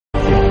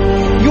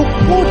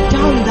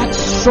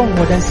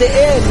stronghold and say,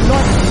 hey,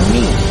 not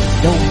me.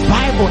 The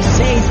Bible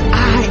says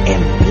I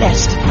am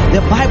blessed.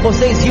 The Bible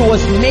says he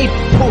was made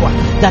poor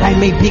that I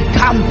may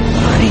become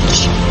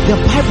rich. The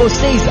Bible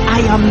says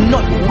I am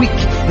not weak.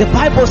 The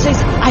Bible says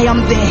I am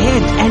the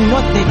head and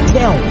not the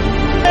tail.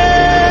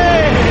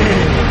 Hey!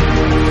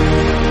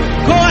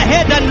 Go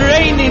ahead and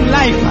reign in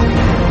life.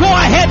 Go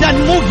ahead and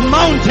move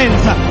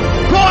mountains.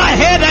 Go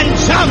ahead and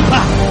jump.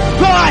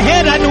 Go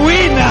ahead and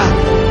win.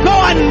 Go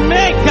and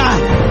make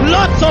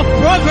lots of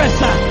progress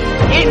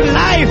in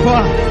life.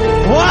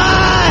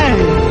 Why?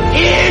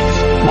 It's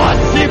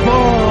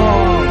possible.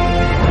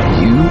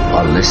 You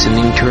are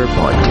listening to a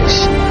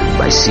podcast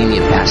by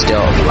Senior Pastor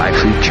of Life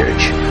Free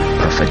Church,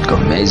 Prophet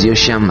Gomezyo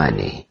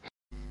Shamane.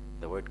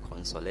 The word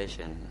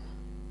consolation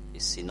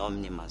is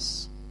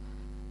synonymous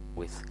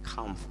with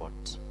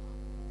comfort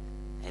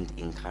and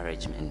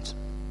encouragement.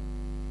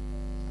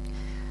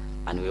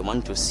 And we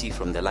want to see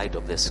from the light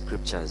of the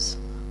scriptures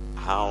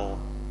how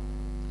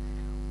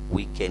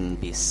we can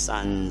be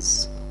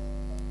sons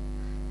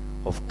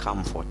of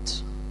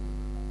comfort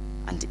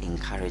and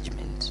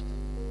encouragement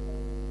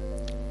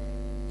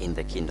in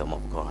the kingdom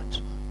of God.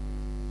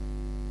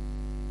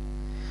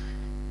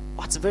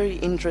 What's very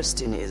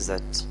interesting is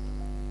that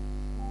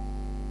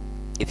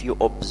if you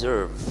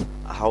observe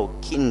how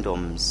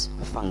kingdoms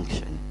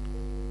function,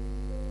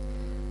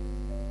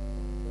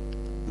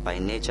 by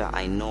nature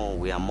I know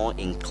we are more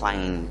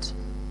inclined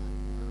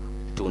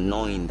to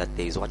knowing that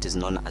there is what is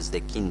known as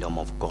the kingdom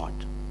of God.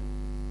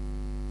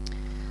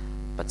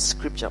 But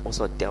scripture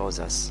also tells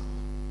us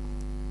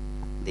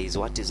there is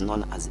what is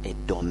known as a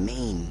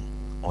domain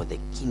or the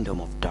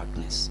kingdom of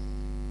darkness,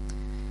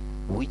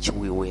 which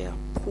we were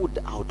pulled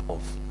out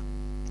of.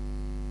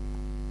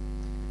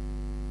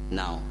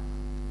 Now,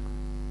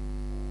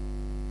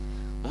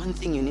 one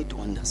thing you need to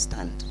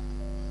understand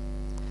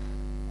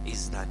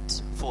is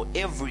that for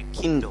every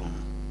kingdom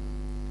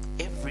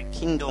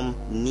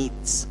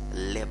needs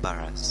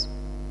laborers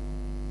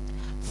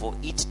for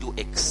it to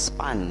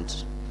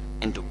expand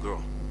and to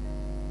grow.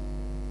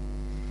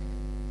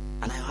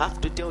 And I have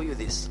to tell you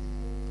this,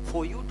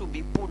 for you to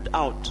be pulled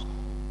out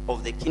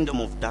of the kingdom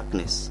of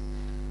darkness,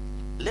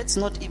 let's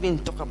not even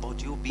talk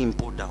about you being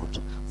pulled out.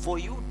 For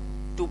you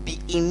to be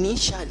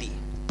initially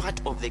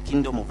part of the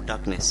kingdom of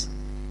darkness,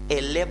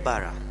 a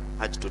laborer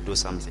had to do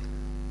something.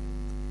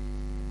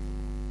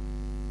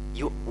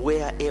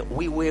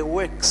 We were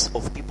works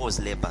of people's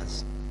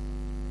labors.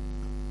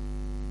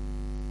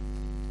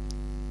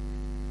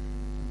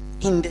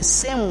 In the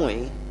same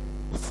way,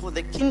 for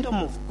the kingdom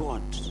of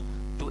God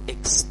to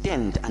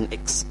extend and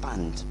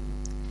expand,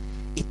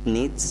 it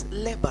needs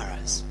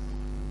laborers.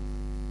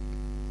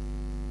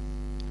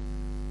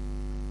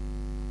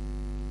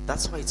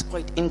 That's why it's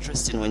quite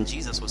interesting when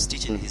Jesus was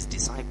teaching his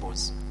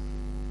disciples,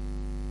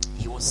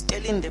 he was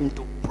telling them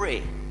to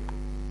pray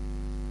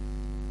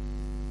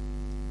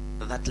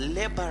that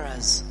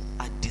laborers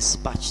are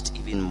dispatched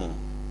even more.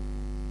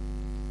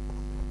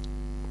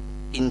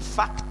 In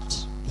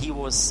fact, he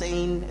was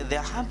saying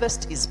the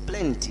harvest is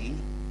plenty,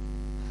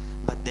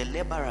 but the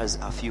laborers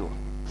are few.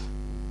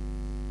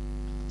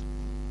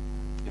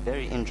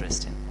 Very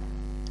interesting.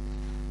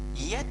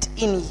 Yet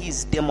in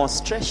his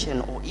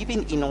demonstration, or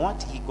even in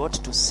what he got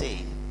to say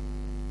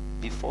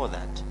before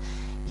that,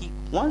 he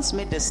once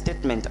made a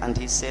statement and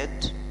he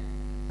said,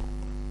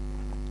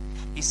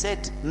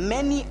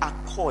 many are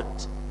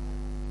called,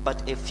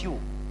 but a few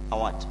are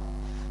what?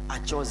 Are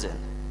chosen.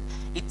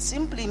 It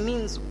simply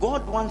means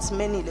God wants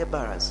many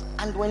laborers,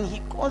 and when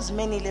he calls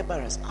many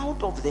laborers,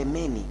 out of the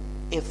many,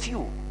 a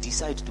few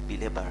decide to be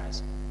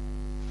laborers,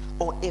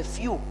 or a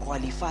few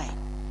qualify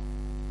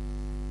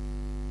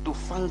to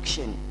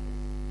function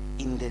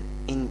in the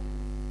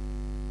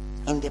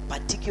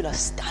particular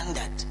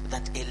standard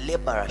that a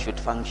laborer should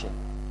function.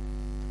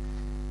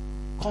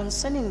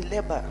 Concerning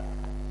labor,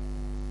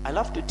 I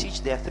love to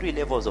teach there are 3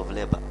 levels of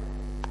labor.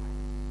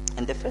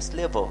 And the first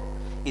level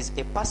is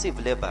a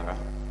passive laborer.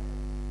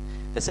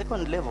 The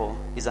second level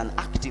is an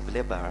active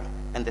laborer.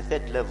 And the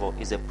third level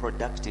is a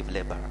productive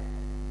laborer.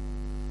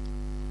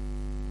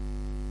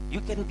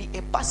 You can be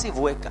a passive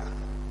worker.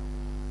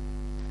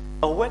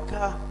 A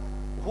worker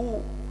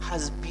who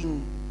has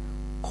been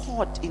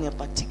caught in a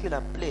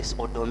particular place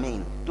or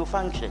domain to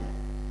function.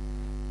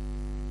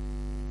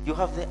 You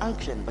have the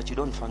unction, but you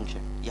don't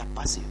function. You're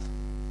passive.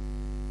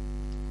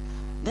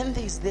 Then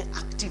there is the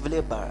active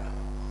laborer.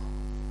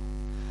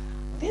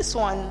 This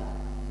one,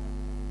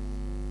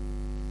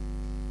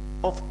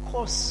 of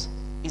course,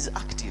 is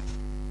active.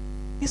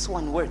 This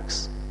one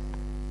works.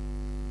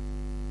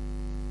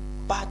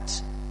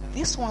 But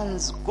this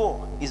one's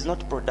goal is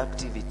not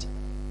productivity.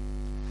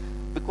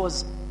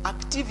 Because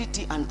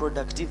activity and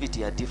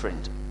productivity are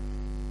different.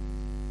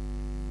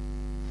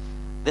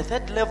 The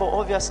third level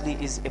obviously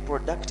is a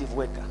productive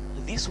worker.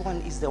 This one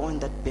is the one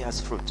that bears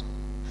fruit.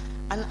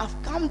 And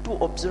I've come to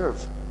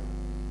observe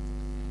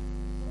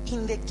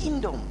in the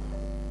kingdom,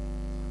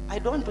 I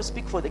don't want to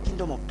speak for the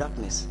kingdom of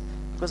darkness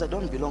because I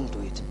don't belong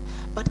to it.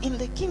 But in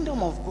the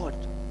kingdom of God,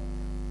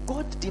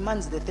 God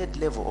demands the third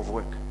level of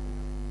work.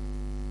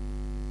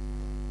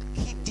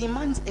 He He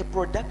demands a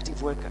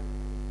productive worker.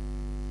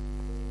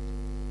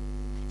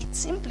 It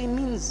simply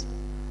means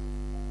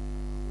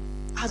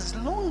as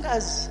long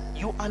as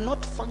you are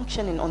not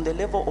functioning on the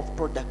level of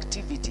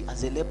productivity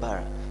as a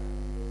laborer,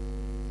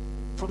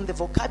 from the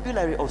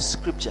vocabulary of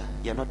scripture,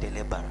 you're not a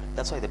laborer.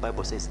 That's why the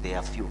Bible says they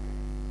are few.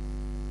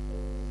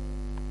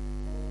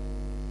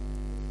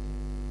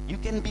 You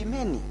can be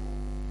many.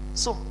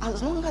 So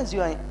as long as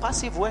you are a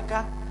passive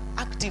worker,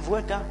 active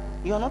worker,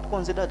 you are not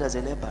considered as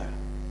a laborer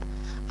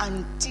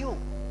until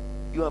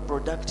you are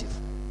productive.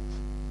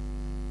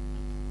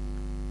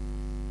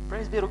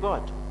 Praise be to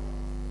God.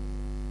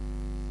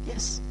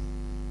 Yes.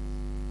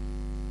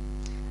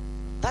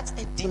 That's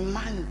a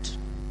demand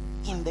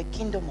in the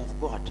kingdom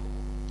of God.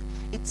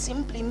 It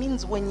simply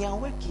means when you're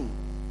working,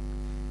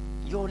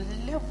 your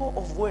level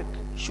of work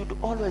should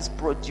always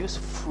produce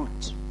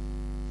fruit.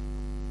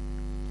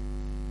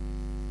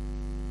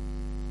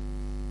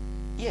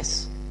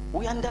 Yes,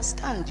 we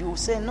understand. You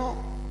say no.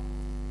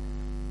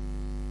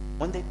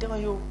 When they tell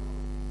you,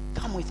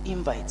 come with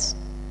invites,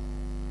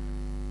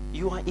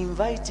 you are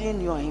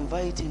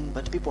inviting,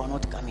 but people are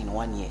not coming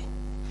 1 year.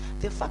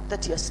 The fact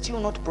that you are still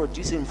not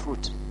producing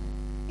fruit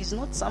is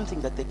not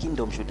something that the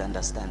kingdom should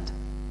understand.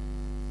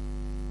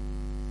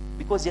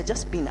 Because you're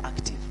just being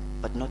active,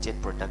 but not yet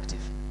productive.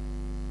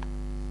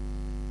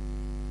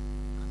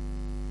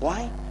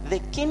 Why? The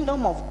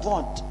kingdom of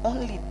God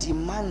only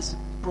demands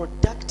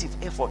productive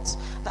efforts.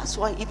 That's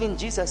why even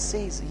Jesus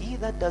says, he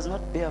that does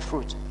not bear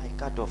fruit, I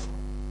cut off.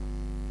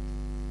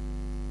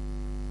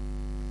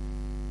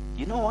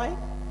 You know why?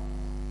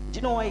 Do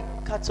you know why it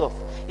cuts off?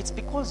 It's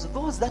because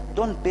those that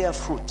don't bear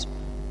fruit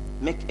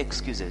make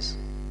excuses.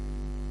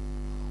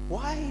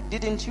 Why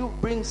didn't you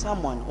bring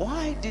someone?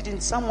 Why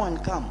didn't someone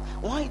come?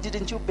 Why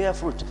didn't you bear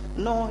fruit?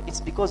 No,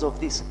 it's because of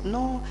this.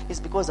 No, it's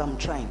because I'm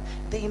trying.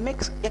 They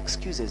make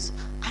excuses.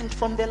 And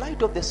from the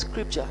light of the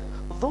scripture,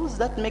 those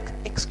that make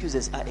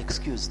excuses are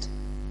excused.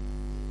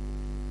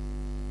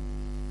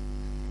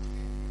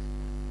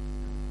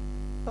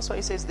 That's why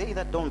it says, they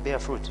that don't bear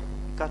fruit,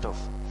 cut off.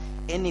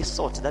 Any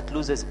salt that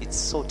loses its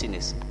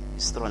saltiness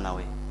is thrown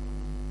away.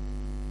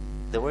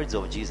 The words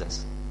of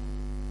Jesus.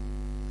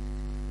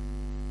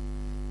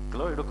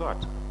 Glory to God.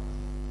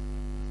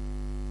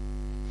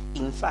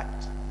 In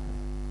fact,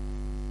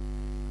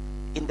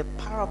 in the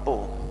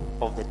parable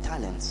of the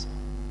talents,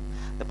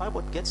 the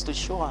Bible gets to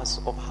show us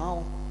of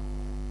how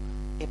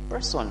a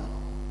person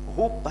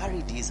who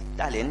buried his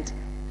talent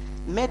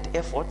made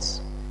efforts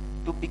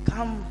to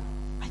become,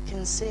 I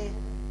can say,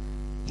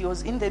 he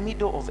was in the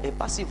middle of a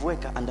passive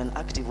worker and an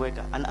active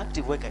worker. An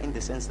active worker in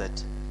the sense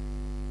that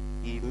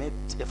he made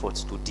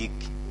efforts to dig.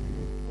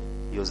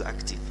 He was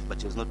active,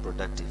 but he was not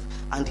productive.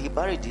 And he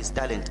buried his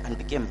talent and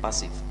became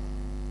passive.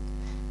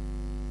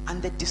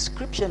 And the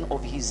description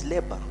of his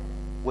labor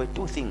were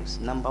two things.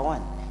 Number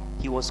one,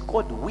 he was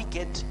called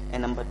wicked,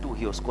 and number two,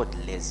 he was called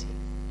lazy.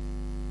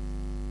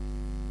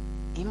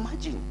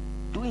 Imagine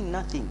doing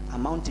nothing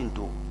amounting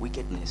to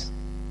wickedness.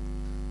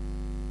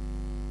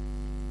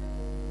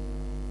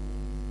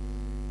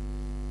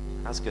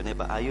 Ask your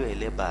neighbor, are you a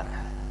laborer?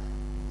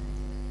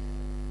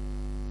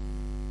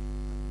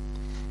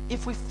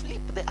 If we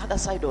flip the other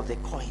side of the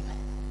coin,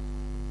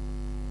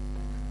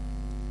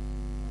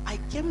 I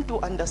came to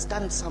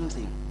understand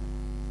something.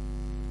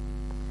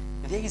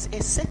 There is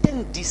a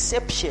certain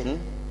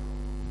deception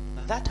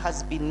that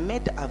has been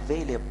made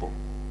available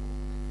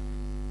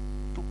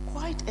to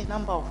quite a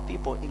number of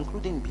people,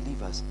 including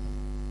believers.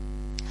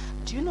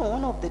 Do you know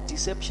one of the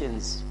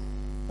deceptions,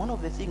 one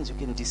of the things you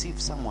can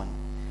deceive someone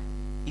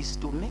is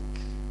to make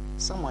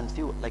someone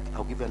feel like,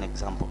 I'll give you an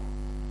example.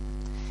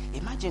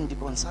 Imagine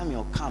Deacon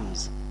Samuel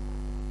comes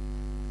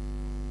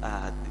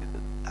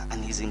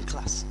and he's in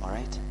class, all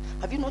right?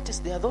 Have you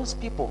noticed there are those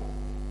people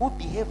who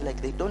behave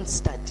like they don't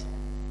study?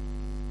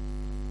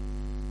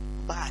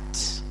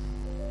 But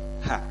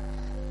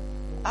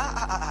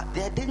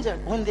they are dangerous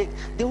when they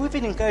will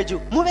even encourage you.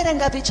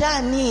 Muverenga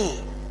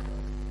vichani.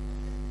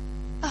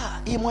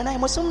 Imwana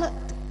imosomna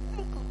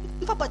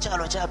mpapa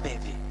chalo cha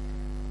baby.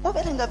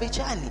 Muverenga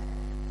vichani.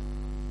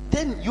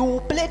 Then you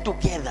will play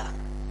together.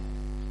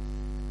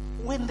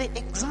 When the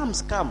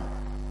exams come,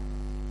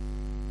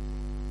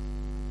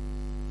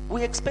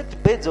 we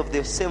expect birds of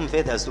the same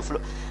feathers to fly.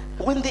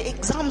 When the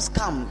exams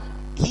come,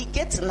 he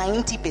gets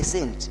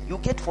 90%, you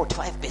get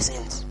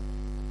 45%.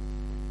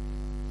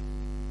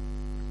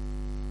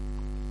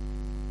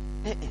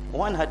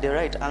 One had the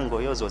right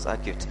angle, yours was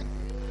accurate.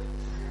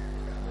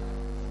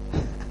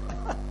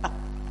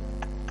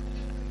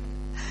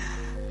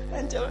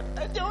 And you're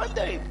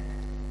wondering.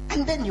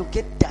 And then you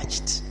get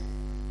touched.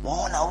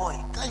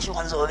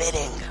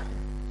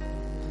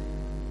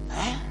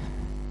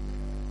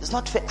 It's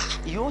not fair.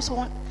 You also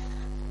want.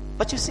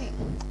 But you see,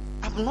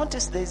 I've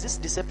noticed there is this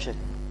deception.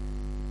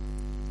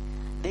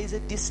 There is a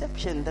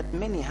deception that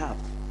many have,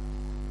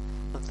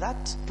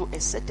 that to a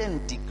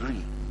certain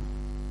degree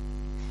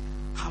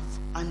have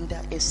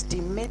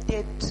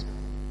underestimated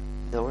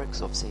the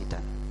works of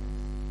Satan.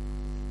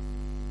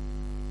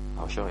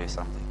 I'll show you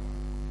something.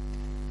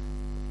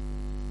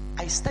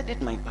 I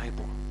studied my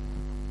Bible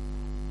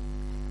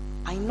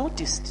I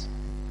noticed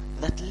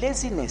that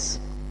laziness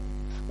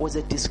was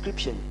a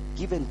description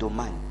given to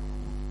man,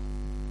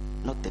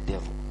 not the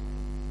devil.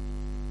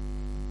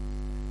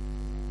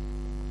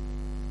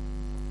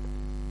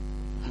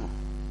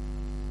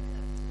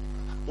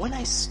 When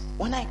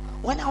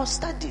I was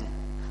studying,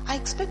 I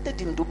expected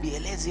him to be a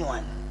lazy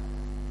one.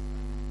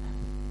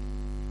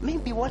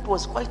 Maybe what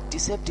was quite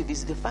deceptive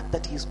is the fact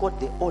that he's got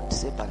the odd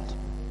serpent.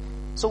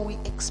 So we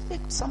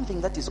expect something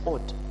that is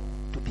odd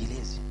to be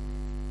lazy.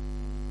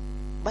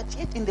 But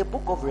yet in the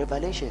book of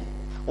Revelation,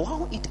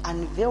 while it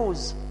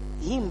unveils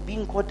him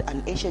being called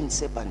an ancient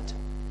serpent,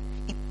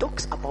 it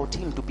talks about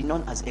him to be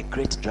known as a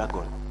great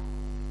dragon.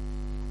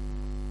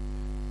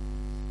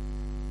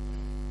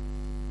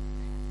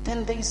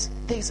 Then there's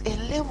a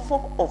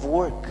level of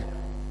work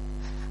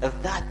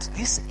that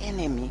this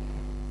enemy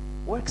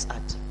works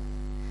at,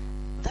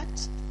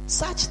 that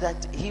such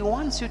that he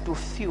wants you to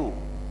feel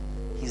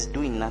he's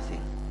doing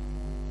nothing,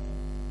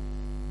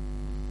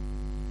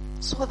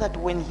 so that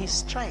when he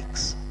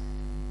strikes,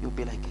 you'll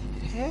be like,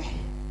 hey.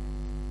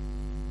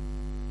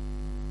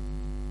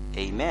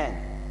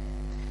 Amen.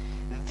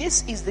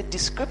 This is the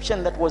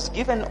description that was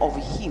given of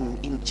him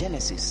in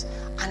Genesis.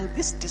 And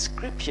this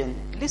description,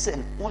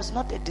 listen, was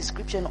not a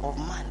description of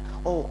man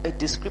or a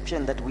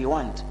description that we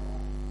want.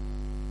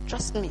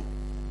 Trust me,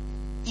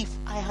 if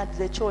I had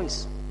the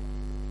choice,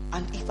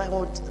 and if I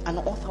were an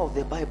author of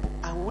the Bible,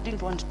 I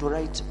wouldn't want to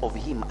write of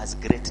him as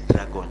great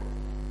dragon.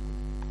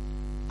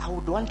 I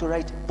would want to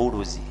write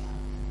Borozi.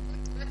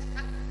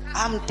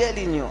 I'm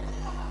telling you.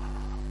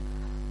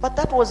 But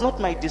that was not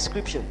my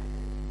description.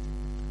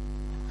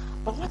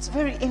 But what's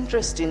very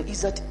interesting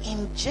is that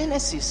in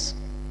Genesis,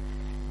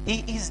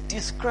 he is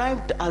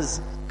described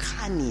as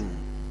cunning.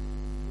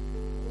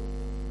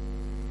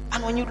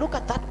 And when you look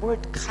at that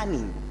word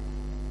cunning,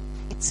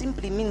 it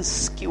simply means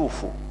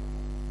skillful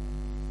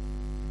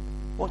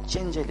or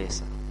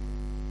changeless.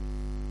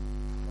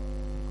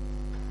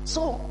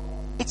 So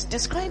it's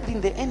described in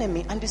the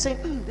enemy, and they say,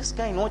 this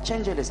guy no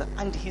changeless,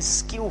 and he's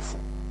skillful.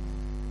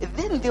 And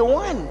then the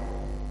one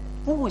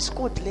who is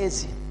called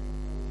lazy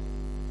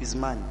is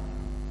man.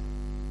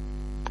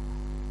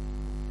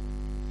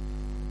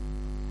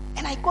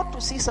 And I got to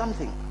see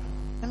something.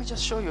 Let me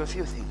just show you a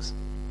few things.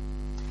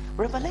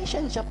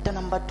 Revelation chapter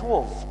number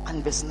 12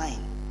 and verse 9.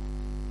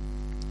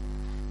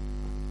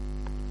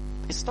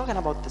 It's talking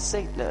about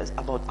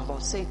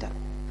about Satan.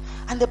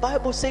 And the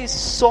Bible says,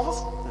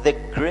 so the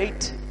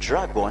great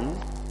dragon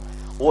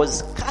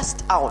was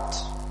cast out.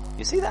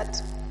 You see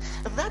that?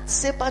 That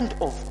serpent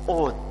of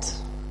old,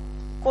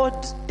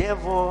 called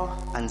devil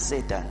and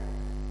Satan.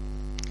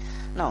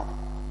 Now,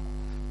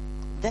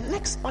 the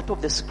next part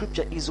of the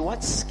scripture is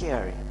what's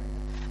scary.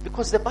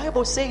 Because the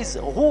Bible says,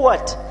 who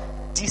what?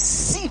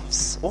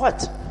 Deceives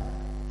what?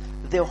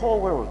 The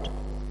whole world.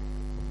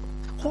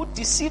 Who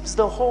deceives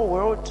the whole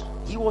world?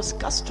 He was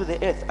cast to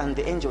the earth, and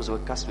the angels were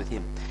cast with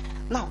him.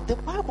 Now, the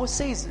Bible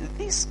says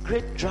this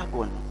great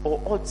dragon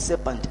or old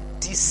serpent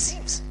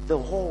deceives the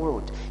whole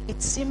world.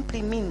 It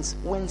simply means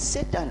when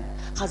Satan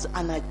has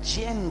an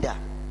agenda,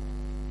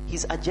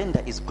 his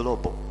agenda is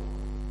global.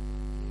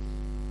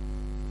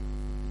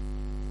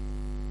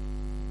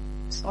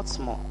 It's not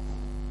small.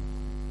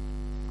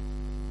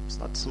 It's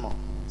not small.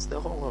 It's the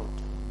whole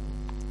world.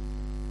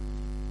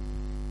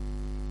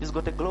 He's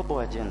got a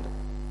global agenda.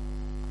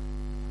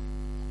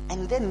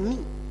 And then me,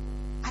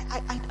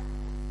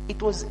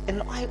 it was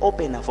an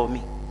eye-opener for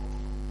me.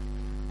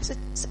 I said,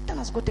 Satan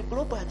has got a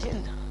global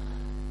agenda.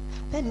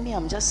 Then me,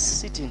 I'm just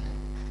sitting.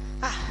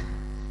 I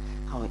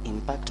will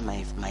impact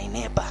my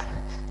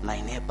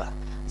neighbor.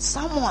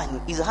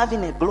 Someone is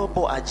having a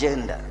global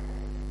agenda.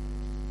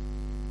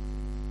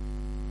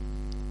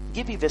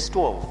 Give me verse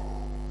 12.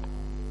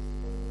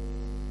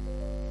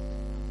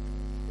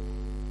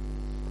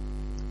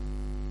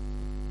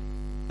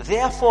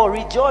 Therefore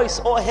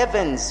rejoice, O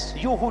heavens,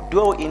 you who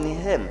dwell in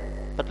him.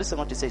 But listen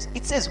what it says.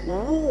 It says,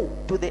 woe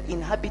to the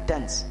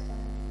inhabitants,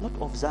 not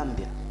of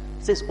Zambia.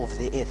 It says of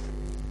the earth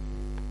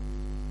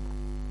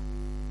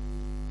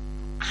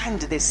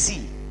and the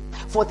sea.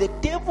 For the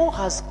devil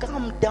has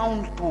come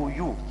down to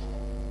you,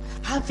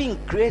 having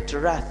great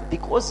wrath,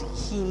 because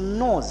he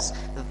knows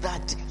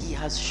that he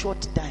has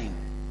short time.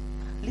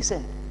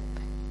 Listen.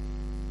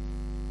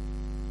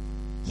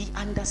 He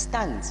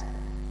understands.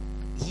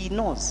 He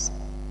knows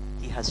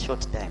he has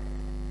short time.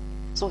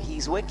 So he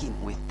is working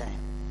with time.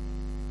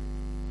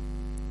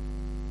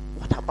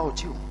 What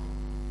about you?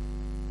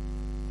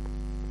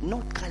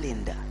 No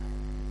calendar,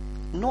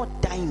 no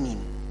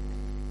timing.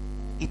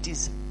 It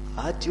is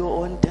at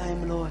your own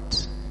time, Lord.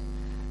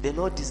 The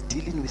Lord is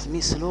dealing with me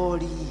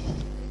slowly.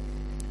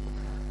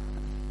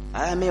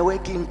 I am a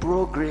work in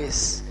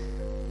progress.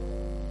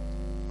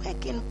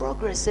 Work in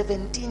progress,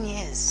 17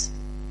 years.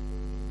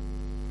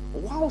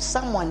 While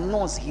someone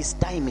knows his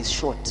time is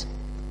short,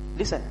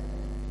 listen,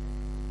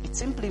 it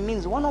simply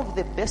means one of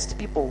the best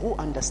people who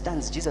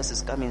understands Jesus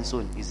is coming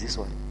soon is this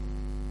one.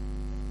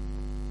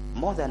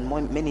 More than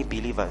many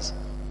believers.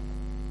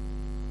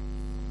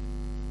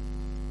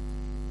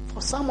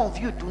 For some of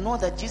you to know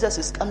that Jesus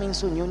is coming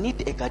soon, you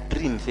need a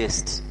dream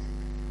first.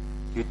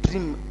 You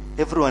dream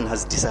everyone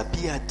has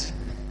disappeared.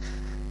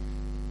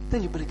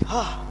 Then you be like,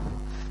 I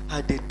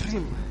had a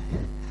dream.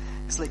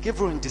 It's like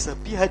everyone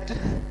disappeared.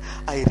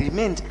 I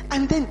remained.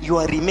 And then you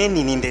are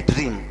remaining in the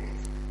dream.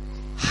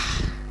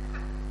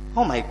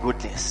 Oh my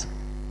goodness.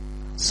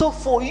 So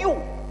for you,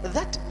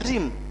 that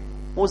dream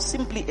was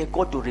simply a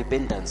call to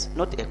repentance,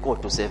 not a call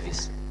to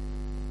service.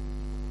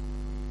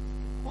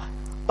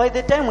 By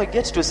the time we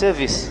get to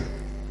service,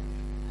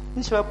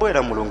 no,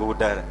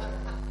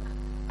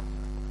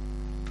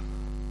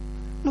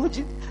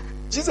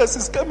 Jesus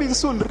is coming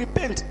soon,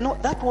 repent. No,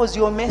 that was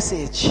your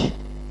message.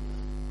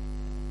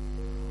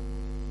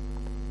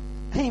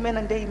 Amen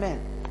and amen.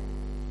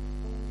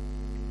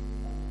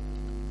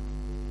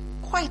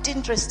 Quite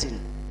interesting.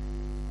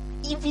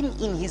 Even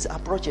in his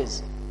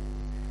approaches,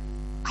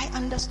 I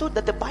understood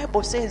that the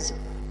Bible says,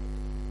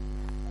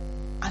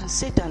 and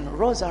Satan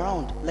rose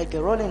around like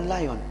a roaring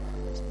lion,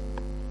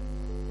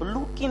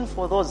 looking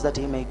for those that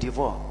he may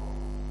devour.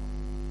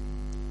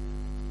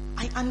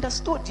 I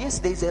understood, yes,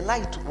 there is a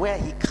light where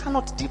he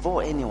cannot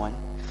devour anyone,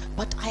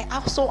 but I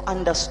also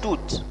understood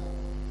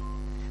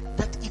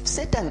that if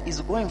Satan is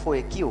going for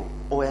a kill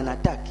or an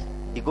attack,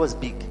 he goes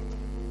big.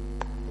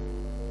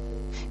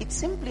 It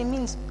simply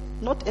means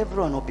not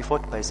everyone will be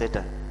fought by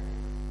Satan.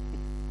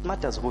 It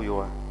matters who you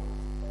are.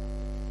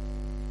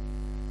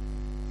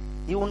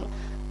 He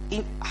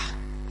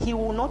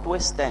will not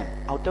waste time.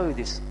 I'll tell you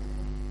this.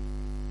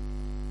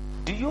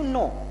 Do you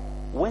know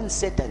when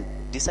Satan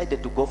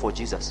decided to go for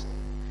Jesus?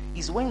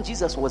 Is when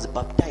Jesus was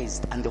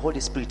baptized and the Holy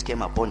Spirit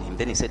came upon him.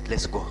 Then he said,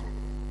 let's go.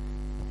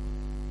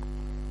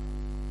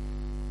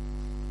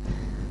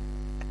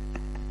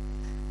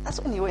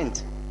 That's when he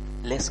went.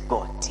 Let's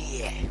go.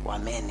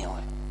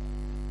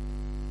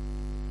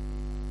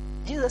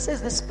 Jesus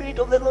says, the Spirit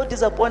of the Lord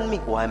is upon me.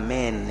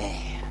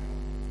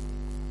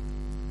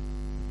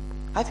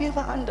 Have you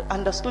ever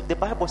understood the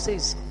Bible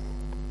says,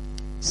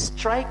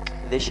 strike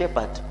the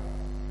shepherd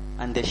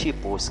and the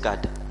sheep will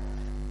scatter?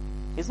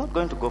 He's not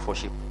going to go for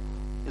sheep.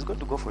 He's going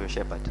to go for your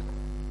shepherd.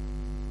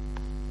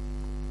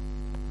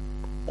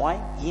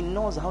 Why? He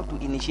knows how to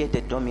initiate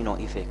a domino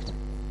effect.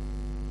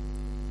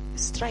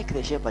 Strike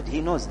the shepherd,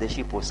 he knows the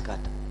sheep will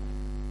scatter.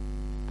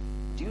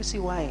 Do you see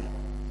why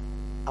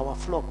our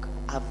flock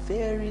are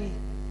very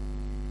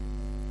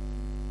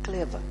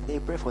clever? They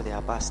pray for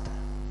their pastor.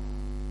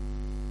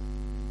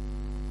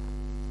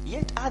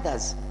 Yet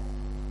others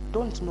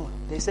don't know.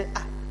 They say,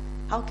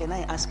 how can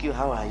I ask you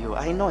how are you?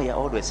 I know you're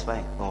always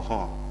fine.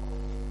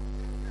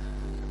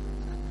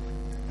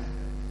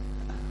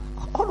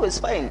 Always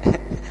fine.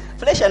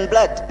 Flesh and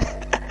blood.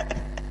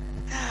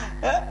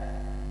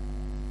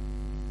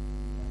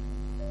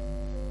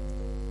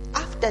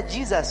 After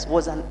Jesus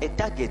was a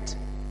target,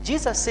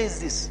 Jesus says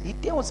this. He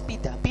tells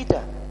Peter,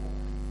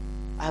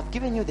 I have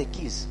given you the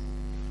keys.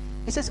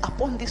 He says,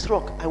 upon this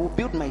rock I will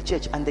build my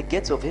church and the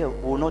gates of hell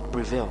will not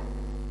prevail.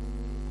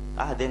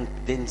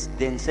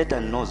 Then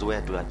Satan knows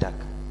where to attack.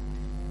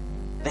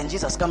 Then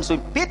Jesus comes to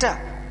him, Peter,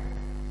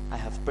 I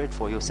have prayed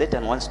for you.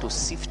 Satan wants to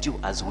sift you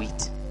as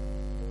wheat.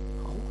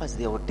 Who has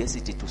the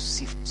audacity to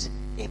sift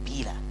a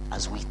pillar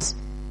as wheat?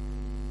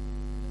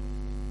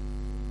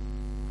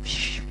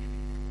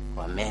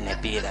 Amen, a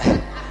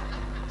pillar.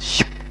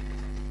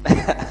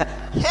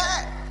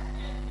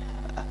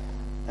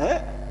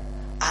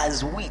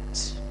 As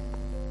wheat.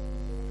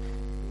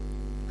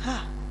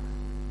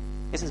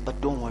 He says,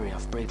 but don't worry,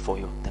 I've prayed for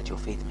you that your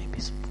faith may be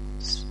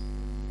smooth.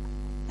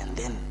 And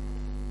then,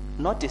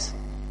 notice,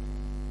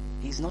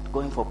 he's not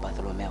going for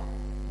Bartholomew.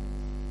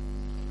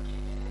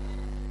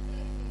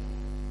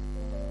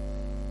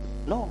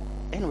 No,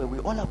 anyway, we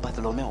honor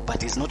Bartholomew,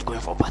 but he's not going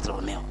for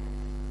Bartholomew.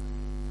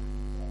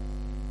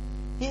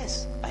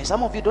 Yes, and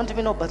some of you don't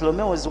even know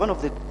Bartholomew was one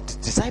of the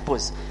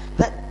disciples.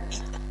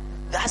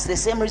 That's the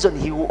same reason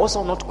he will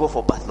also not go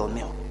for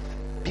Bartholomew.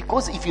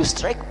 Because if you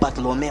strike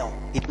Bartholomew,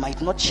 it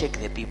might not shake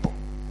the people.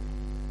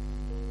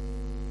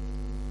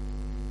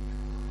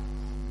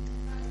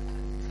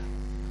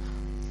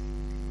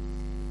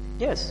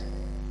 Yes.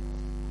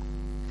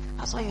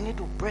 That's why you need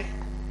to pray.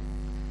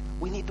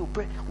 We need to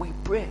pray. We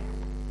pray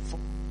for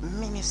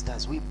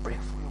ministers. We pray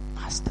for your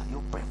pastor.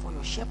 You pray for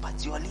your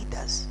shepherds, your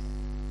leaders.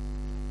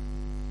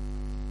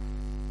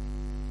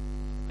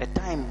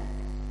 There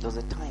was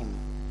a time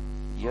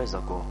years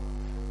ago,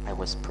 I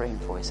was praying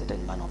for a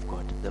certain man of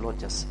God. The Lord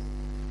just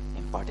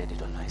imparted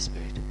it on my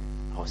spirit.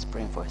 I was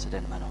praying for a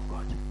certain man of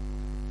God.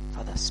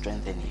 Father,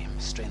 strengthen him,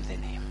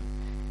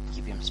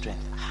 give him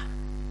strength.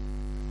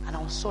 And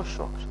I was so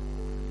shocked.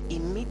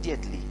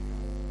 Immediately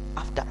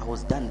after I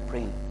was done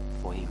praying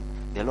for him,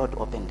 the Lord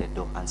opened the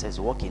door and says,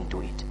 walk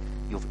into it.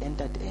 You've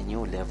entered a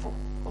new level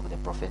of the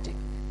prophetic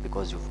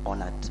because you've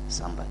honored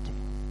somebody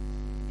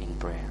in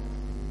prayer.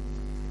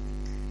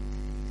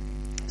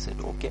 I said,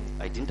 okay,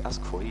 I didn't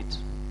ask for it.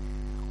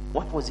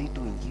 What was he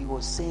doing? He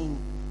was saying,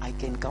 I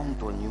can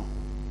count on you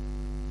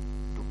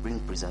to bring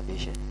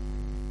preservation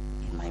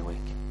in my work.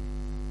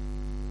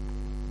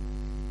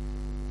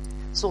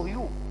 So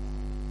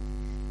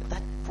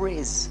that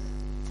praise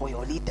for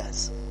your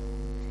leaders,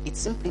 it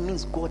simply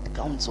means God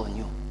counts on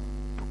you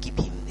to keep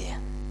him there.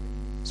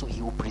 So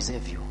he will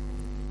preserve you.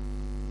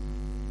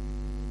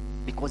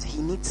 Because he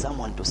needs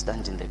someone to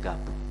stand in the gap.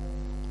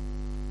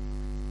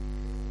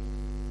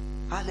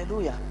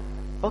 Hallelujah.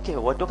 Okay,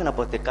 we're talking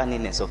about the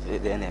cunningness of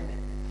the enemy.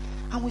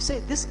 And we say,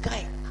 this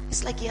guy,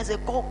 it's like he has a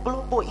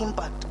global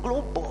impact,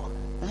 global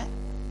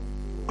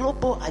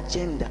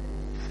agenda.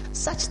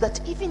 Such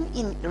that even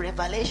in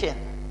Revelation,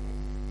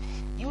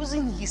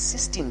 using his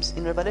systems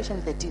in Revelation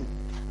 13,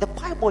 the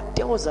Bible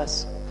tells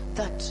us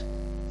that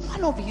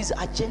one of his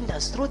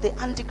agendas through the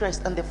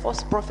Antichrist and the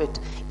false prophet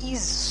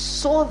is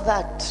so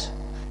that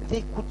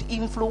they could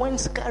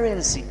influence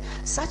currency,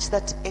 such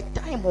that a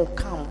time will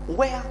come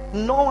where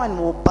no one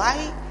will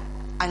buy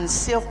and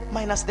sell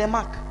minus the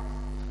mark.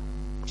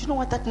 Do you know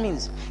what that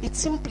means? It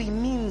simply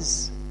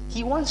means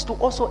he wants to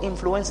also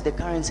influence the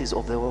currencies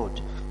of the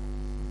world.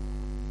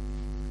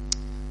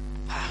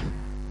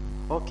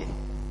 Okay,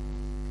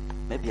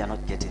 maybe you're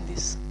not getting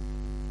this.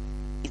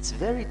 It's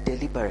very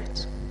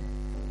deliberate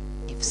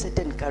if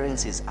certain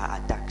currencies are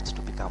attacked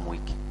to become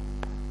weak.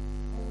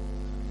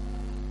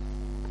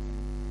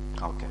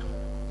 Okay.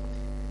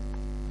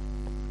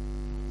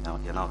 Now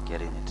you're now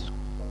getting it.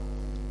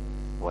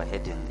 We're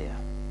heading there.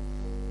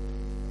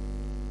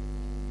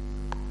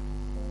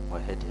 We're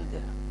heading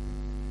there.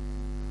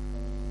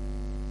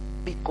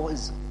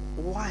 Because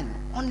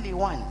only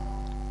one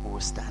will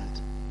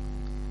stand.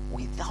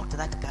 Without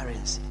that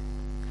currency,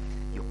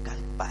 you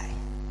can't buy,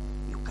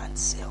 you can't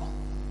sell.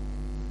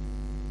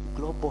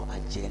 Global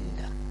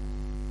agenda.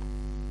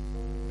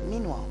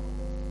 Meanwhile,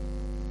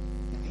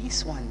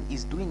 this one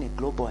is doing a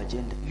global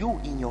agenda.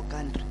 You in your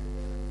country,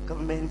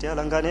 government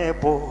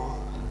yalanganepo,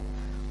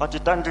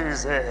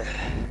 watitandize.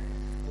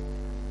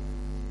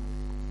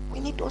 We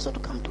need also to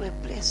come to a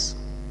place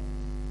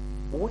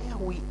where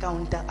we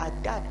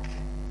counterattack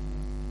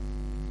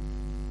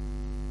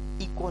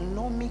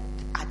economic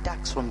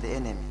attacks from the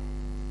enemy.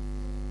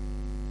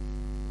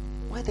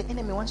 Where the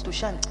enemy wants to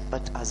shine,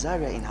 but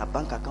Azaria in her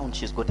bank account,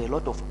 she's got a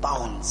lot of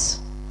pounds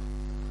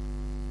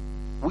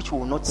which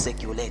will not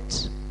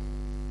circulate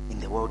in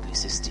the worldly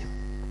system.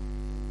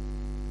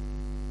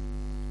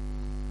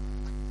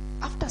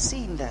 After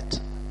seeing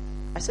that,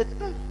 I said,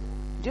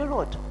 dear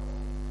Lord,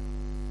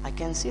 I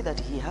can see that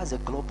he has a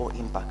global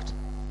impact.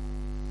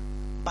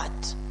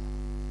 But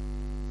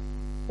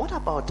what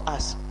about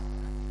us?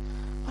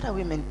 What are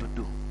we meant to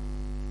do?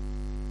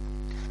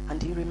 And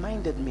he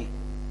reminded me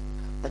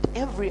that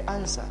every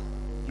answer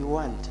you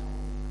want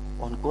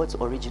on God's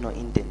original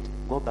intent,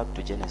 go back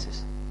to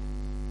Genesis.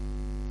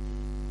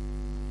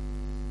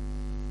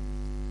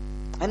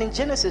 And in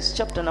Genesis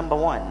chapter number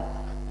 1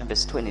 and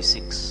verse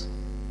 26,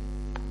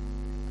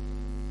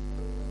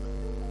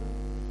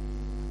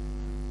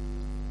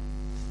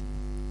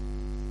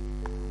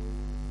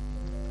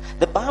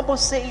 the Bible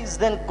says,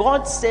 then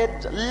God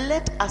said,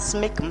 let us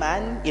make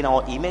man in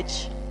our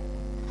image,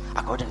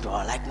 according to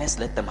our likeness.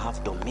 Let them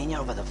have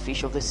dominion over the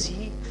fish of the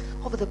sea,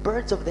 over the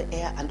birds of the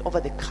air, and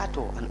over the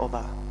cattle, and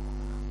over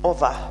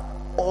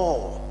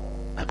all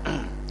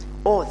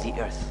all the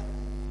earth,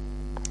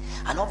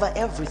 and over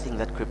everything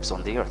that creeps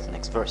on the earth.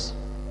 Next verse.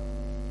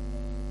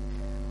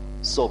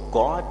 So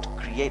God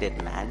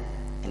created man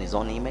in his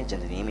own image,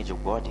 and in the image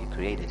of God he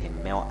created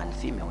him, male and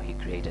female he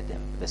created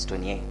them. Verse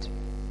 28.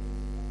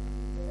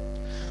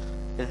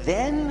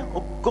 Then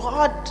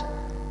God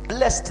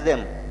blessed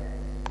them,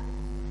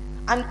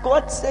 and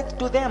God said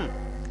to them,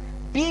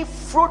 be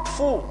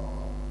fruitful.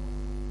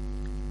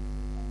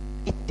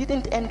 It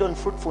didn't end on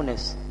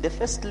fruitfulness. The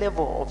first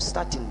level of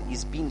starting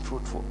is being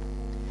fruitful.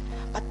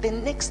 But the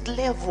next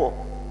level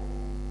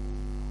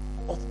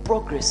of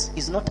progress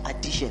is not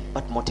addition,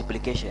 but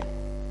multiplication.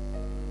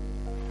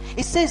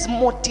 It says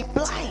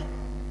multiply,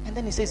 and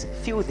then it says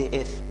fill the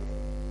earth.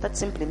 That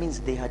simply means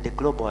they had a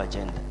global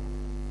agenda.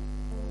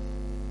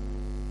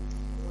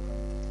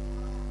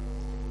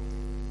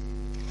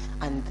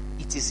 And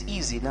it is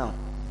easy now,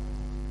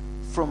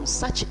 from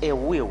such a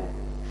will,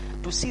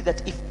 to see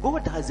that if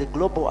God has a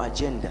global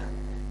agenda,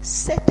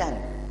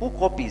 Satan, who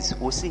copies,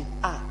 will see,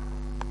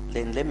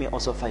 then let me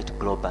also fight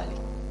globally.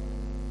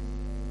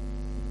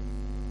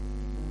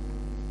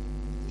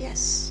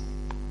 Yes.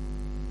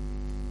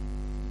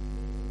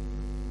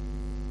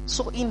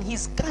 So in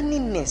his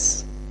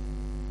cunningness,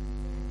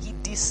 he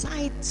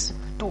decides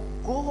to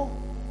go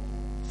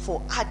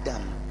for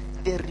Adam,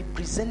 the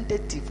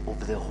representative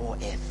of the whole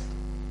earth.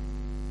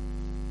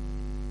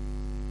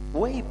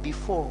 Way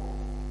before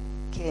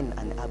Cain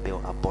and Abel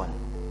are born.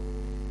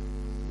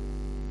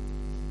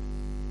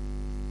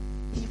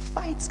 He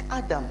fights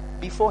Adam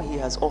before he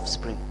has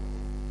offspring.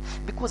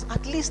 Because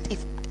at least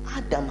if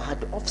Adam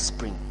had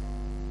offspring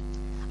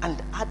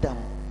and Adam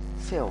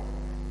fell,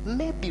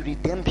 maybe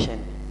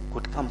redemption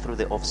could come through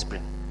the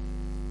offspring.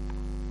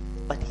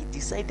 But he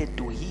decided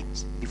to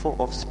hit before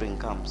offspring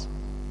comes,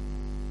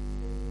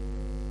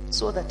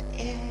 so that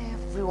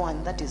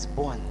everyone that is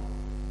born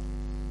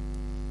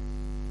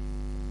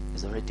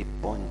is already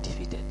born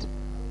defeated.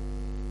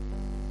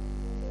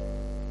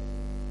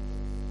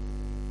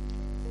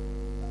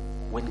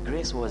 when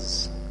Grace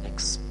was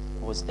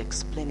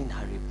explaining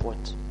her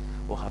report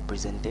or her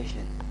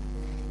presentation,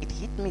 it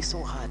hit me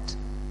so hard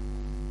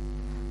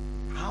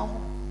how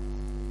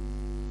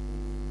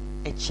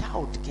a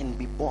child can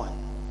be born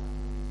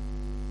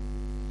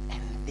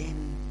and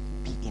then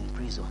be in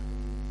prison,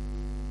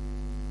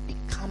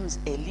 becomes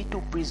a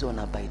little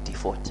prisoner by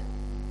default.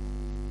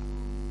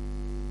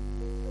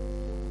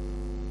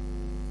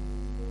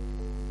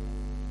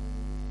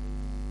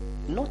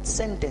 Not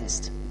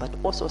sentenced, but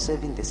also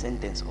serving the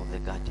sentence of the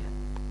guardian.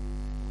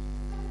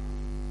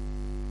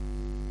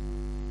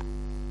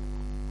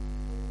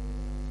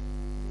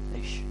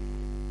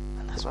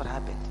 And that's what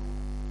happened.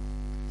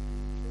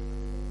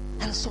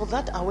 And so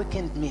that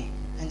awakened me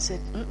and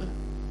said,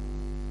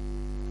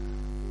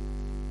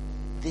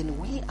 then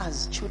we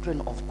as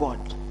children of God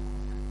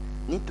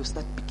need to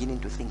start beginning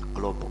to think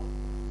global.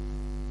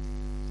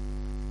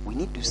 We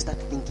need to start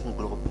thinking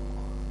global.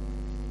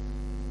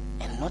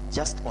 And not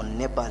just on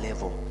neighbor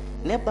level.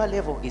 Neighbor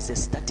level is a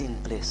starting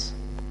place.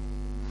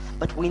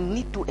 But we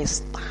need to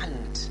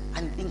expand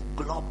and think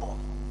global.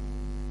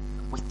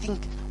 We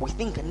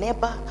think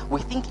neighbor,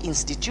 we think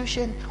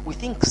institution, we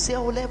think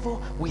cell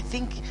level, we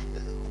think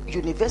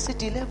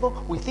university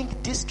level, we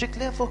think district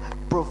level,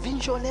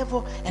 provincial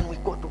level, and we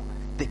go to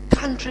the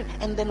country,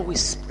 and then we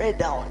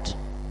spread out.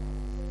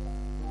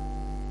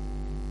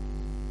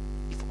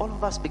 If all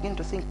of us begin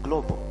to think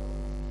global,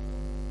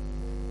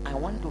 I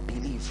want to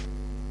believe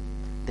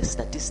the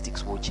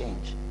statistics will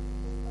change.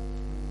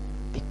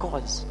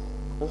 Because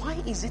why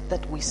is it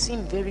that we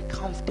seem very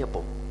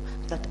comfortable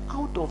that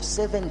out of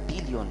 7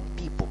 billion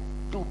people,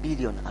 2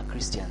 billion are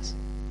Christians?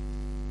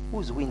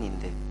 Who's winning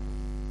there?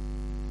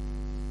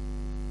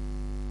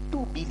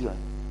 2 billion.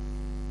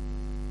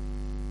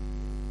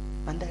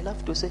 And I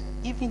love to say,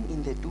 even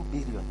in the 2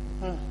 billion,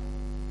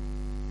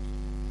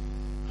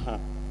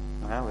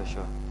 I was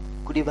sure.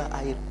 Could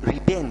I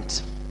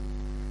repent?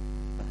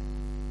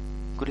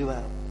 Could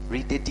I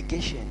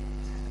rededication?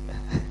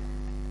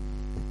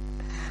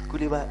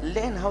 Could I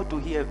learn how to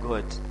hear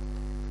God?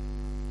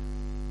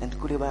 And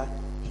could I,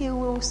 he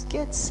will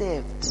get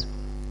saved.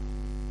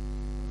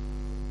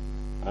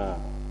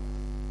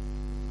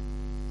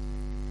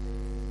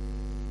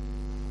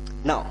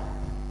 Now,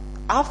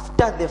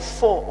 after the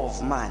fall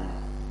of man,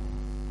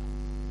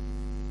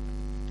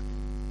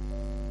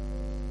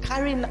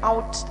 carrying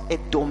out a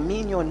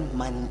dominion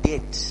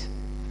mandate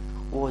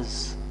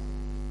was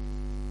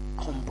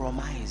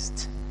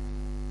compromised.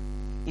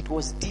 It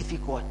was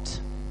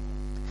difficult.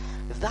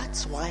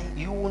 That's why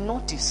you will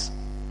notice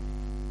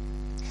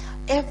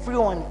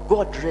everyone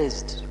God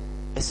raised,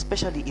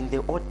 especially in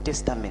the Old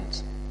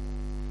Testament,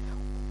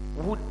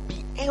 would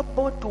be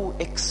able to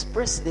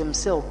express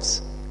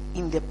themselves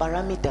in the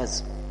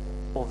parameters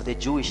of the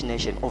Jewish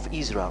nation of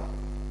Israel,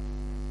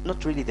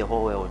 not really the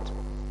whole world.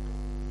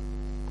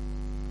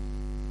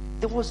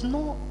 There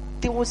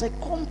was a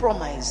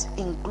compromise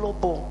in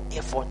global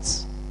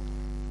efforts.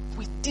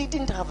 We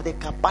didn't have the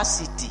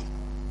capacity.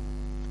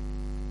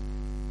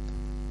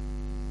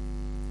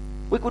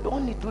 We could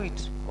only do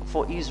it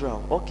for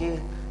Israel. Okay,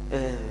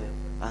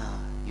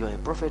 you're a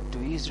prophet to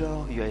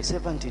Israel, you're a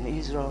servant in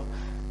Israel.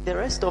 The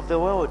rest of the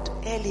world,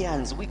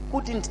 aliens, we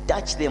couldn't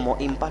touch them or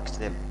impact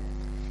them.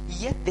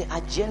 Yet the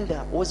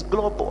agenda was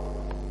global.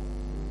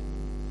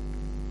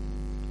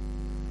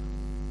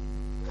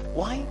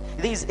 Why?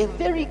 There is a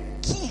very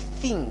key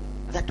thing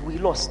that we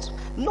lost.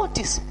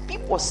 Notice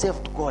people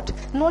served God.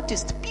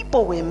 Notice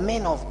people were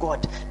men of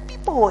God.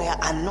 People were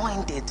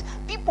anointed.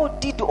 People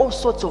did all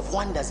sorts of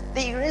wonders.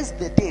 They raised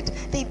the dead.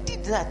 They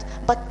did that.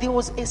 But there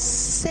was a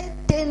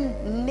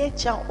certain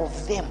nature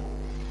of them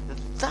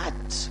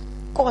that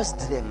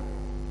caused them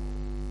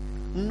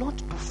not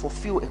to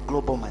fulfill a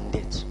global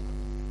mandate.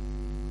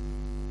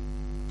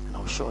 And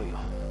I'll show you.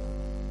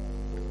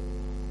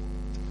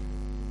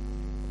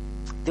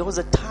 There was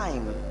a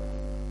time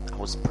I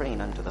was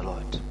praying unto the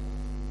Lord.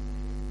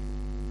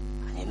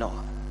 And you know,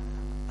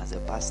 as a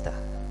pastor,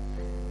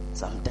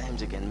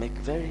 sometimes you can make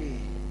very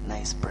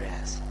nice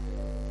prayers.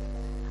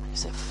 And you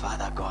say,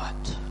 Father God,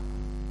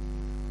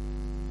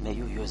 may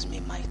you use me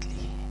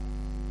mightily.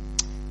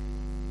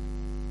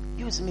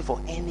 Use me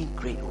for any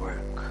great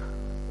work.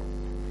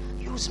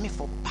 Use me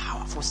for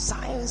power, for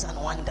signs and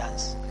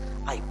wonders.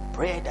 I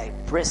prayed, I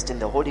pressed in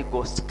the Holy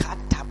Ghost.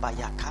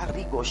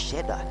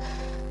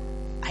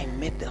 I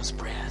made those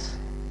prayers.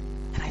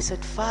 And I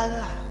said,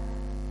 Father,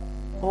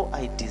 all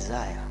I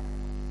desire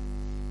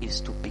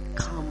is to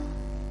become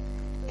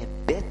a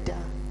better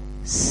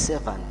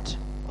servant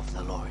of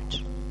the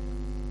Lord.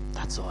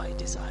 That's all I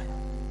desire.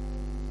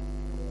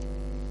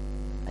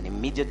 And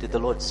immediately the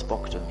Lord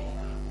spoke to me.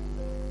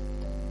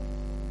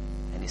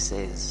 And he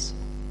says,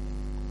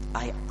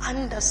 I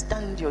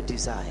understand your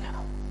desire.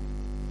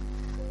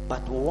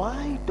 But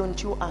why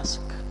don't you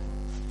ask,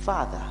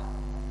 Father,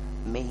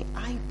 may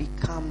I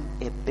become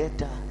a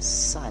better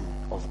son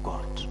of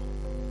God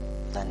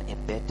than a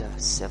better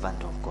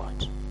servant of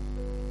God?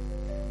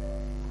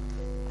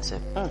 I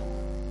said,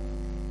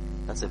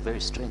 that's a very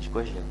strange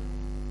question.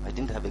 I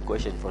didn't have a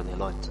question for the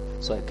Lord.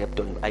 So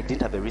I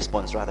didn't have a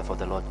response rather for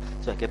the Lord.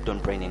 So I kept on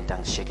praying in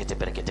tongues.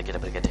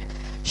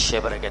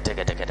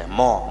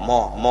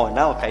 More.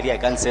 Now, Kylie, I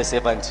can't say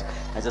servant.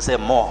 I just say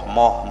more.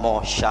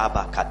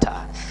 Shaba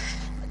kata.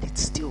 But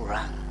it's still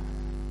wrong.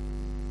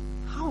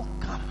 How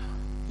come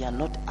you're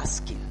not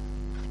asking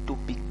to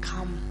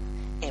become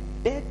a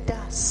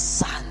better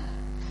son?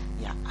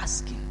 You're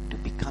asking to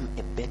become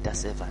a better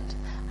servant.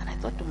 And I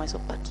thought to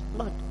myself, but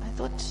Lord, I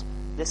thought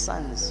the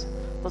sons,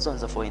 those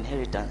ones are for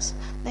inheritance.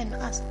 Then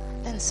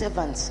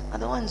servants are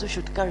the ones who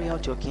should carry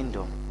out your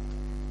kingdom.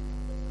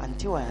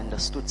 Until I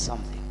understood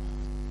something.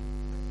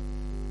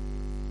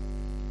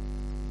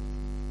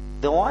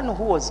 The one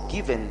who was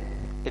given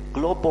a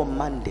global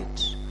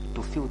mandate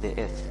to fill the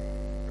earth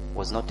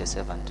was not a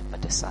servant,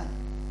 but a son.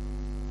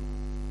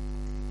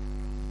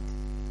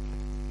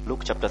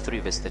 Luke chapter 3,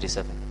 verse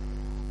 37.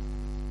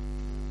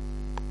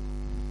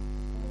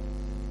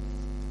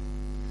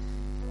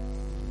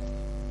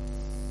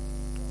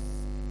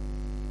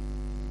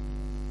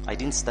 I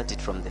didn't start it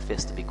from the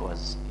first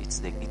because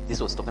this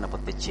was talking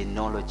about the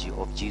genealogy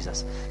of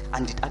Jesus.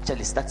 And it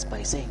actually starts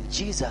by saying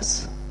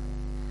Jesus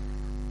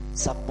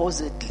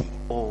supposedly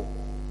or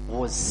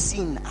was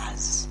seen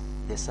as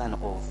the son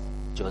of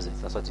Joseph.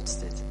 That's what it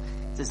says.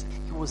 It says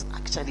he was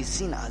actually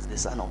seen as the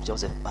son of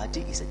Joseph, but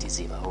he is a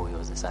deceiver who he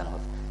was the son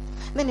of.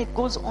 Then it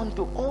goes on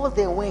to all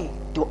the way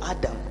to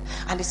Adam.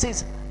 And it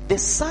says the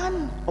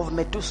son of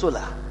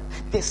Methuselah,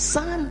 the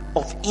son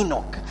of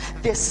Enoch,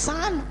 the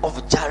son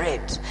of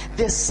Jared,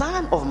 the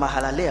son of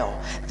Mahalalel,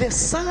 the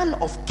son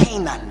of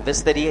Canaan,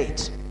 verse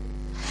 38.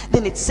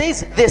 Then it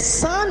says the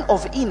son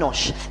of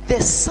Enosh,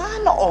 the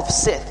son of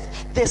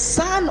Seth, the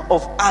son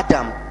of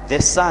Adam,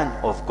 the son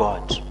of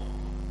God.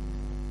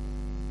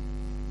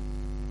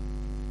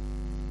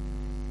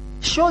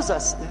 Shows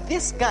us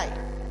this guy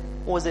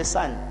was a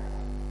son.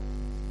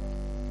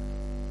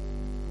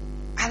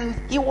 And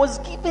he was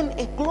given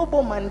a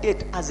global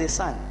mandate as a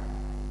son.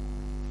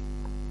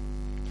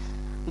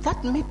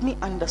 That made me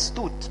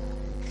understood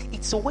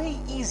it's way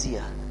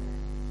easier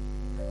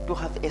to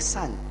have a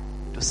son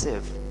to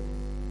serve.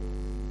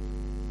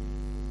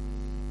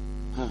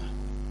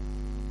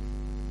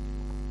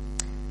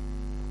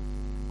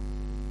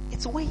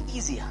 It's way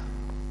easier.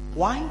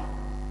 Why?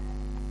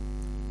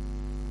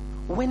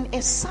 When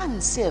a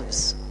son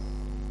serves,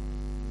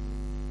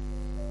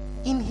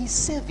 in his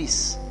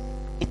service,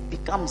 it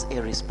becomes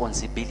a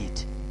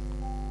responsibility.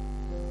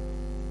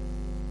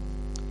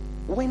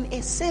 When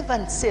a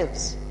servant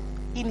serves,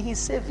 in his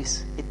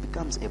service, it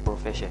becomes a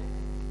profession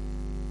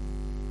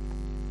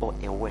or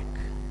a work.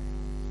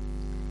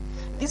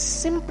 This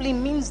simply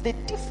means the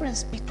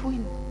difference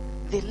between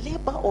the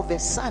labor of a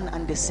son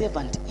and the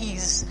servant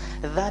is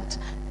that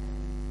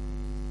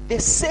the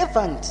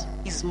servant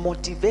is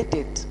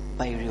motivated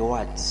by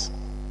rewards,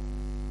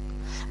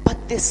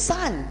 but the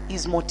son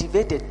is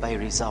motivated by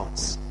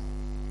results.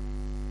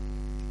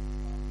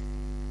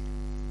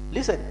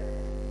 Listen,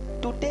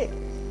 today,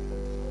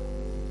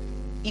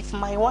 if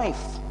my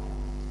wife,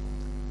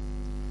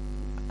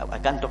 I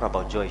can't talk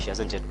about Joy, she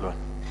hasn't yet grown.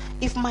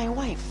 If my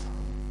wife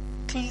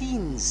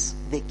cleans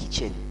the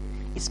kitchen,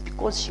 it's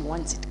because she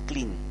wants it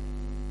clean.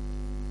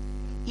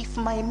 If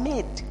my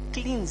maid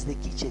cleans the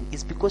kitchen,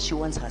 it's because she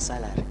wants her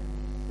salary.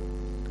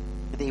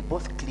 They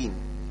both clean.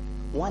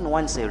 One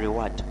wants a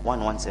reward,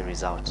 one wants a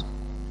result.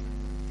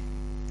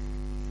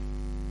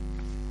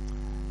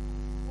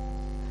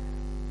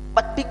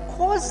 But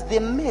because the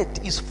maid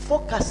is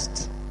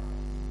focused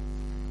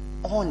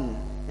on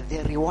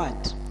the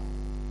reward,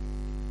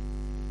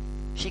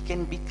 she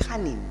can be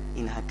cunning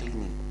in her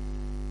cleaning.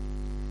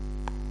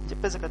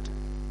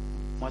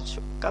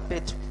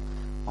 Carpet,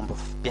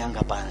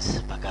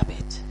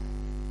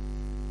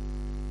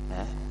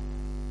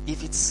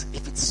 if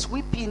it's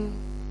sweeping,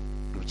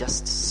 you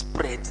just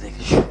spread the,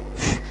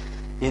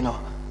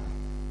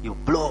 you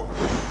blow,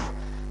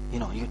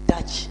 you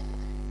touch.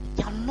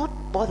 You're not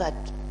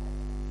bothered.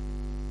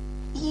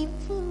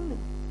 Even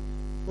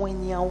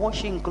when you're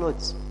washing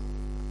clothes,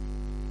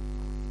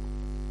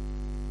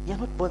 you're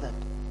not bothered.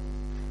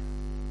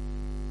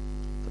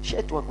 She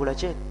had to wagula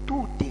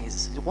 2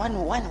 days,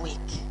 one week.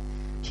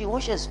 She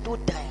washes 2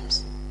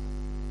 times.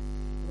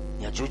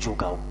 And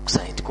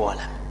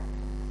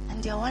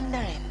you're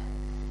wondering,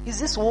 is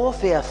this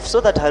warfare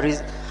so that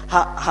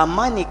her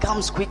money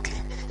comes quickly?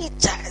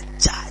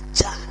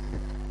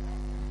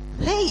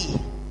 Hey,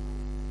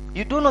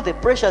 you don't know the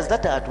pressures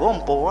that are at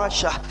home.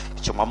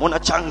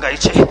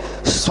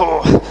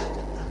 So,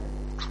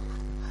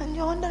 and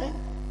you're wondering,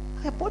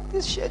 I bought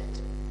this shirt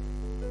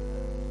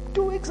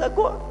 2 weeks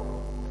ago.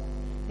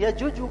 Yeah,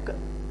 Jujuka.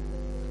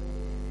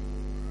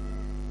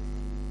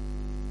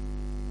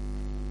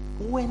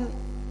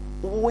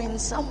 When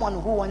someone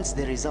who wants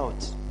the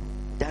result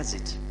does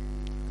it,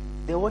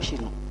 the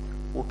washing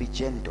will be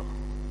gentle.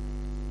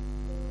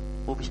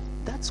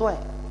 That's why,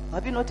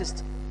 have you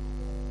noticed?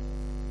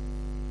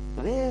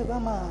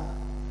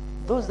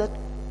 Those that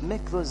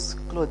make those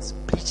clothes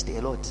bleached a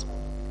lot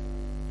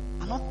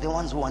are not the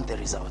ones who want the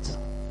result.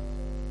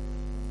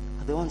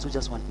 Are the ones who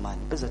just want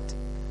money.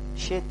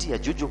 shirt ya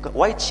juju,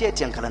 white shirt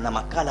yankala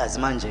na colors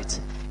manje,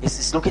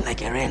 it's looking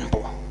like a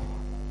rainbow.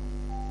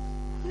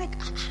 I'm like,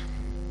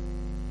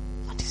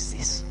 what is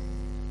this?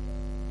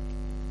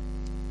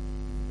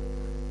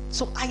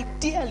 So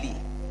ideally,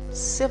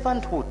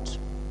 servanthood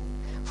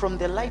from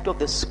the light of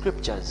the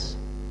scriptures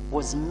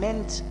was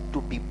meant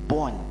to be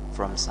born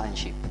from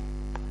sonship.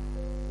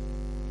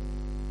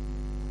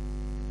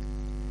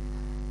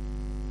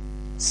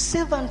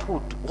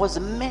 Servanthood was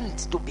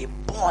meant to be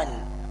born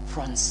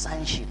from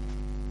sonship.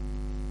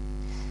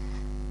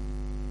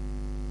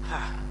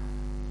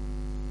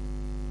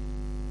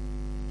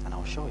 And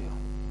I'll show you.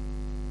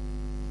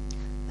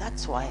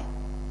 That's why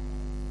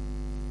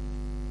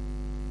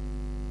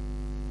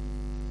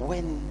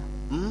when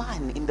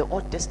man in the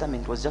Old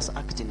Testament was just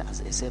acting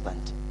as a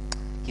servant,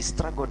 he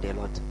struggled a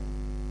lot.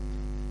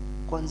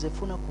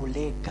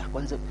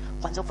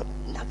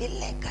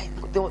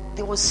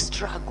 There was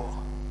struggle.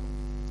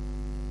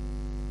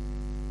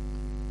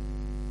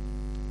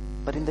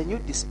 But in the new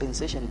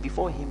dispensation,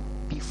 before you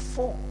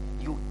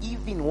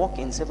even walk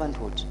in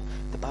servanthood,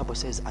 the Bible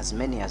says, as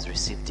many as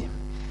received him,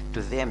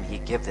 to them he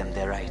gave them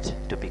the right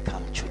to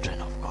become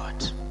children of God.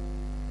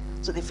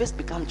 So they first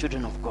become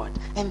children of God.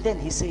 And then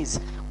he says,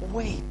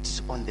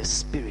 wait on the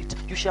Spirit.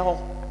 You shall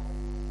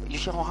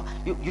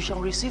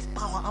receive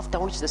power, after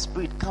which the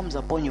Spirit comes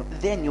upon you.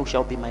 Then you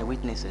shall be my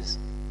witnesses.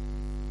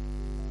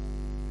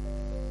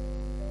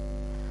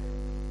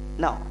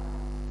 Now,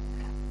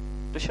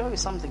 to show you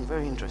something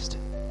very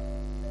interesting.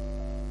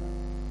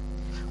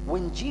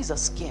 When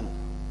Jesus came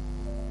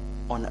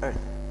on earth,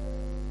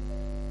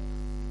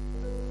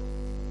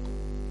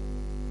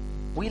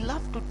 we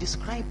love to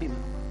describe him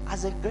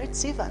as a great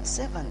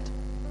servant.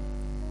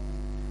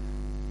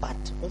 But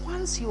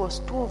once he was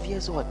 12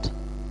 years old,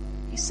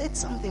 he said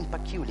something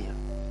peculiar.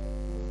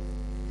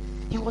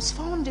 He was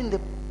found in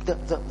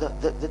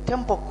the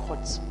temple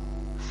courts,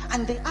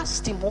 and they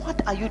asked him,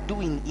 what are you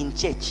doing in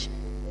church?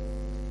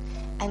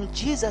 And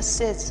Jesus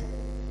says,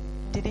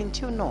 didn't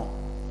you know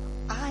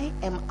I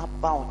am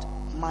about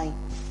my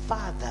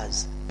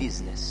Father's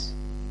business?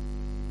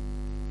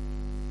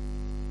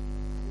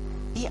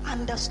 He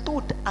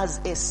understood as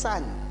a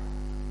son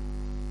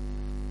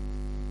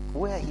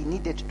where he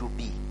needed to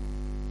be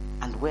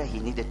and where he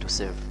needed to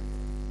serve.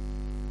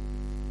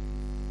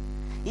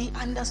 He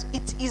understood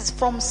it is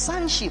from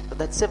sonship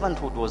that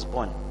servanthood was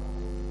born.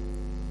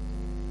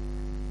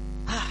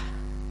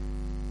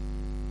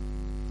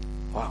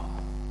 Wow.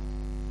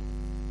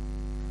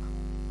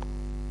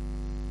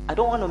 I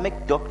don't want to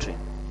make doctrine.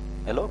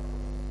 Hello?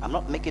 I'm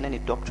not making any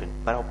doctrine,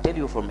 but I'll tell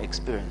you from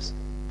experience.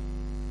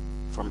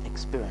 From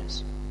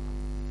experience.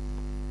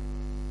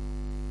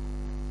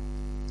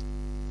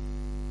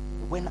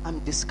 When I'm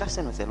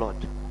discussing with the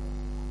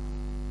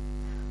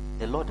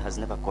Lord has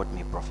never called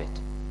me prophet.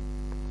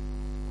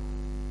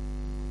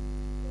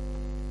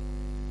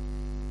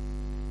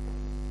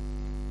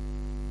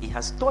 He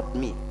has taught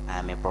me I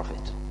am a prophet.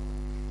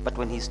 But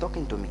when he's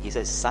talking to me, he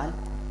says, son.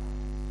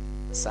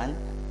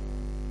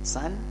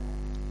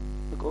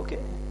 Look, okay.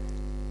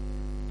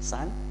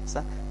 Son.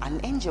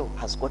 An angel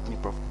has got me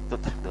prophet. The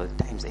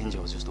times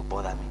angels used to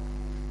bother me.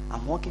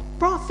 I'm walking,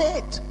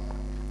 prophet.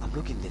 I'm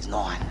looking, there's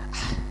no one.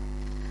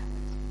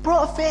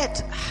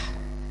 Prophet.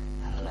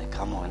 I'm like,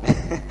 come on.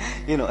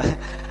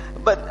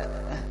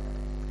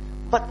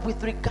 But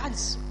with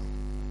regards,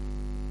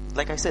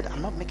 like I said,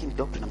 I'm not making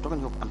doctrine. I'm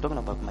talking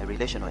about my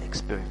relational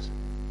experience.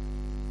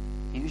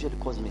 He usually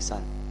calls me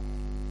son.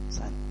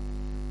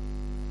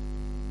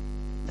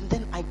 And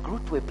then I grew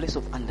to a place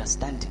of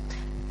understanding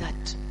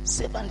that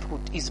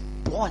servanthood is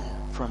born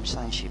from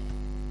sonship.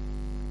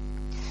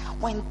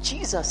 When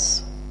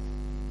Jesus,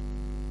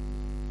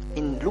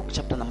 in Luke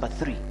chapter number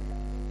 3,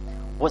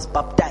 was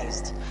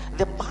baptized,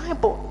 the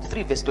Bible,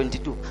 3 verse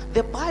 22,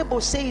 the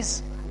Bible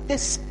says, the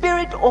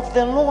Spirit of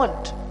the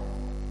Lord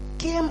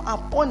came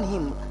upon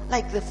him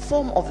like the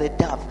form of the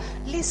dove.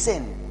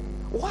 Listen,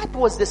 what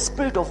was the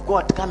Spirit of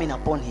God coming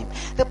upon him?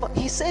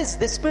 He says,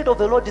 the Spirit of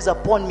the Lord is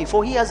upon me,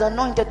 for he has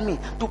anointed me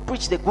to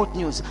preach the good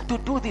news, to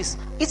do this.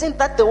 Isn't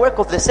that the work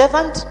of the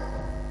servant?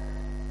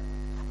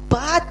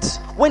 But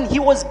when he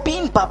was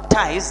being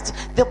baptized,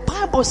 the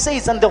Bible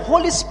says, and the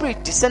Holy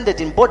Spirit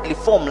descended in bodily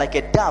form like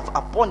a dove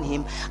upon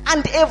him,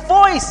 and a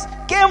voice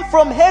came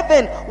from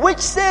heaven which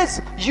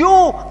says, you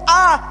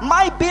are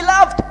my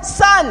beloved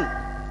son,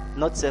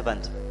 not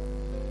servant.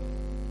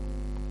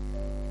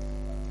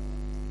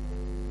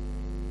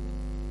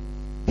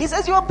 He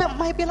says, you are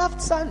my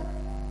beloved son.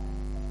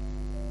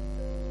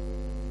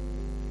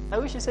 I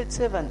wish he said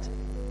servant.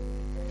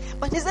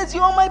 But he says,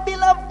 you are my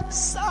beloved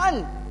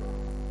son.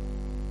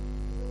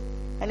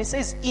 And he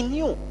says, in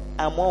you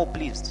I am well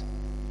pleased.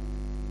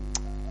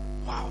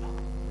 Wow.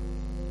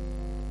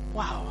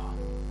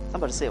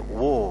 Somebody say,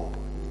 whoa.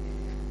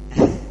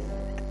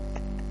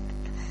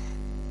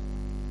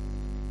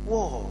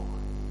 Whoa.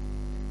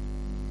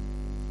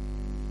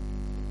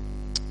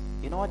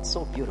 You know what's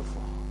so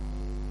beautiful?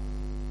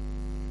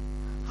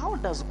 How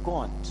does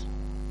God,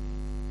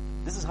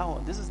 this is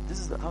how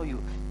you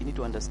need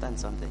to understand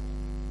something.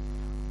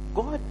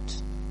 God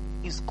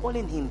is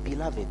calling him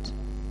beloved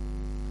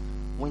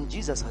when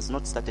Jesus has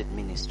not started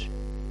ministry.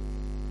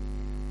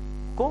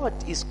 God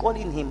is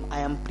calling him, I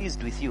am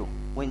pleased with you,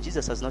 when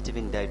Jesus has not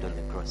even died on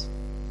the cross.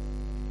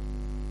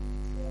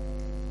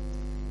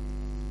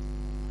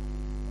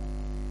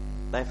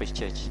 Life is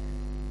Church,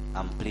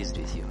 I'm pleased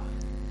with you.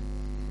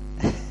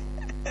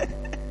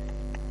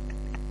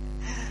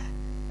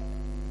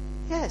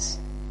 Yes.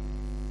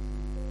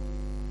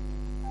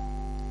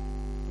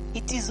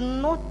 It is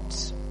not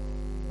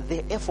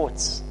the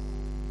efforts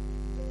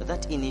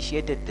that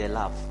initiated the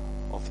love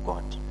of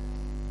God.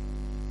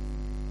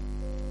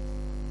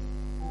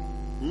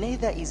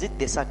 Neither is it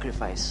the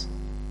sacrifice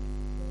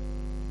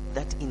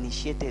that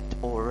initiated,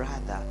 or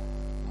rather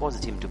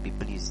caused him to be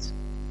pleased.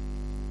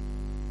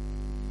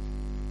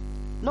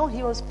 No,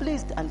 he was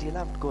pleased and he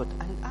loved God.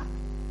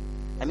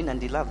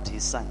 And he loved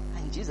his son.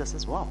 And Jesus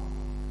says, wow,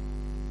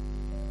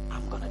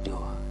 I'm going to do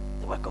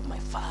the work of my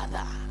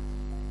Father.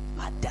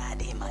 My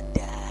daddy.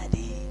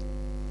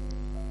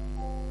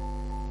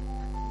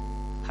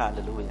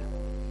 Hallelujah.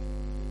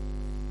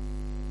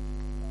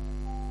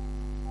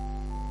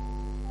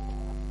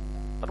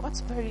 But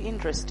what's very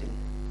interesting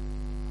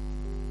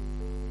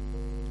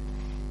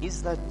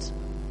is that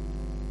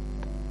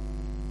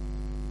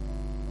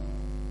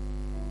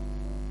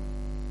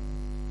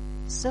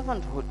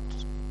servanthood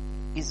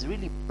is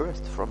really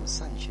birthed from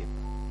sonship.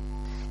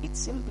 It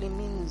simply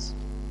means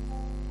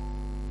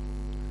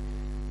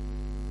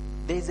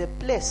there is a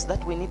place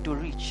that we need to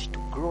reach to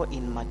grow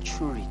in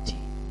maturity,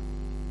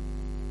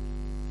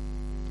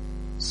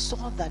 so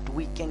that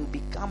we can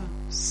become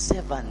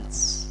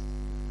servants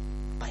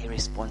by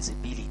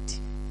responsibility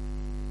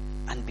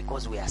and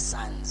because we are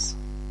sons.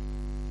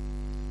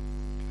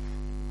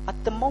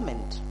 At the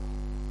moment,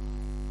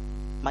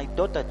 my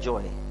daughter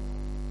Joy,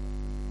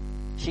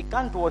 she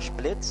can't wash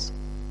plates,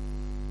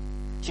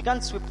 she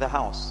can't sweep the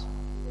house.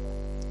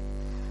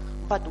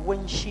 But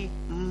when she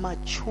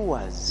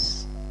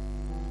matures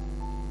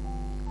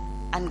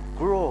and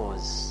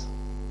grows,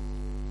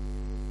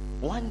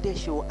 one day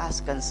she will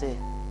ask and say,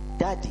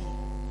 Daddy,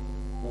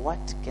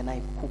 what can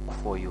I cook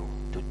for you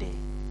today?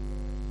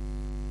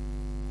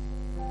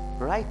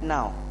 Right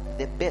now,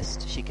 the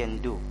best she can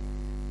do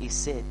is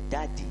say,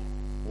 Daddy,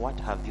 what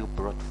have you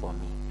brought for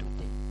me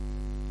today?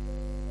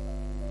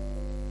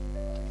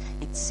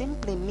 It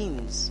simply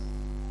means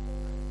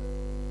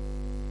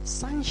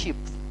sonship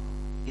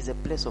is a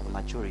place of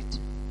maturity.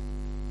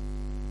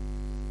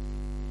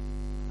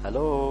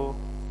 Hello?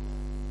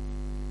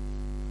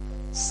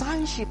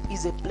 Sonship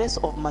is a place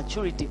of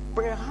maturity.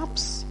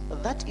 Perhaps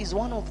that is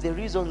one of the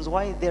reasons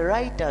why the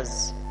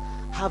writers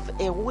have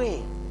a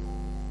way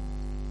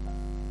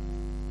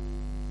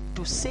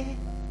to say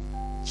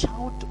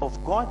child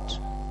of God,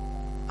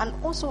 and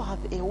also have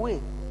a way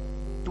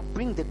to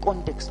bring the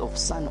context of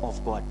son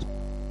of God.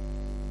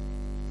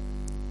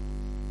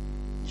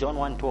 John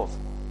 1:12.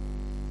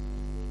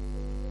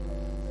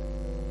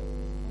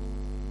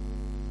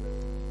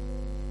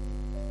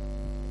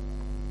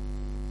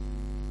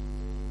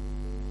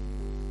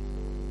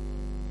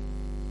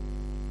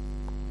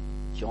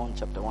 John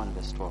chapter 1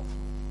 verse 12.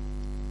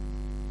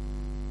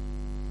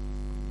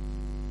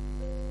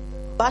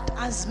 But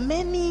as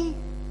many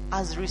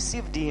as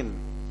received him,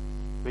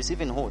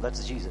 receiving who?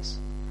 That's Jesus.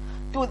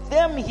 To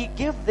them he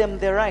gave them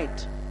the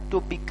right to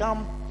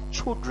become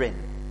children.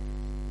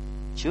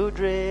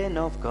 Children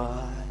of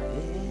God.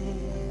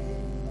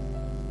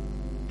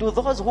 To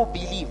those who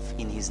believe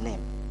in his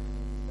name.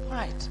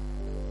 Right.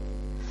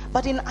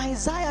 But in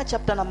Isaiah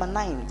chapter number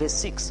 9 verse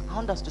 6, I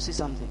want us to see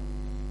something.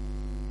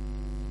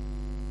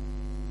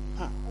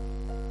 I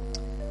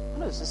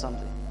want us to see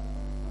something.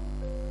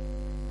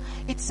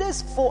 It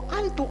says, for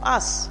unto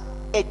us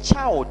a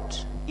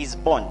child is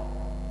born.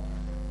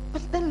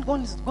 But then it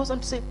goes on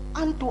to say,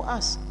 unto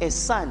us a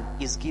son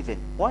is given.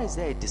 Why is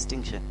there a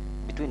distinction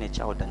between a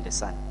child and a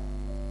son?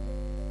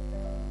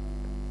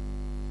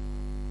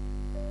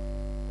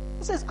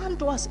 It says,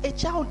 unto us a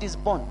child is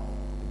born,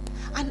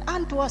 and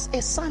unto us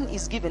a son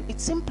is given.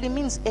 It simply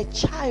means a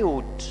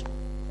child.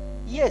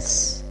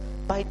 Yes,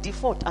 by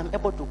default, I'm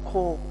able to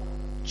call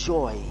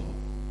Joy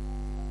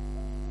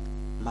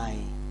my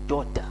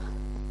daughter.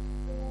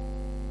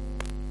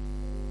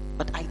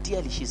 But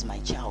ideally, she's my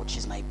child,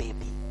 she's my baby.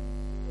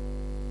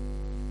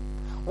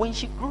 When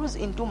she grows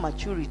into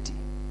maturity,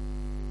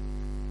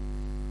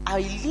 I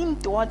lean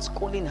towards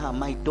calling her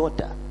my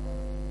daughter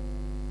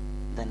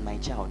than my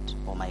child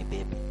or my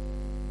baby.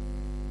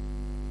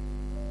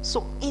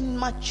 So in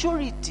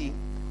maturity,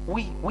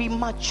 we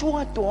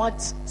mature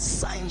towards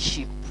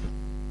sonship.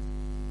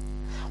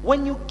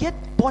 When you get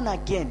born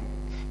again,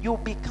 you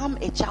become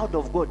a child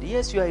of God.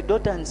 Yes, you are a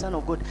daughter and son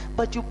of God,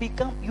 but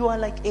you are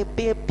like a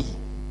baby.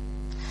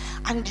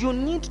 And you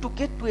need to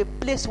get to a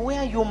place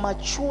where you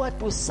mature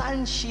to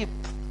sonship.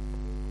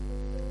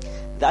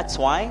 That's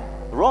why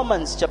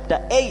Romans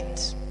chapter 8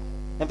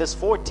 and verse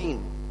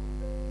 14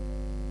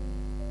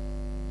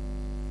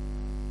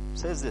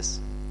 says this.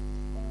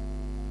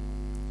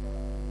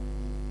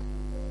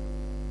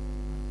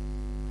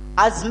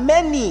 As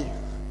many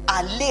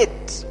are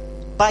led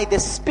by the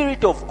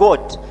Spirit of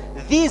God,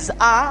 these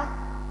are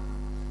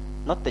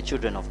not the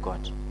children of God.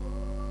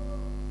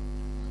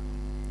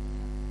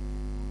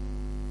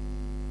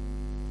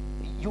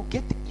 You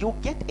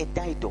get a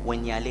title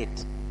when you are led.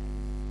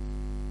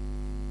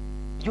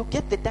 You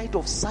get the title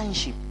of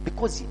sonship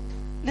because,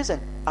 listen,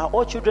 are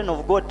all children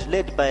of God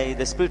led by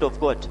the Spirit of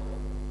God?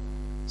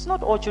 It's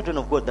not all children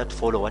of God that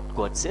follow what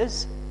God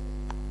says.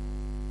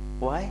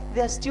 Why? They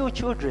are still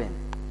children.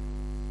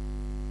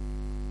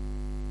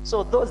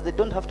 So those, they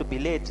don't have to be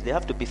led. They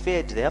have to be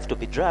fed. They have to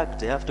be dragged.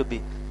 They have to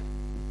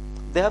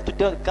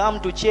come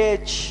to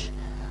church.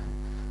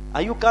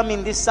 Are you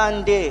coming this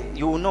Sunday?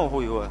 You will know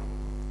who you are.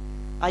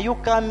 Are you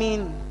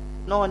coming?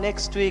 No,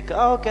 next week.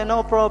 Okay,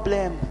 no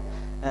problem.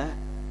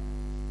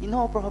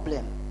 No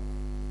problem.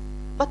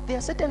 But there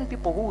are certain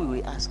people who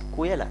will ask,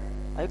 Kuela,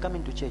 are you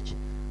coming to church?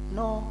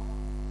 No.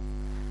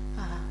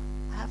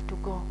 I have to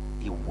go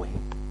away.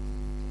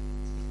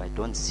 If I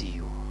don't see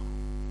you,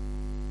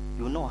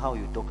 you know how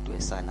you talk to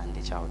a son and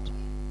a child.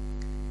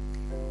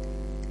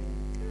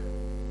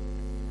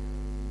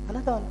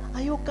 Another one,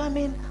 are you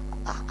coming?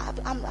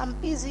 I'm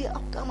busy.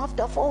 I'll come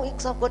after 4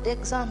 weeks. I've got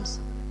exams.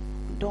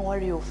 Don't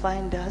worry, you'll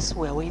find us.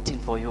 We're waiting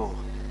for you.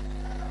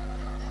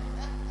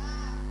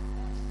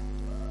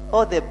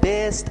 All the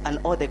best and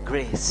all the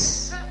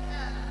grace.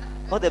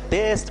 All the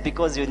best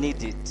because you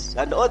need it.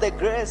 And all the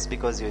grace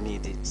because you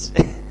need it.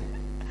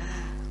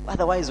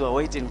 Otherwise, we're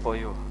waiting for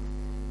you.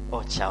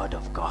 Oh, child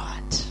of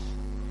God.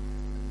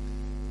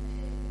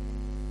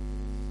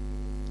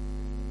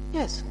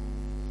 Yes.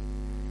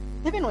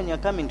 Even when you're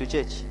coming to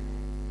church,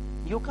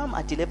 you come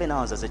at 11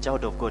 hours as a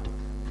child of God.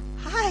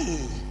 Hi.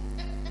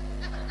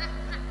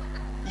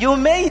 You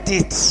made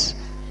it.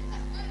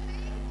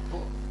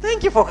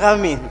 Thank you for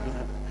coming.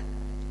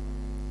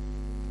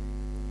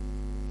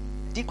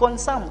 Deacon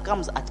Sam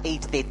comes at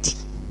 8:30.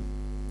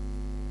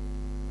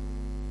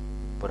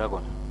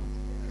 Paragon.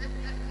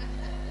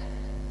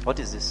 What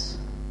is this?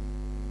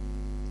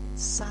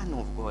 Son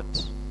of God.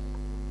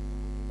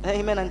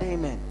 Amen and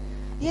amen.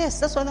 Yes,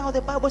 that's why now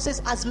the Bible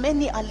says, as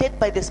many are led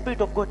by the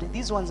Spirit of God,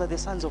 these ones are the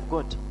sons of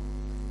God.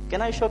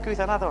 Can I shock you with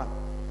another one?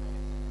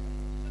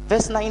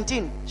 Verse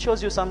 19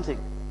 shows you something.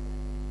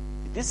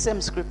 This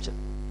same scripture.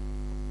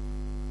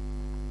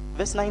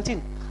 Verse 19.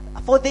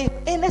 For the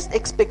earnest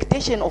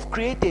expectation of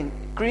creation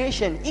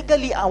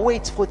eagerly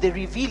awaits for the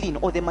revealing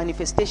or the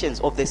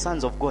manifestations of the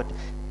sons of God.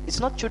 It's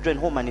not children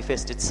who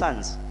manifest, it's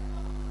sons.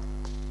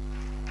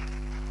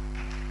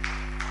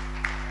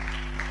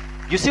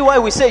 You see why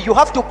we say you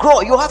have to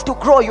grow, you have to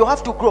grow, you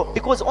have to grow.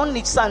 Because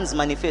only sons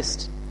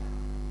manifest.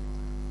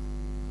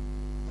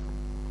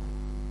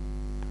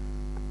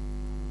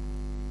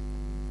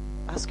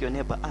 Ask your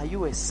neighbor, are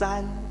you a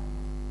son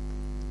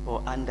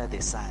or under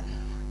the sun?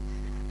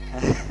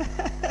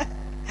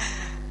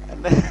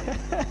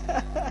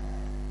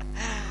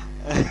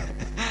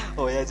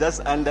 Oh, you're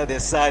just under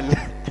the sun.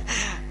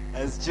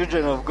 As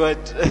children of God.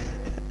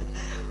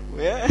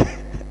 Well,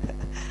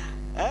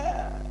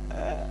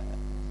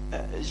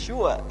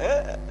 sure.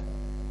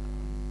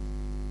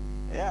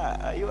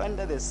 Yeah, are you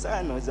under the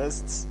sun or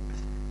just...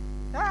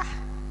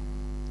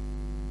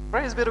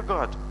 Praise be to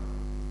God.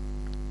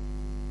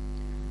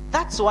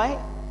 That's why,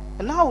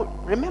 now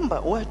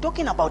remember, we're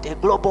talking about a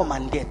global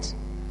mandate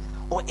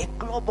or a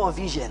global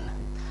vision.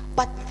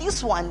 But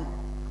this one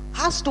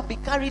has to be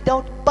carried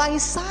out by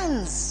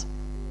sons.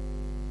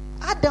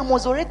 Adam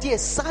was already a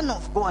son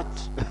of God.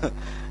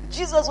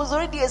 Jesus was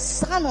already a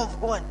son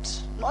of God.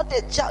 Not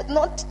a child,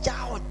 not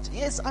child.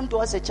 Yes, unto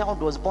us a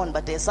child was born,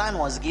 but a son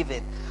was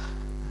given.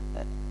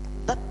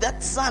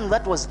 That son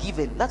that was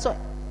given, that's why,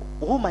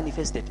 who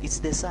manifested? It's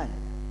the son.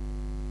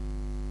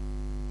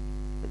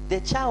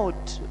 The child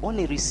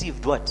only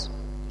received what?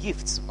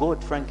 Gifts,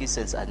 gold,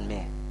 frankincense, and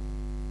myrrh.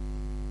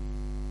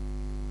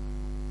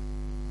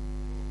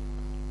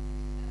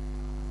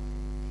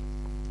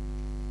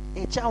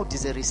 A child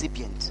is a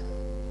recipient.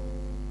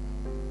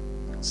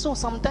 So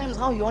sometimes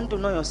how you want to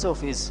know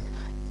yourself is,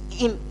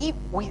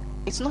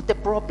 it's not a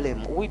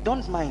problem. We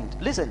don't mind.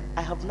 Listen,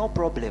 I have no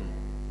problem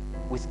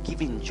with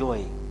giving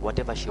Joy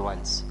whatever she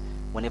wants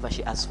whenever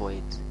she asks for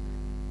it.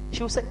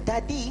 She will say,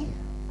 Daddy,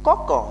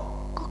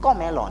 Coco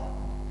Melon.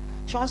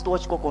 She wants to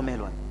watch Coco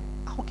Melon.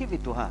 I'll give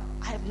it to her.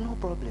 I have no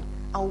problem.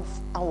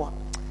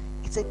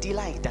 It's a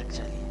delight,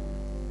 actually.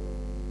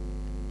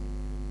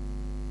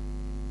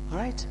 All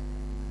right?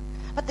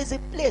 But there's a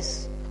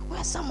place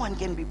where someone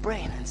can be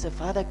praying and say,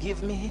 Father,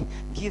 give me.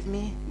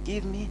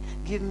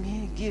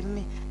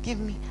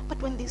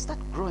 But when they start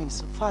growing,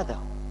 so, Father,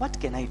 what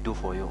can I do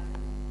for you?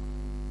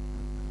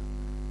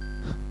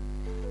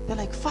 They're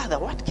like, Father,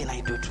 what can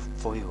I do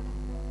for you?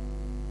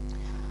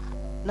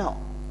 Now,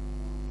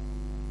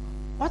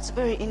 what's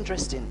very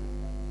interesting,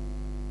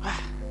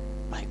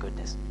 my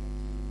goodness,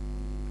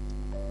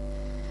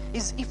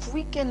 is if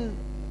we can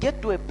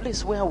get to a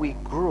place where we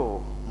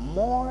grow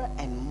more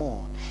and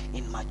more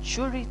in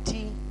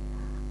maturity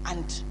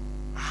and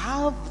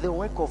have the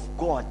work of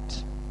God,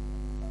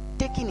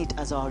 taking it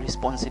as our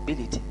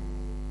responsibility,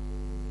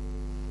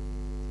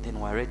 then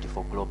we're ready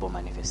for global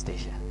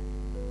manifestation.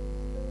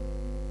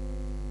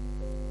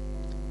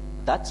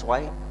 That's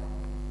why,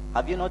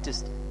 have you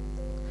noticed,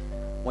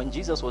 when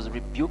Jesus was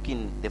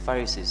rebuking the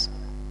Pharisees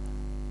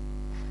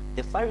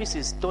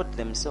told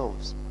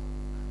themselves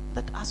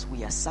that us,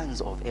 we are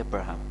sons of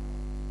Abraham.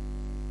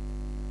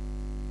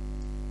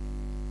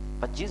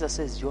 But Jesus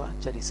says, you are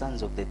actually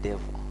sons of the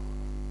devil.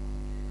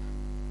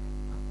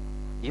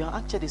 You are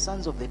actually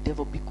sons of the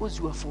devil because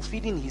you are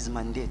fulfilling his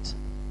mandate.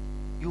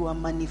 You are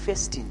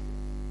manifesting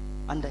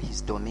under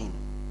his domain.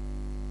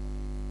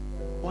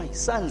 Why?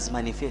 Sons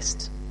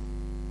manifest.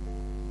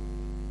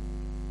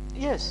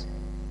 Yes.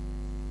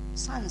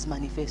 Sons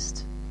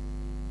manifest.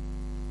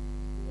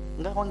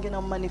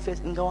 Ngawangena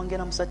manifest,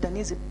 ngawangena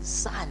msatanize,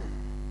 son.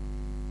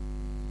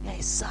 Yeah,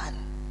 a son.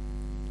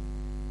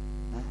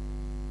 Huh?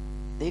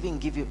 They even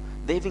give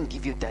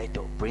you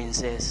title,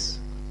 princess,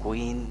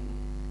 queen.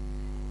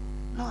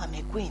 No, I'm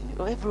a queen.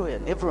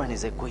 Everyone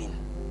is a queen.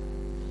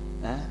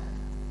 Huh?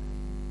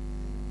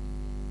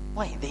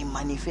 Why? They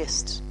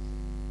manifest.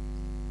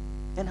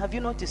 And have you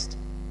noticed?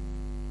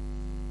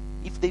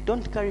 If they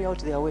don't carry out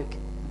their work,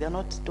 they are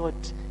not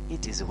taught,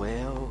 it is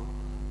well,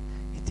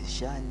 it is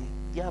shiny.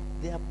 They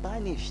are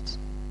punished.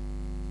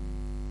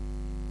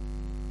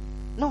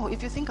 No,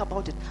 if you think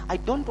about it, I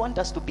don't want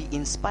us to be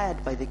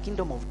inspired by the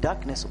kingdom of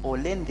darkness or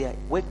learn their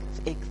work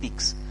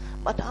ethics.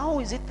 But how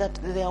is it that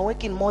they are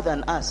working more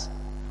than us?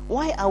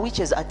 Why are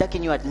witches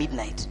attacking you at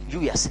midnight?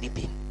 You are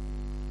sleeping.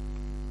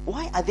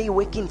 Why are they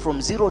working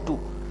from 0 to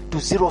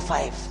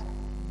 05?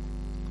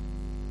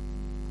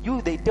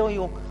 They tell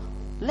you,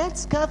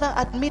 let's gather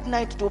at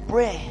midnight to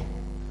pray.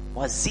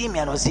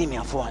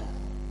 Wazimia phone.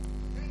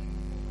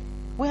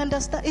 We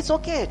understand. It's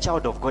okay,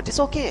 child of God. It's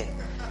okay.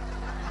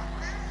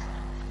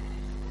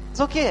 It's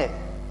okay.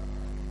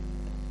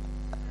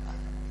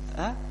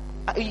 Huh?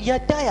 You're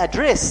tired,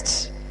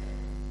 rest.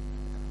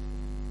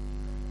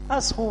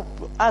 Us who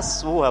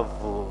have,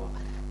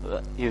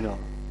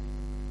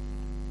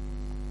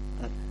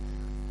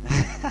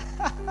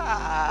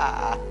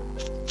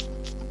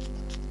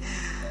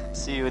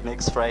 See you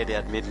next Friday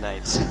at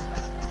midnight.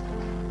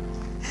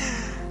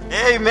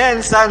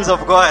 Amen, sons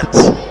of God.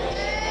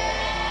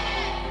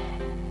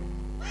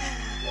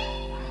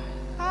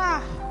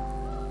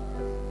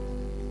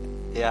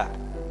 Yeah.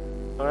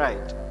 All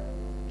right.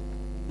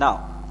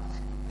 Now,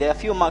 there are a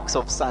few marks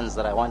of sons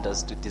that I want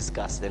us to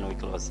discuss, then we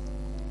close.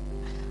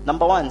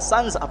 Number one,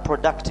 sons are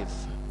productive.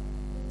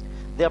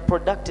 They are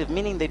productive,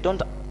 meaning they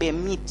don't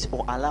permit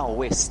or allow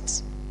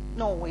waste.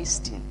 No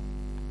wasting.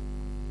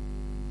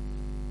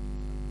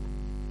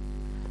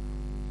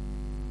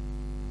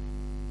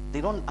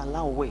 They don't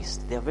allow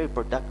waste. They are very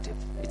productive.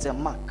 It's a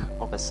mark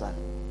of a son.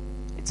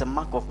 It's a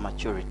mark of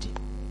maturity.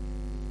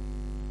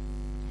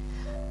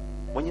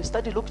 When you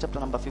study Luke chapter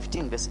number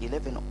 15, verse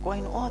 11,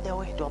 going all the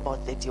way to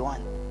about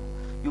 31,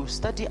 you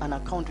study an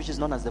account which is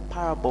known as the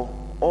parable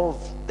of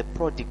the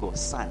prodigal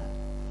son.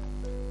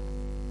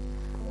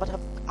 But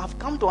I've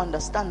come to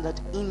understand that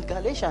in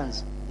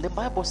Galatians, the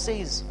Bible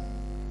says,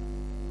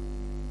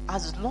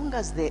 as long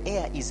as the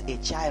heir is a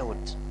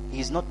child, he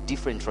is not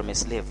different from a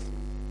slave.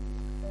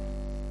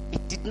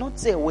 It did not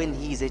say when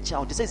he is a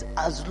child. It says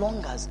as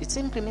long as. It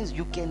simply means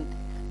you can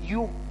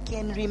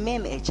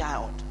remain a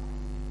child.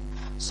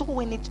 So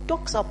when it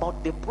talks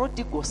about the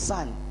prodigal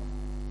son,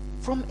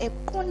 from a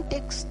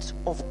context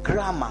of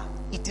grammar,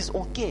 it is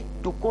okay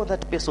to call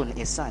that person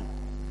a son.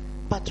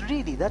 But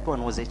really, that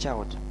one was a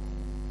child.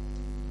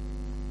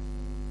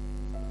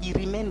 He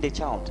remained a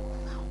child.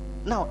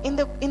 Now, in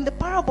the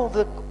parable of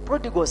the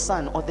prodigal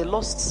son or the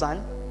lost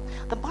son,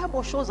 the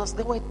Bible shows us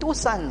there were two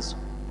sons.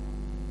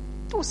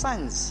 Two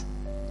sons.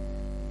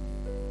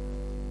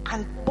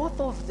 And both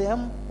of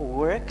them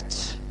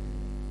worked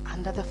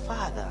under the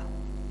father.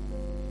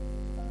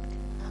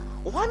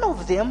 One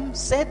of them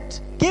said,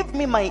 give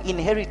me my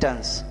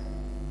inheritance.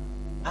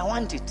 I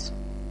want it.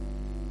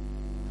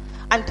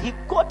 And he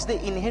got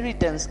the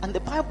inheritance, and the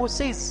Bible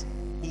says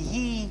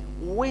he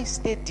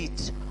wasted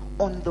it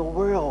on the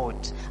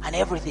world and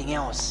everything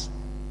else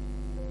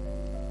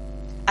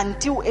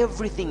until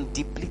everything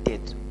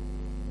depleted.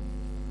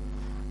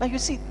 Now you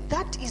see,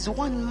 that is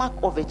one mark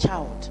of a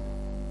child.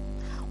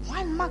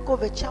 One mark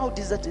of a child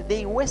is that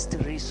they waste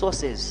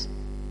resources.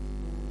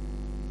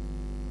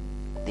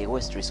 They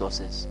waste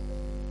resources.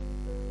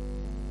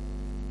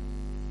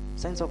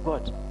 Saints of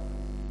God,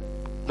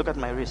 look at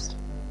my wrist.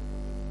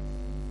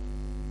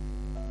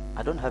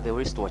 I don't have a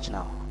wristwatch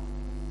now.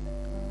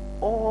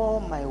 All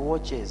my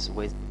watches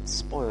were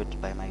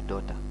spoiled by my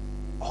daughter.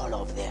 All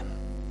of them.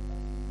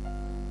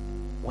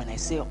 When I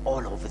say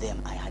all of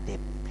them, I had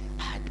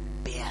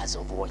pairs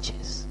of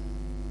watches.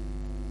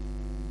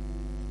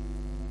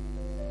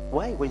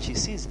 Why? When she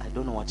sees, I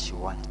don't know what she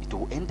wants. It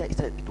will enter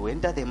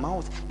the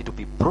mouth. It will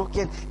be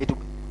broken.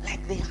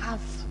 Like they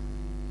have.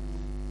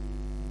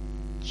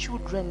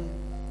 Children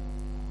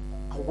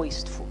are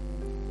wasteful.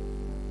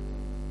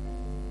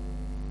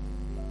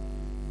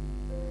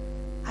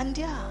 And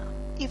yeah,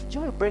 if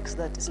Joy breaks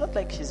that, it's not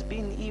like she's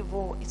being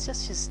evil. It's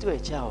just she's still a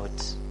child.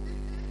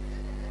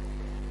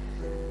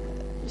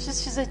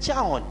 She's a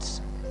child.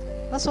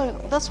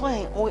 That's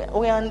why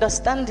we are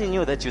understanding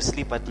you that you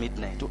sleep at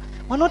midnight.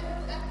 We're not.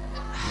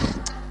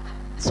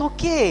 It's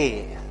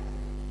okay.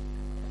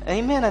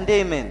 Amen and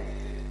amen.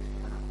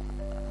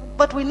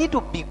 But we need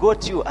to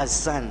begot you as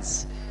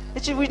sons.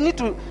 It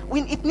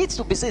needs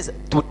to be said,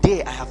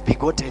 today I have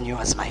begotten you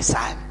as my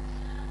son.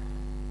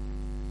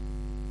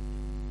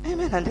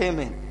 Amen and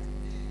amen.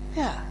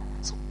 Yeah.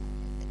 So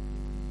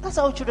that's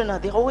how children are.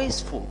 They're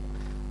wasteful.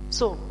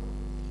 So,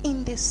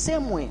 in the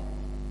same way,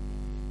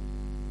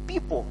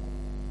 people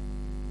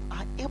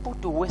are able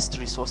to waste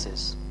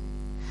resources.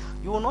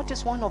 You will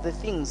notice one of the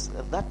things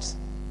that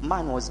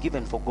man was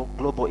given for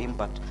global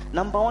impact.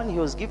 Number one, he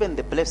was given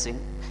the blessing.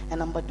 And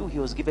number two, he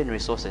was given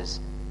resources.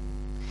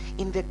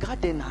 In the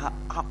garden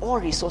are all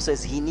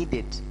resources he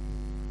needed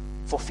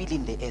for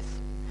filling the earth.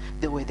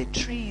 There were the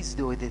trees,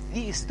 there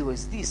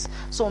was this.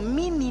 So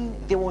meaning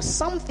there was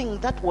something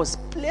that was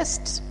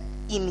placed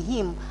in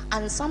him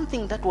and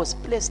something that was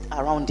placed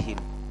around him.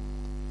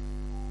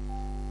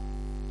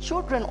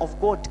 Children of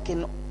God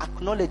can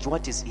acknowledge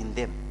what is in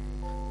them,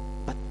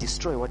 but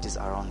destroy what is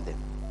around them.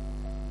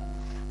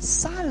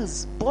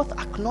 Sons both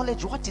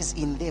acknowledge what is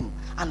in them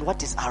and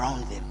what is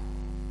around them.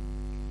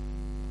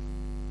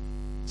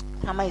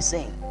 What am I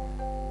saying?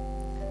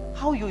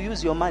 How you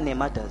use your money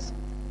matters.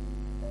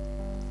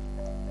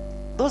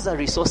 Those are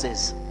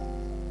resources.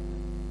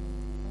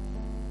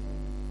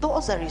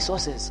 Those are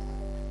resources.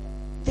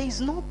 There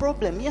is no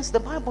problem. Yes, the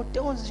Bible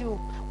tells you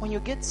when you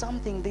get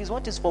something, there is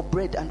what is for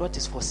bread and what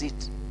is for seed.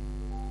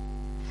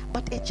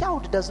 But a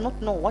child does not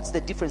know what's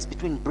the difference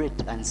between bread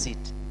and seed,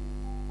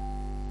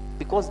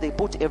 because they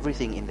put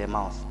everything in their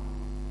mouth.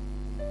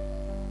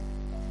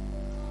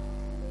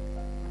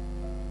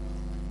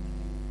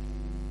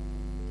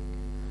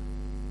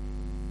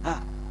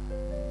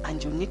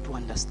 And you need to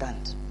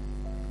understand,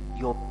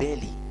 your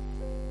belly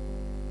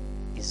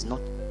is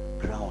not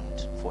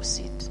ground for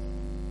seed.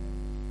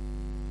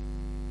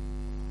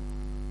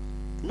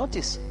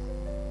 Notice,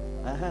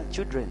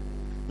 children,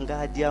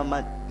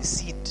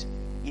 seed.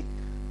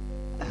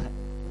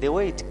 The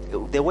way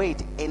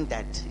it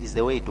entered is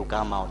the way it will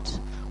come out.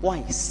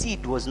 Why?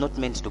 Seed was not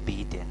meant to be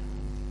eaten.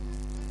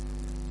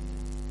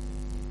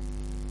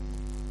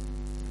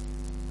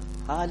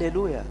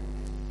 Hallelujah.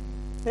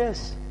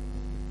 Yes.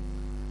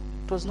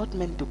 It was not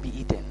meant to be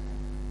eaten.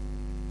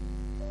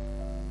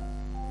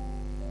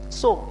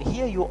 So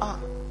here you are.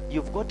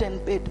 You've gotten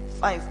paid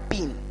 5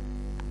 pin.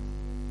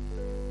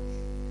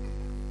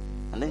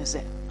 And then you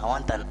say, I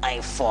want an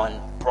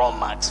iPhone Pro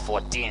Max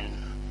 14.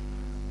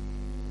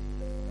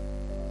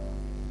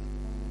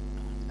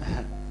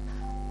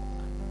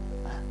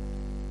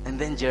 And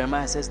then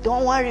Jeremiah says,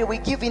 don't worry, we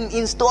give in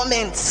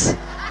installments.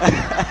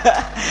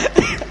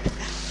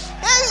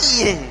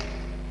 Hey!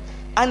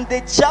 And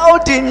the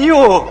child in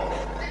you,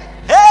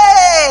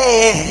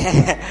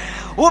 hey,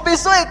 will be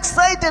so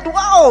excited.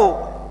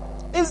 Wow!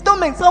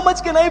 Installments, how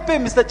much can I pay,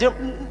 Mr.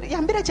 Yeah,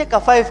 I'm gonna check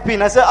a 5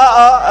 pin. I say,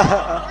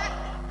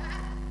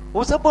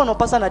 Usapono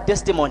person a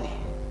testimony.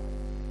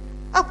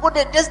 I've got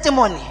a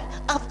testimony.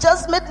 I've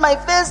just made my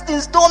first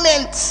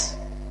installment.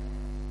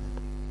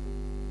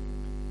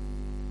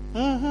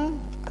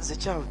 As a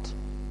child.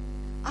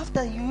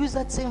 After you use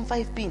that same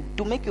 5 pin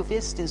to make your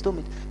first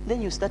installment,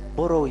 then you start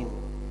borrowing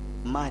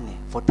money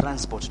for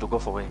transport to go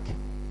for work.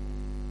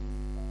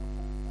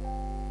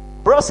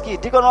 Broski,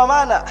 Tikon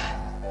Wamana.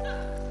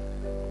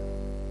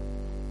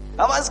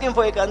 I'm asking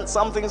for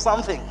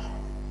something.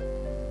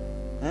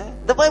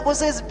 The Bible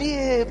says, be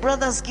a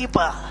brother's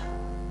keeper.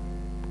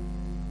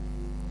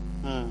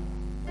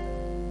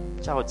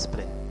 Child's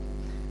play.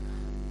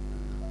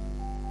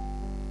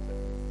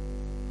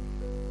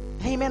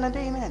 Amen and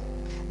amen.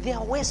 They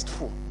are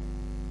wasteful.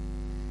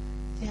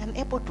 They are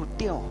unable to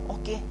tell,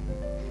 okay,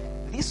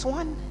 this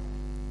one,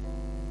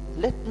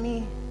 let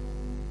me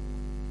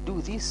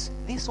do this.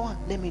 This one,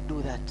 let me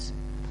do that.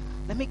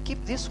 Let me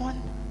keep this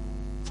one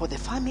for the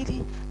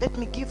family. Let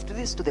me give to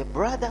this to the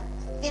brother.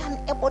 They are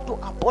unable to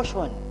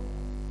apportion.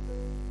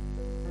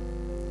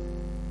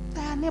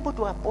 They are unable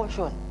to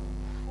apportion.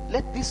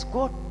 Let this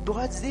go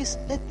towards this.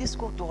 Let this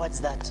go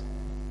towards that.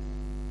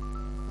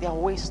 They are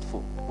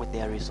wasteful with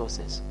their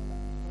resources.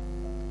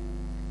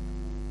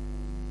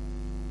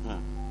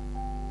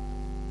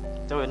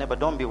 Tell your neighbor,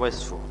 don't be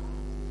wasteful.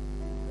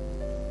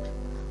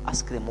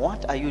 Ask them,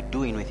 what are you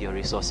doing with your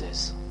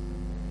resources?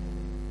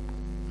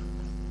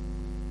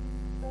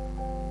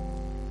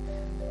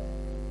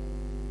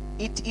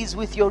 It is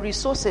with your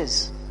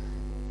resources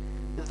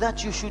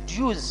that you should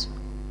use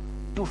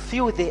to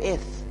fill the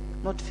earth,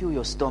 not fill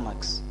your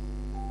stomachs.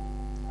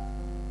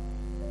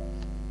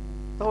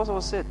 That was what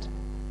was said.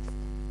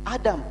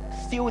 Adam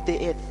filled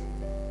the earth.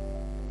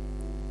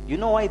 You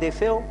know why they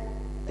fell?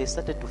 They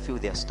started to fill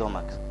their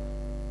stomach.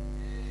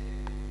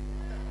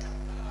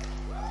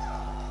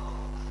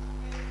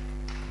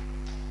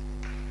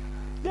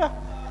 Yeah.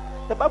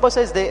 The Bible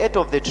says they ate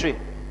of the tree.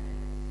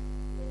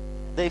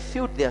 They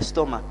filled their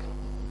stomach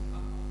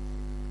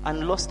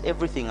and lost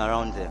everything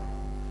around them.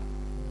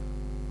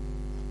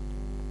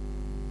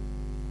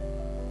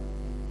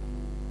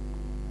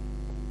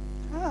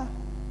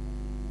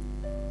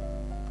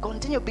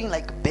 Imagine you're being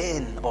like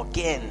Ben or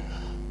Ken,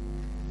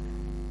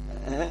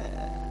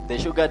 the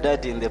sugar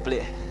daddy in the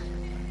play.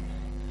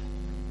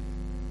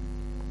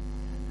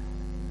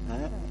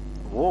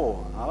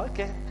 Whoa,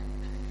 okay.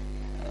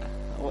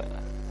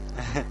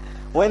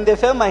 When the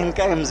famine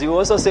comes, you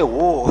also say,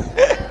 whoa.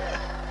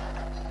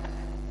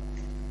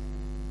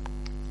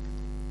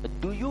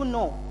 Do you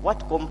know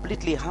what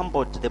completely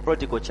humbled the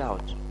prodigal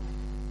child?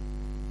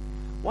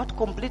 What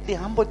completely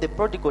humbled the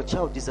prodigal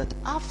child is that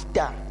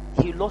after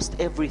he lost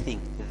everything,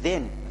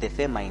 then the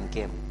famine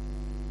came.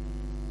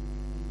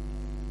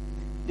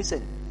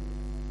 Listen,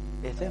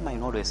 a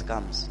famine always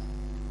comes.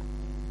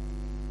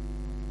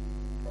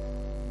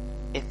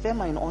 A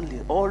famine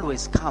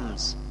always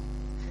comes.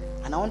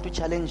 And I want to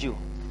challenge you.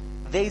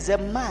 There is a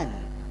man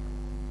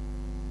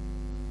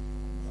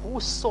who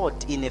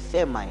sowed in a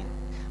famine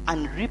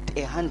and reaped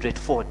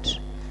 100-fold.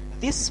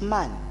 This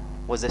man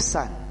was a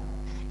son.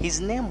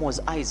 His name was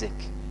Isaac.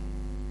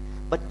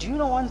 But do you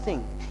know one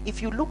thing?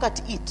 If you look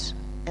at it,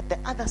 at the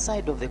other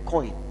side of the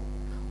coin,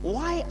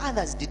 why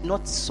others did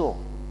not sow,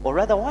 or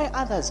rather why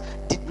others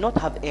did not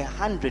have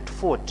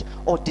 100-fold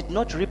or did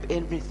not reap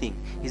everything,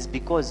 is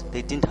because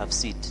they didn't have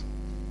seed.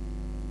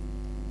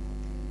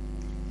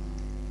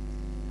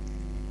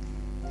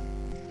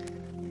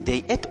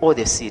 They ate all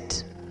the seed.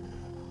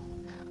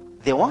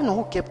 The one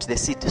who kept the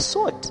seed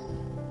sowed.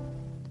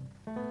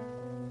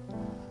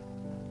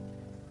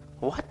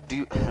 What do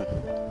you...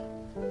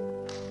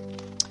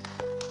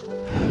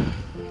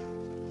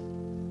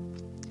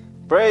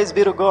 Praise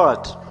be to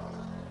God.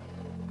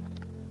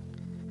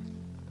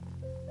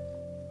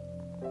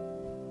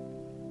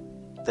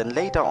 Then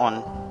later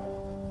on,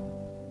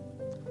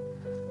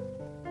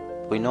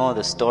 we know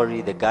the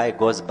story. The guy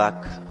goes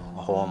back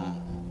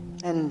home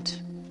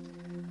and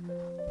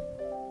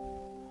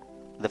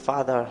the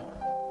father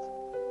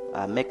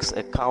makes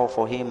a cow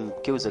for him,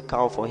 kills a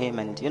cow for him,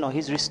 and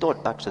he's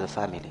restored back to the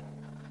family.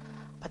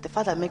 But the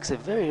father makes a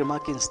very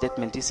remarkable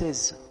statement. He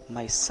says,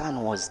 my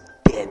son was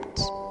dead,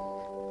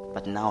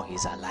 but now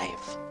he's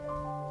alive.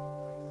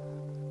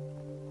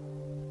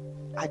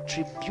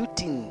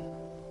 Attributing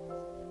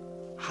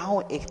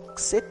how a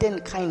certain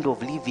kind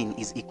of living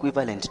is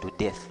equivalent to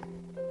death.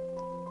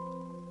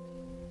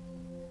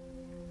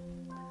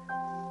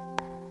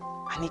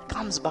 And he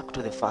comes back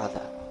to the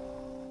father.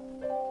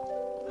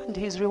 And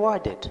he is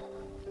rewarded.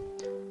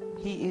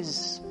 He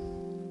is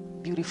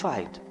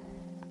beautified.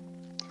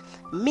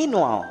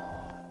 Meanwhile,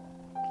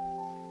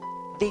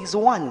 there is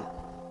one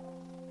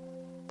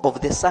of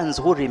the sons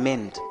who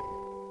remained.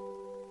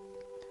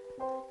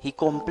 He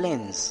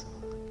complains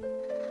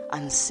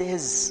and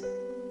says,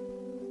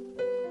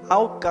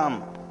 how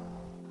come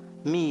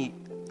me,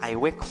 I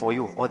work for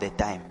you all the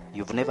time?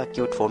 You've never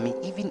killed for me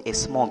even a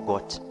small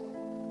goat.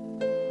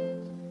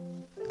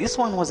 This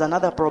one was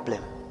another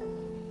problem.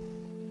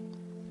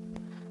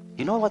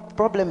 You know what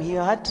problem he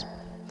had?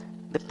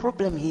 The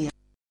problem he had.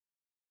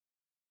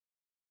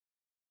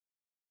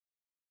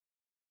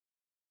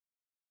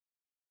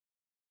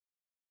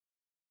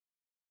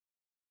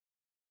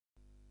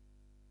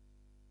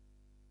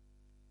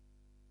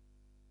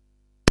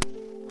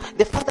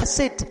 The father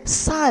said,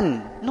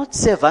 son, not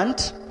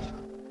servant.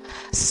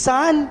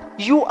 Son,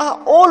 you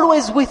are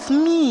always with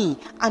me,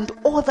 and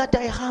all that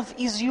I have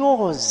is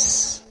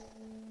yours.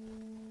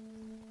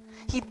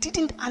 He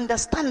didn't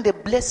understand the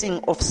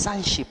blessing of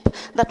sonship,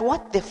 that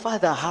what the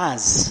father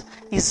has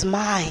is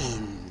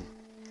mine.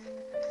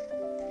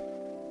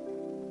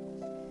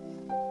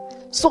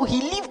 So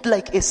he lived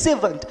like a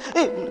servant.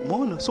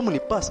 You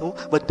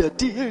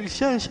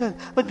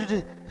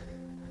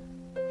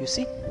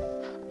see?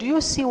 Do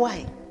you see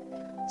why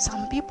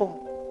some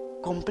people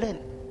complain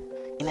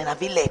in an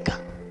avileka?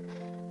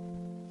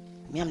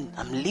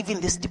 I'm leaving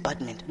this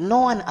department.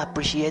 No one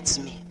appreciates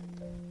me.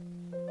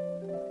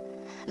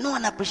 No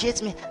one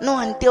appreciates me. No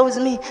one tells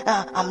me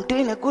I'm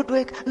doing a good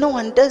work. No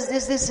one does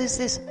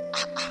this.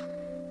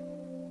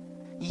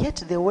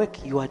 Yet the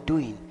work you are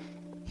doing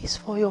is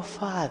for your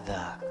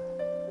father.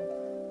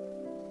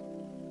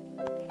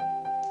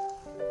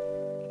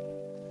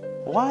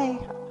 Why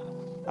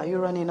are you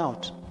running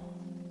out?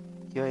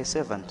 You're a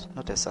servant,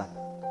 not a son.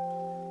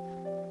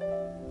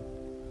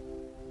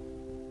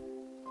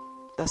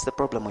 That's the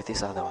problem with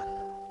this other one.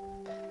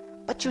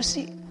 But you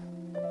see,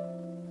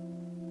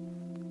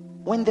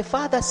 when the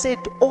father said,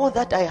 all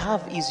that I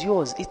have is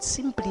yours, it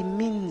simply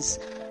means,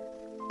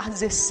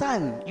 as a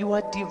son, you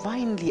are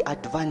divinely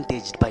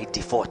advantaged by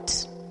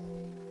default.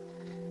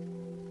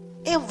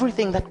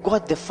 Everything that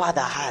God the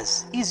Father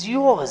has is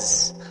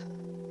yours.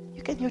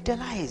 You can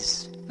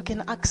utilize, you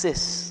can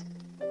access.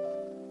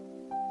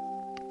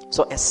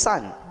 So a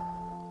son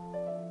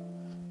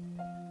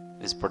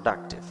is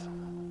productive.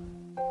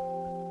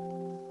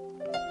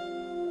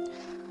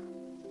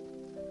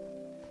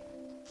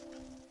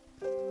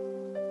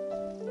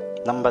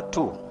 Number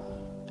 2,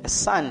 a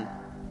son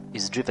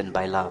is driven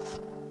by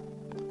love.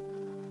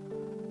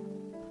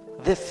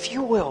 The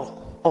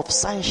fuel of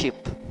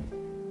sonship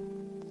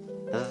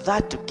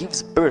that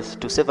gives birth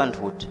to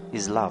servanthood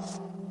is love.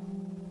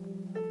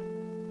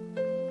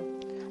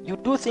 You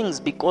do things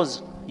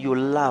because you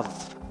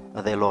love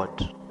the Lord.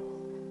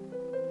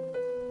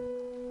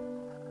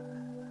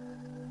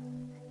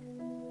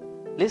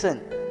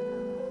 Listen,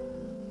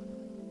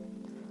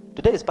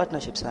 today is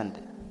Partnership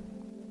Sunday.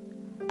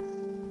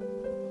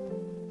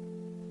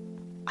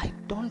 I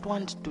don't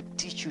want to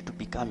teach you to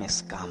become a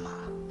scammer.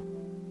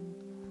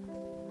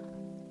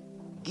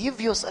 Give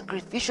your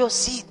sacrificial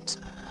seed,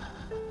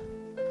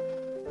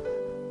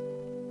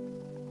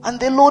 and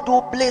the Lord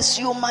will bless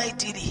you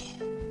mightily.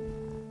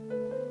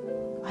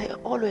 I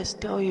always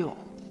tell you,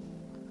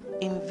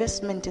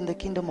 investment in the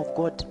kingdom of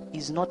God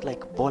is not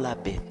like bola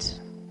bet.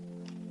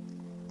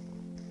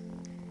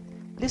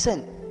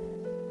 Listen,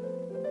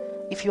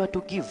 if you are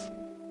to give,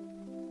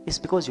 it's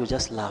because you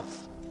just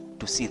love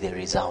to see the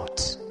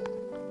result.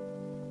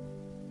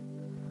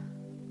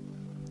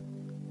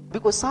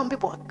 Because some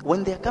people,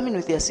 when they are coming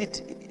with their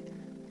seed,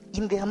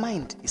 in their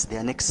mind, it's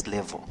their next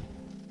level.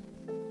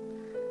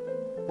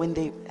 When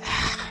they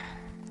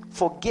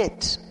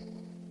forget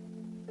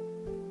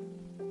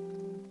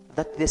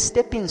that the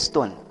stepping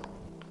stone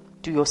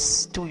to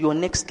your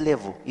next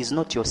level is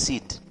not your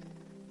seed,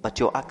 but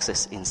your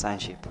access in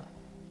sonship.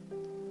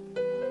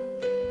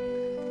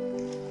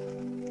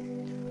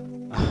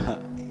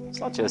 It's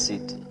not your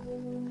seed.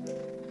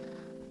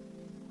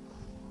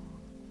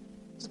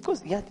 It's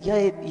because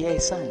you're a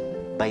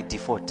son by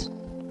default.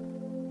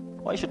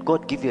 Why should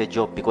God give you a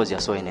job because you're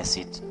sowing a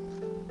seed?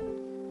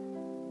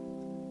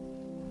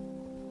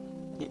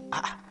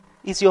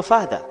 It's your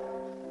father.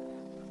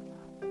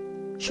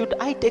 Should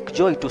I take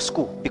Joy to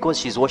school because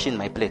she's washing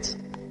my plates?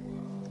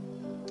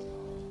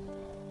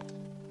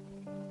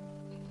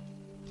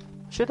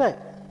 Should I?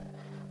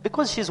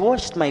 Because she's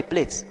washed my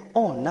plates.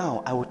 Oh,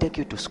 now I will take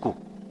you to school.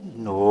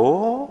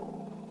 No.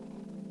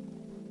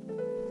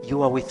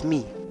 You are with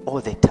me all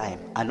the time,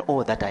 and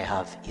all that I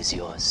have is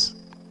yours.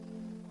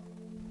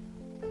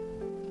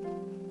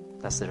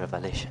 That's the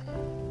revelation.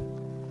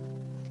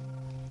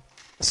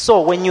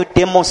 So when you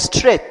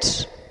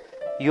demonstrate,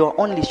 you're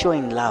only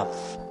showing love.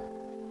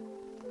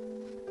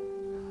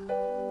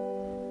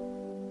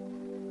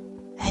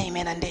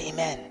 Amen and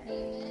amen.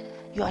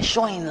 You are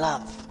showing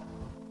love.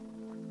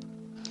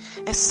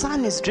 A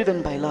son is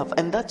driven by love,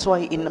 and that's why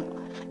in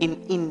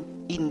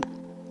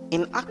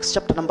Acts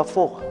chapter number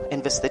 4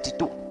 and verse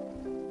 32.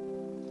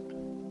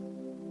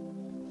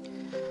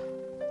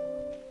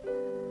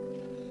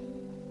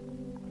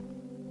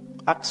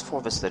 Acts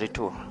 4 verse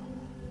 32.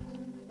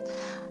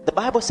 The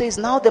Bible says,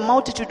 now the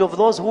multitude of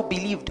those who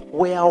believed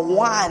were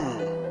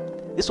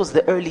one. This was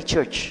the early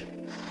church.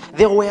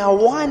 They were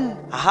one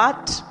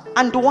heart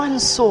and one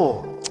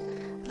soul.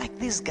 Like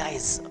these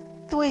guys,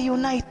 they were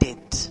united,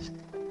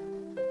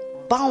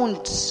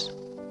 bound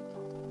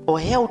or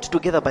held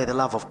together by the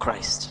love of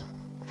Christ.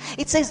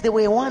 It says they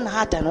were one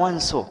heart and one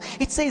soul.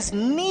 It says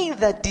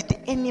neither did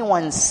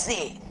anyone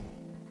say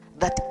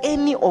that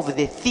any of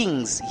the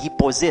things he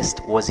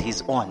possessed was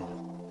his own.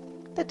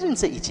 They didn't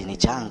say ichini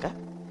changa.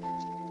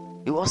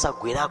 He was a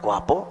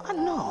guiraguapo.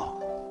 No.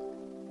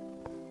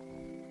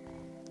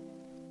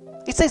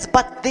 It says,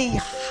 but they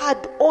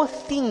had all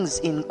things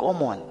in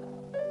common.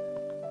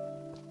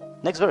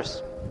 Next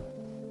verse.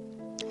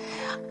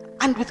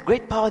 And with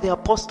great power the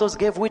apostles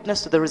gave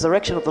witness to the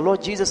resurrection of the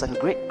Lord Jesus, and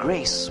great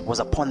grace was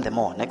upon them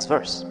all. Next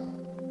verse.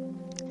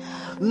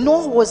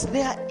 Nor was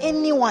there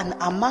anyone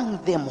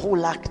among them who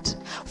lacked,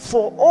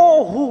 for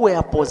all who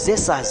were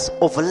possessors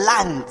of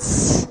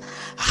lands,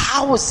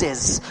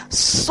 houses,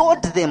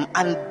 sold them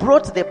and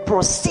brought the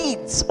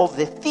proceeds of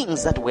the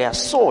things that were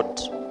sold.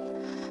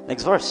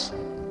 Next verse.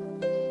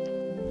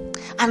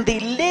 And they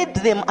laid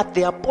them at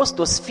the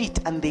apostles' feet,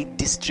 and they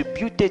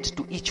distributed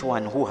to each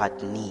one who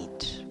had need.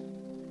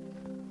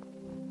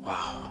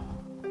 Wow.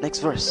 Next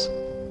verse.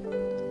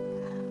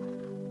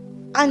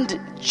 And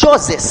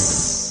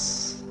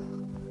Joseph,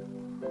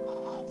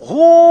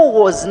 who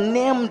was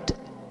named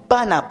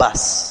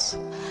Barnabas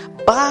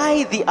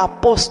by the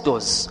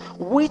apostles,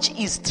 which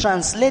is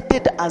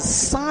translated as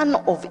son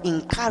of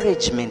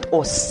encouragement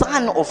or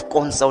son of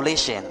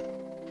consolation.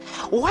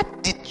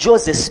 What did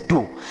Joseph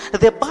do?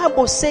 The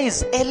Bible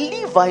says a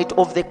Levite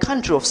of the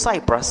country of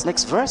Cyprus,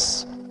 next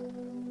verse,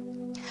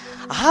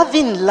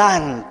 having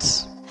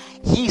land,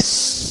 he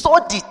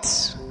sold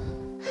it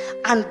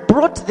and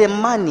brought the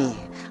money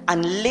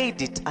and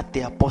laid it at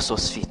the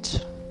apostles'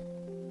 feet.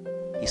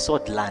 He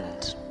sold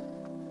land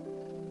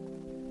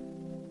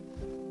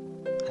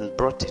and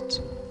brought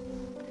it.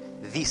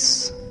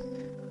 This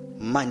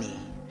money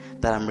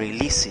that I'm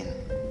releasing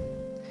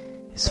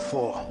is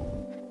for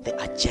the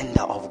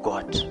agenda of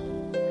God,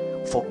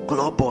 for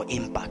global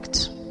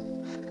impact.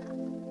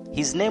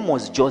 His name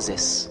was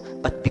Joseph,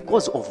 but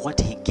because of what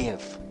he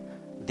gave,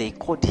 they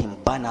called him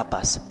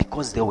Barnabas,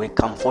 because they were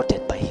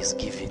comforted by his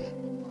giving.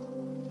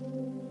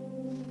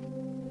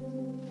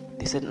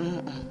 They said,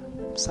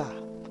 sir,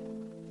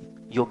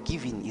 your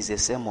giving is a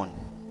sermon.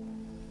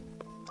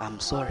 I'm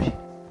sorry.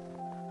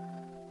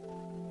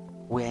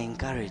 We are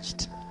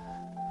encouraged.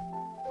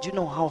 Do you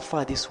know how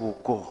far this will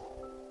go?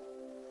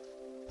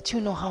 Do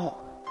you know how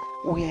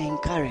we are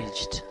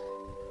encouraged?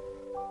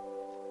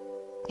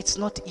 it's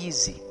not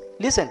easy.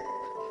 Listen,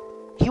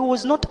 he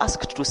was not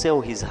asked to sell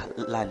his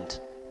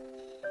land.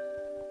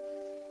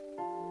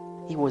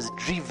 He was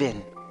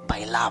driven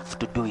by love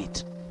to do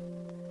it.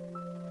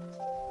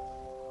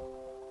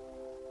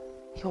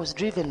 He was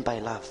driven by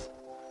love.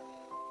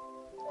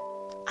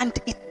 And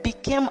it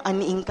became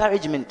an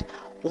encouragement.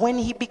 When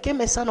he became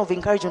a son of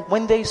encouragement,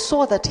 when they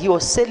saw that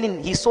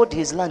he sold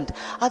his land,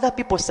 other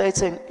people started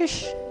saying,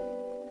 Ish,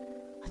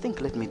 I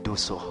think let me do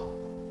so.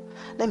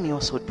 Let me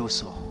also do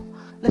so.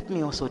 Let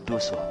me also do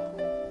so.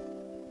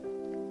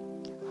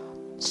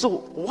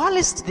 So,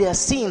 whilst they are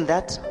seeing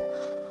that,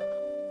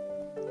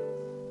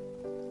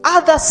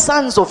 other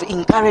sons of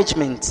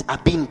encouragement are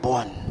being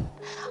born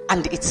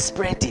and it's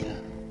spreading.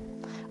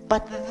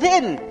 But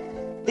then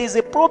there's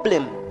a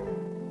problem.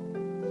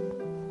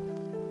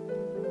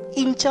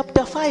 In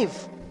chapter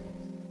 5,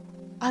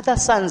 other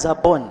sons are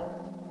born.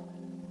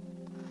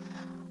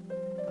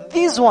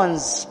 These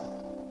ones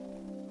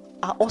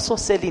are also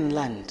selling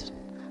land,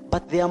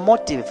 but their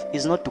motive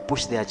is not to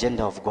push the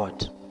agenda of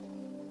God.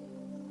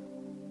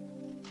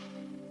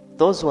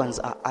 Those ones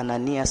are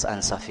Ananias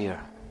and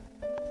Sapphira.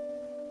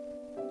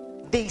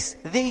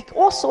 They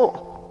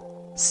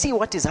also see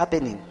what is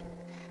happening.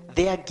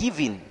 They are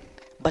giving,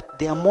 but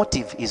their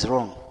motive is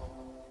wrong.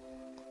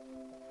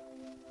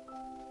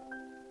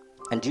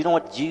 And do you know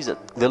what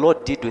the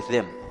Lord did with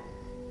them?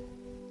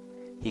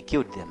 He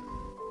killed them.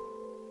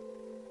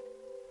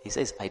 He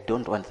says, I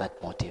don't want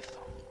that motive.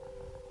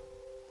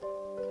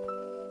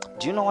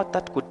 Do you know what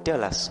that could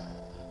tell us?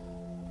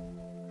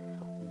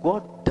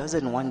 God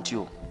doesn't want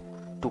you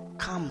to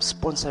come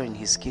sponsoring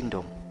his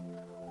kingdom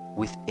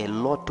with a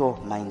lotto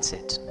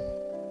mindset.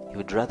 He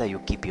would rather you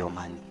keep your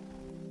money.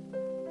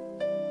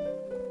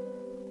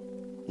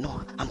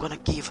 No, I'm going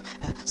to give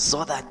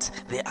so that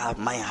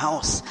my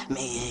house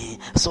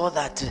so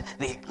that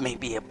there may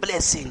be a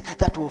blessing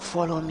that will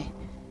follow me.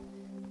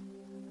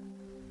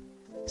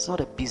 It's not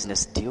a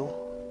business deal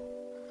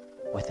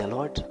with the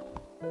Lord.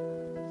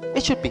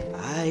 It should be,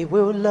 I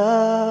will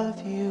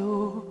love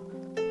you,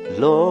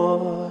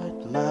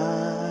 Lord,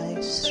 my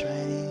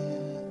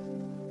strength,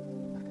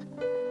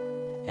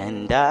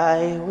 and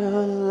I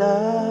will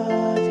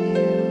love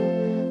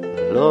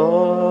you,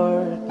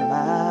 Lord,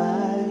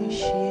 my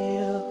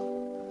shield,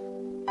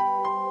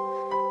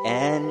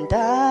 and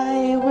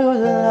I will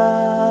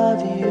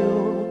love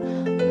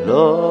you,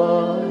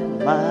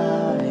 Lord,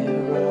 my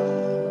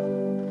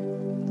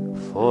rock,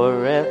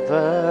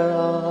 forever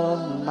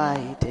all my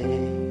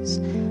days.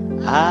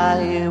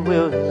 I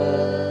will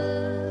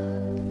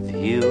love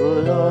you,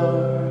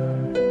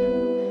 Lord,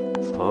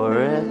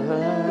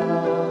 forever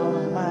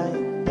all my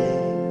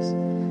days.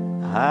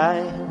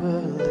 I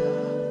will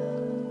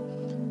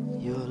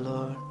love you,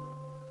 Lord.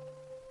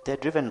 They're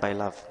driven by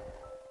love.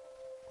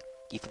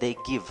 If they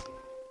give,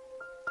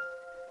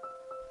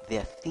 they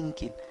are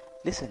thinking.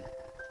 Listen,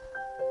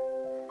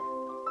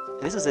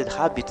 this is a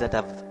habit that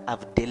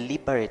I've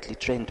deliberately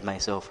trained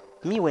myself.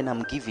 Me, when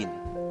I'm giving,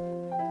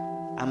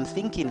 I'm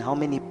thinking how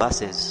many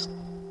buses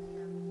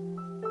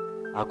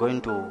are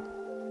going to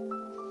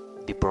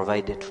be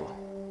provided for.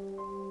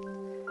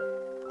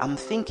 I'm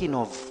thinking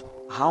of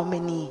how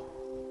many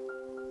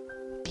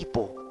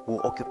people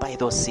will occupy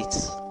those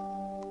seats.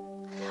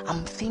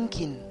 I'm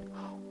thinking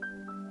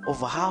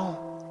of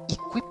how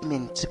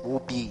equipment will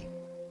be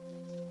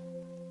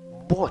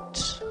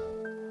bought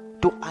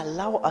to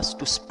allow us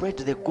to spread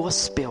the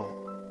gospel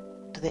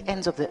to the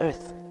ends of the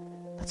earth.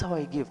 That's how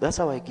I give. That's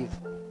how I give.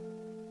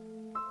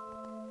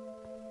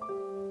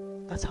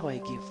 That's how I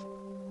give.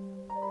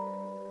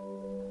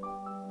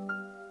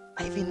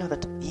 I even know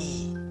that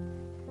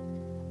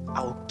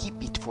I'll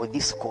keep it for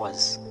this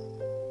cause.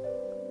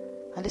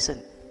 And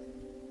listen,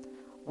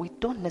 we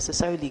don't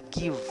necessarily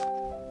give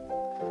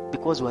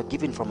because we're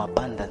giving from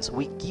abundance.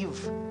 We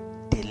give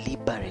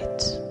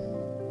deliberate.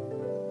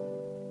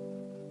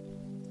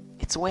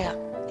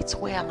 It's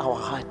where our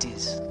heart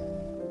is.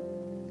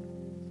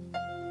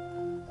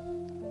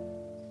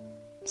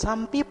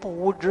 Some people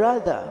would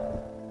rather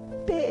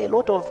pay a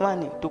lot of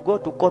money to go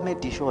to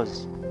comedy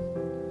shows.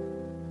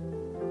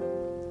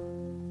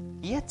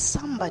 Yet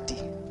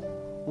somebody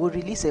will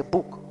release a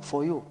book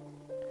for you.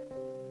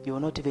 You will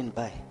not even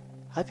buy.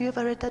 Have you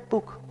ever read that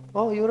book?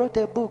 Oh, you wrote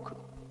a book.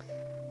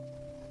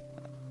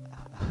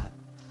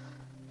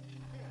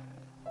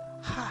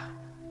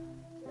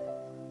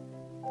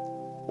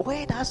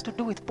 Where it has to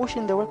do with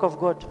pushing the work of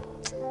God.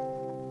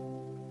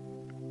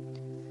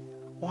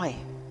 Why?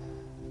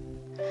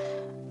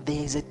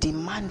 There is a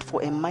demand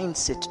for a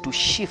mindset to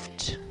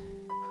shift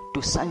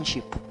to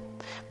sonship,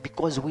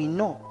 because we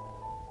know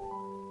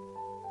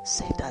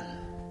Satan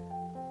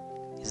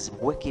is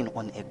working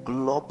on a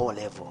global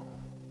level.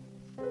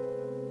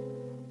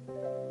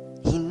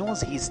 He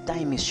knows his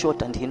time is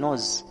short and he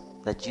knows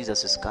that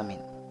Jesus is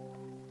coming.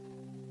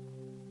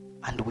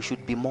 And we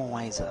should be more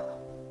wiser.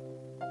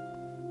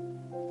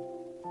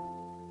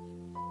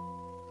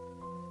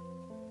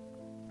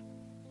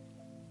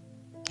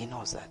 He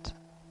knows that.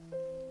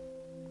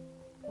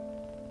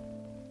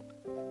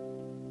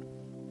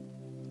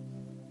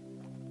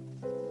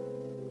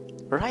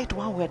 Right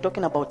while we're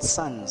talking about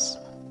sons,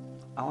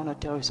 I want to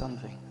tell you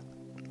something.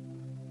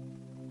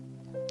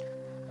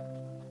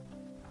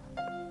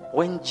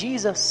 When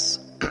Jesus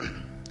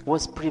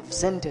was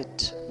presented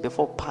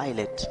before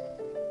Pilate,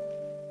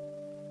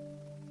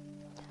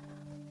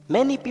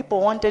 many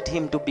people wanted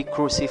him to be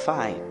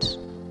crucified.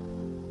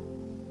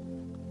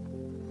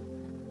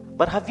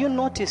 But have you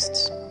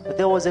noticed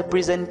there was a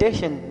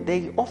presentation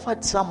they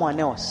offered someone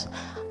else?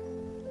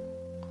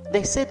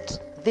 They said,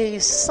 there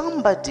is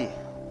somebody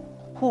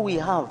who we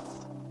have.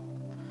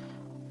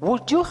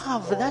 Would you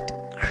have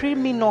that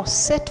criminal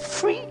set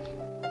free?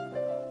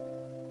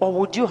 Or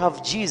would you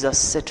have Jesus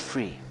set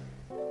free?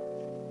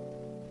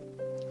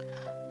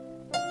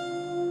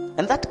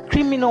 And that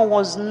criminal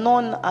was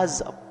known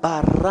as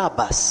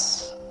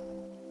Barabbas.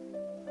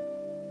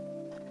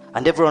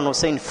 And everyone was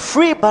saying,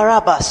 free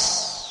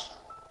Barabbas.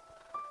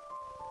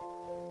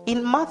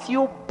 In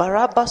Matthew,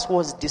 Barabbas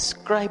was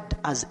described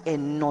as a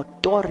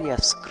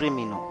notorious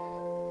criminal.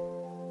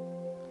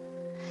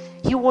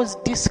 He was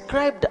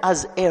described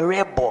as a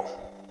rebel.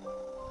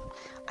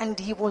 And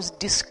he was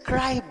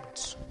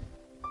described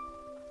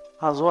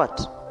as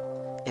what?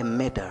 A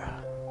murderer.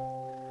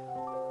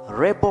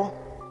 Rebel,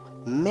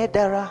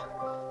 murderer,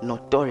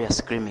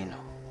 notorious criminal.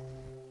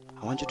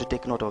 I want you to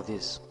take note of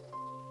this.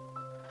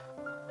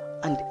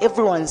 And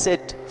everyone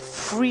said,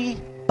 free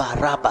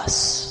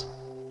Barabbas.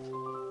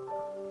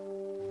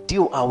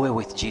 Do away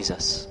with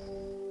Jesus.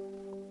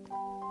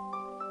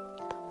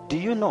 Do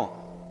you know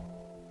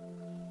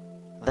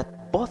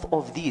that both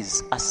of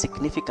these are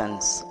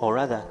significance, or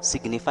rather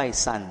signify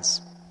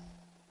sons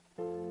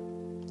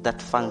that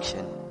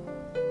function?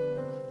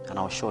 And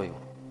I'll show you.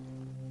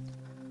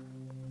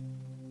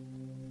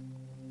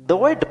 The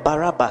word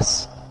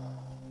Barabbas,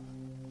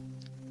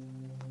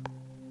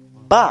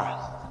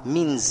 Bar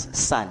means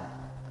son.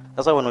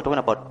 That's why when we're talking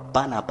about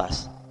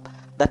Barnabas,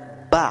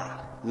 that Bar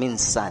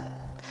means son.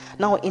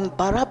 Now in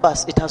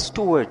Barabbas, it has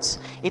two words.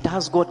 It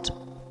has got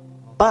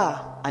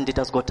Bar and it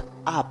has got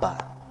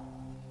Abba.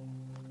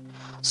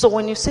 So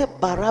when you say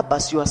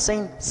Barabbas, you are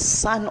saying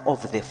son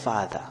of the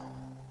Father.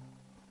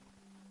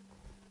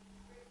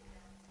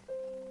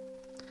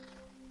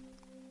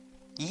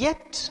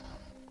 Yet,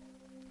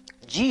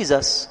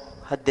 Jesus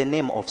had the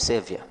name of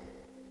Savior.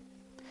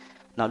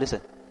 Now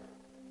listen.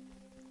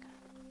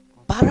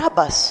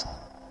 Barabbas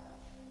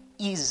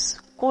is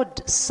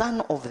called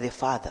son of the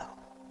Father.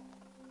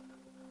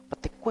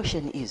 But the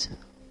question is,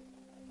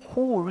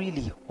 who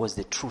really was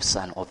the true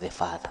son of the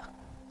Father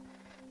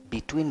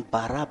between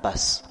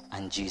Barabbas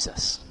and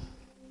Jesus?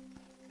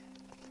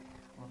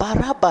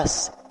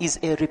 Barabbas is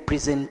a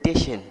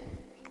representation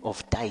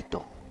of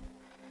title.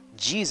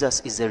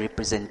 Jesus is a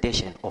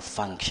representation of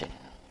function.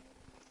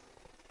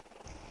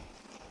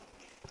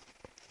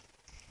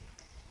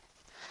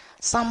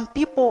 Some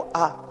people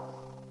are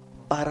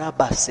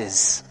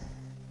Barabbases.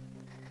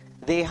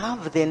 They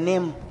have the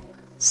name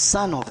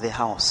son of the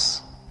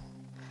house,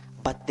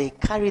 but they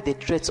carry the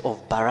traits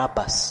of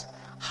Barabbas.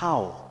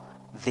 How?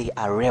 They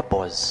are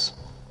rebels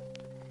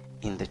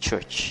in the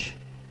church.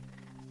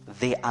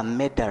 They are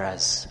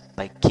murderers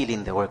by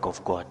killing the work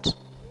of God.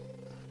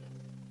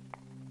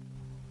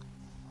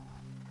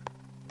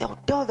 They'll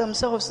tell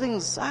themselves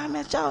things. I'm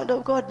a child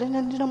of God.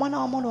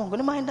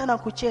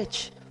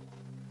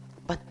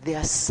 But they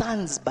are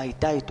sons by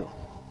title.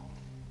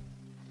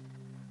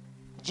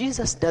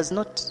 Jesus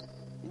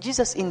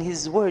in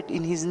his word,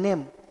 in his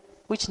name,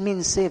 which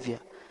means Savior,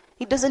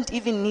 he doesn't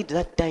even need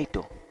that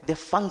title. The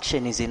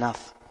function is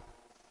enough.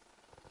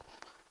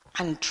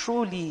 And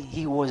truly,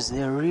 he was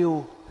the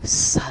real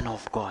Son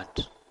of God.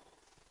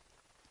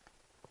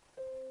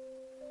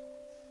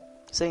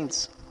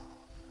 Saints,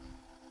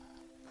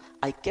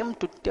 I came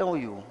to tell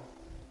you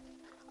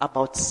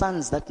about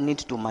sons that need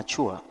to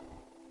mature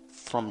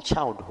from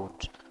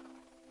childhood.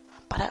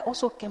 But I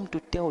also came to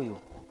tell you,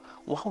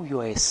 while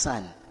you are a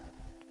son,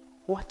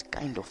 what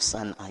kind of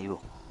son are you?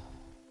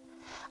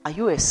 Are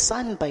you a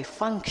son by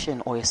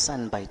function or a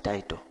son by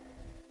title?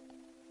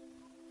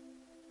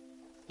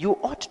 You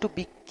ought to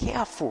be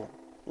careful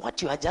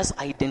what you are just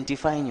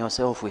identifying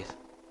yourself with.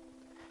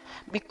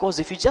 Because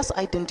if you just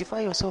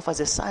identify yourself as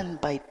a son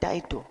by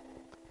title,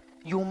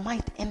 you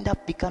might end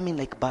up becoming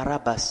like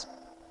Barabbas.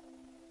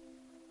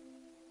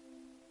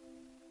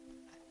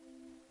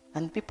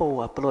 And people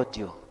will applaud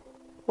you.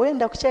 When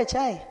the church,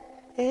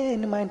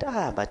 in mind,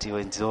 but you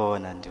went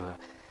on and you.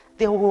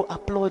 They will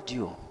applaud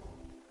you.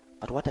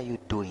 But what are you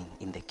doing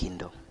in the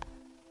kingdom?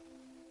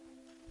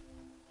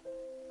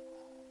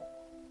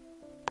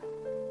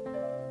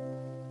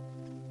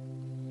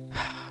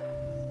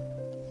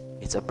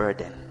 It's a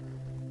burden.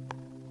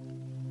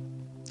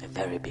 A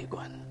very big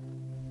one.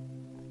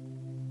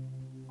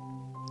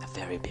 A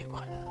very big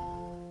one.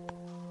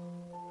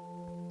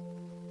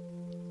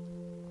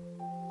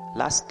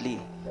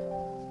 Lastly,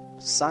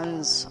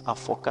 sons are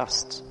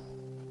focused.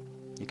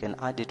 You can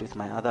add it with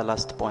my other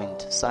last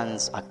point.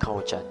 Sons are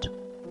cultured.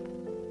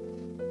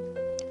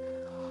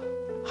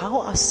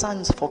 How are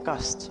sons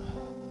focused?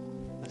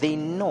 They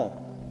know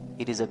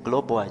it is a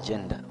global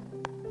agenda.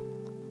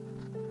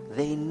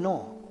 They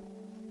know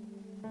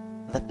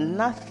that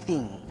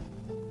nothing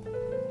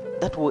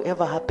that will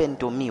ever happen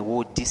to me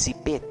will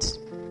dissipate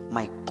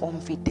my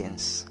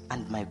confidence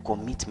and my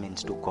commitment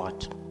to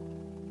God.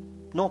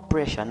 No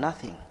pressure,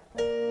 nothing.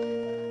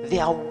 They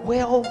are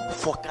well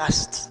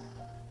focused.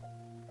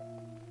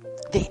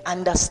 They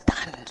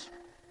understand.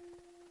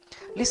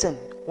 Listen,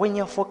 when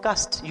you're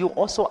focused, you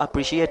also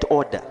appreciate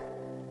order.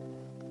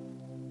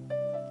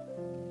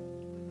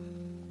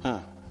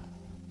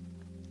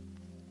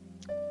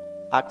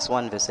 Acts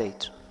 1 verse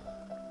 8.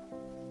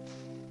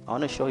 I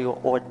want to show you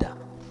order.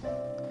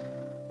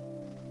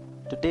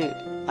 Today,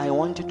 I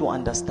want you to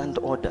understand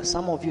order.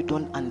 Some of you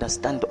don't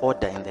understand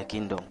order in the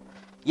kingdom,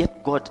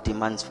 yet God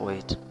demands for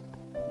it.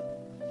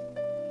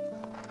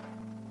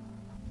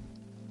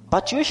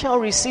 But you shall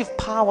receive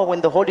power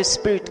when the Holy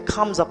Spirit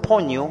comes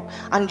upon you,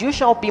 and you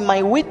shall be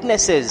my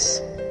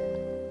witnesses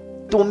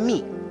to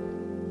me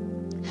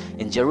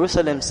in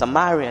Jerusalem,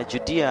 Samaria,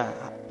 Judea,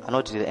 and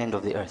not to the end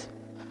of the earth.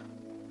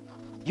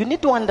 You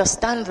need to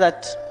understand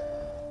that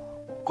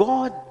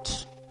God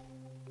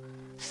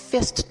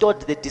first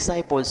told the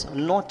disciples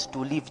not to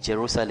leave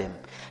Jerusalem.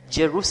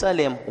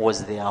 Jerusalem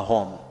was their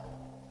home.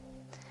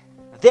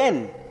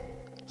 Then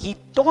he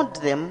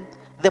told them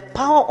the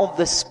power of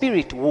the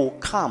Spirit will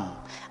come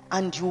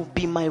and you'll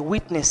be my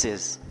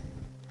witnesses.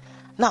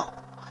 Now,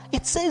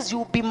 it says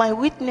you'll be my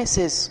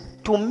witnesses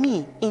to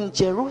me in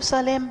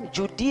Jerusalem,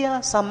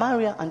 Judea,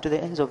 Samaria, and to the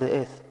ends of the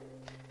earth.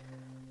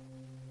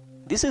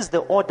 This is the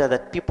order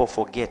that people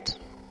forget.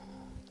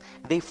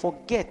 They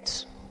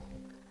forget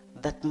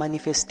that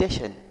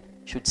manifestation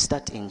should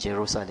start in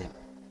Jerusalem.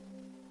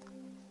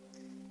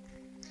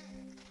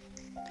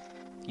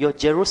 Your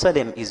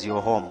Jerusalem is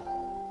your home.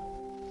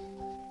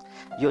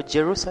 Your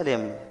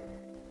Jerusalem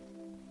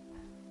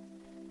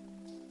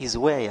is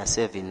where you're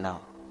serving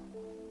now.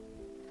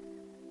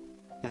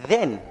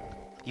 Then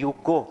you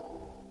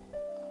go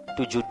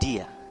to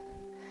Judea.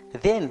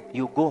 Then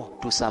you go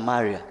to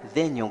Samaria.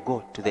 Then you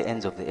go to the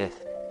ends of the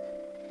earth.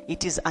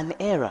 It is an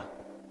error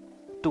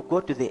to go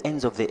to the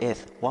ends of the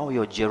earth while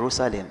your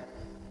Jerusalem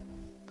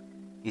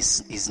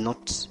is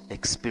not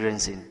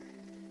experiencing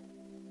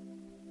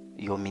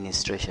your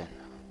ministration.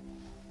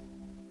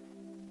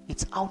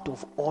 It's out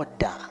of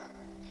order.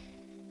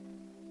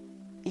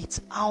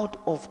 It's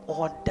out of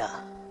order.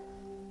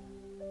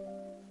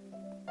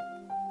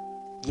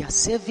 You're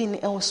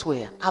serving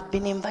elsewhere. I've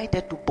been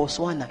invited to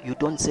Botswana. You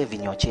don't serve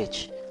in your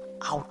church.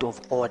 Out of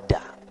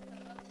order.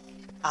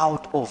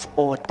 Out of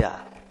order.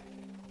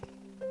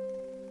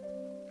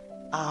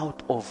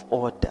 Out of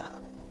order.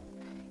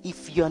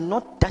 If you're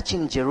not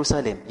touching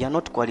Jerusalem, you're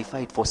not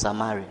qualified for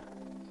Samaria.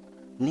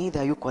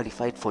 Neither are you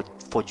qualified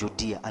for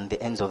Judea and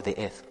the ends of the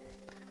earth.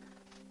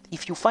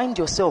 If you find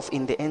yourself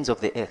in the ends of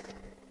the earth,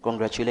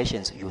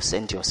 congratulations, you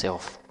sent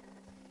yourself.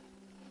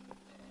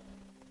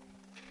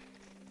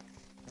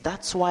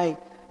 That's why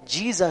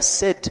Jesus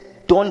said,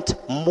 don't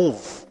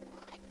move.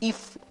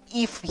 If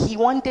he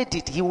wanted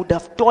it, he would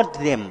have told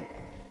them,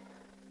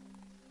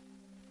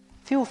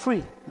 feel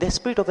free, the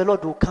Spirit of the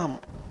Lord will come.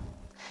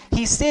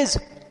 He says,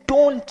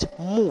 don't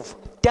move,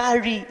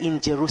 tarry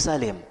in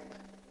Jerusalem.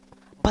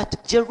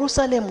 But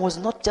Jerusalem was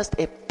not just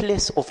a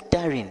place of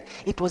tarrying,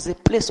 it was a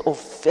place of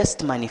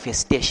first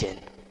manifestation.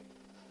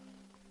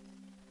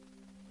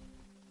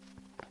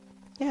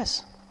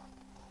 Yes.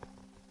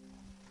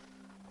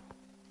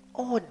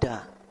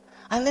 Order.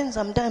 And then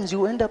sometimes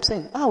you end up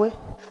saying,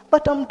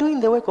 but I'm doing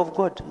the work of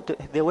God.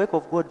 The work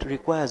of God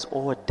requires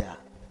order.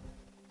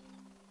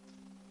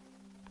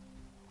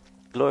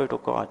 Glory to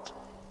God.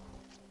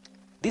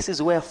 This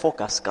is where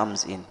focus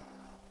comes in.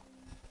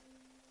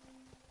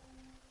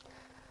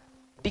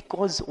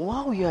 Because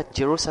while you are at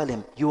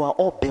Jerusalem, you are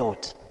all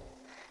built.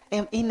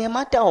 And in a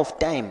matter of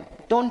time,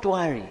 don't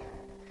worry,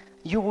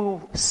 you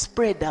will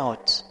spread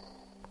out.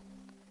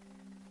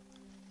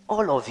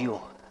 All of you.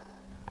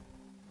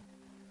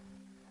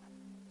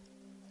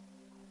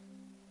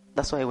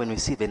 That's why when we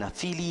see Vena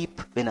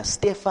Philip, Vena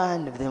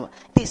Stefan,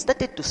 they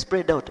started to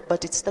spread out,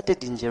 but it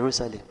started in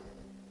Jerusalem.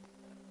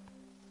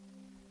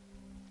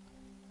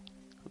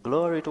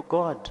 Glory to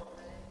God.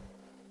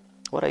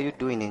 What are you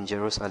doing in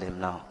Jerusalem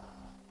now?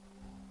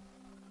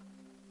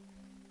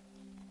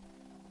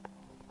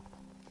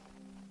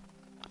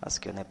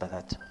 Ask your neighbor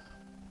that.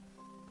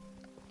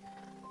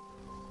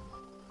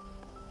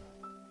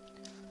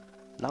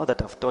 Now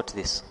that I've taught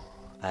this,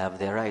 I have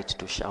the right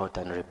to shout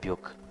and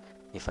rebuke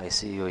if I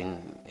see you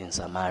in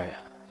Samaria.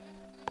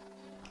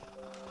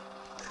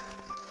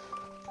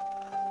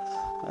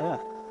 Yeah.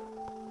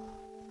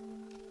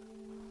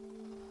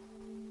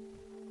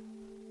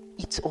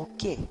 It's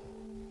okay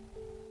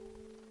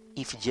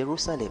if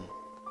Jerusalem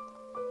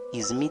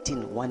is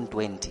meeting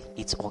 120.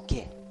 It's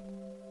okay.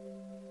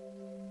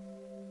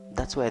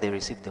 That's why they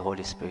received the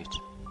Holy Spirit.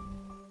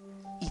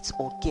 It's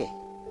okay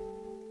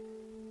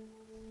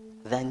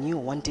than you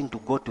wanting to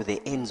go to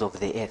the ends of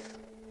the earth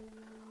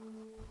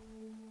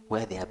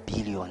where there are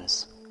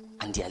billions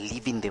and they are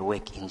living the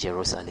work in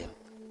Jerusalem.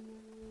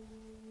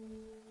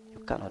 You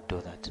cannot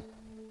do that.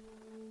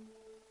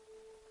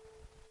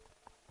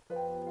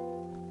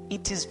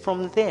 It is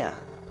from there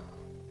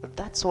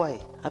That's why,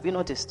 have you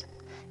noticed?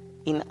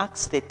 In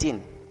Acts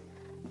 13,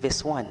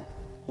 verse 1,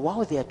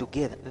 while they are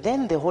together,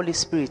 then the Holy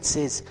Spirit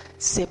says,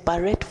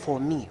 separate for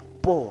me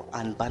Paul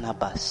and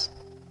Barnabas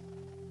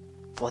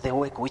for the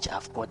work which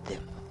I've got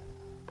them.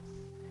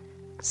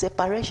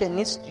 Separation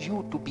needs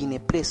you to be in a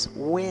place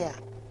where,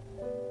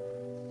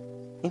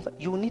 in fact,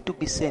 you need to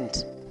be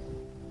sent.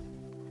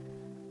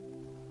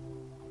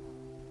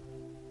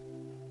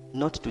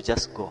 Not to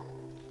just go.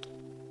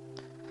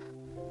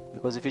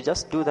 Because if you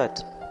just do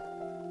that,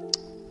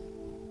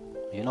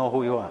 you know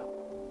who you are.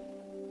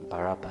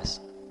 Barabbas.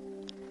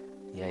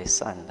 You are a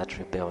son that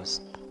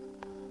rebels.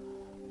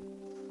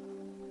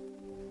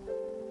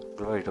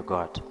 Glory to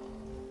God.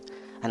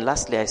 And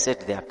lastly, I said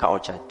they are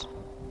cultured.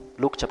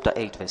 Luke chapter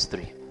 8, verse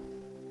 3.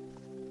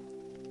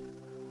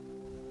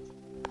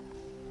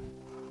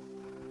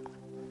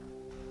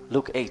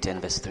 Luke 8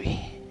 and verse 3.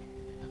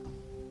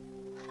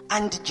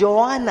 And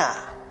Joanna,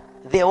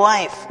 the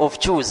wife of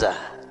Chusa.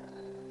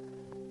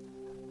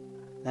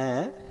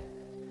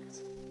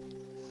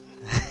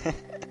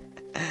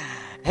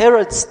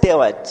 Herod's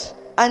steward,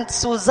 and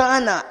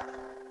Susanna,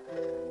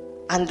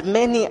 and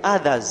many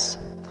others,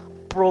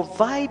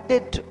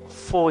 provided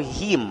for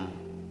him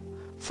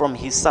from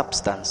his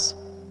substance.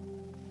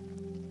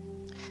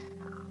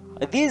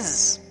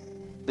 This,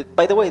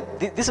 by the way,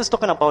 this is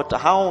talking about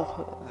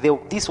how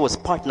this was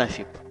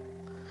partnership.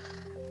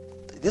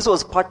 This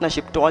was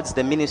partnership towards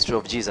the ministry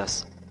of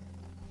Jesus.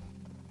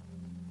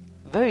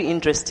 Very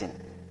interesting.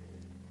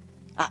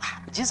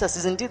 Jesus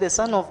is indeed the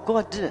Son of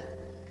God.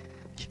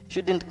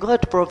 Shouldn't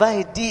God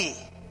provide thee?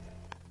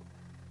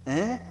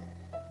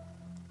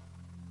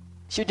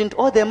 Shouldn't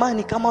all the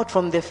money come out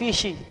from the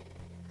fish?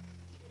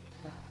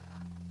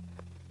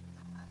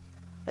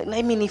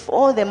 I mean, if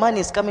all the money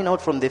is coming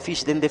out from the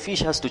fish, then the fish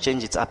has to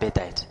change its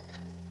appetite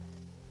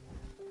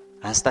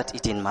and start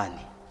eating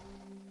money.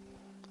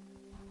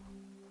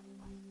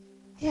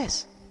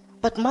 Yes,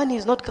 but money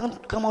is not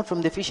come out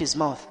from the fish's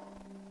mouth.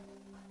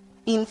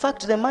 In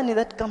fact, the money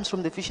that comes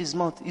from the fish's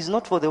mouth is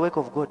not for the work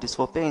of God, it's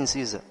for paying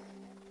Caesar.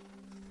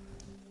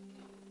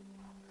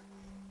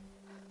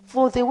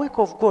 For the work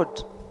of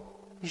God,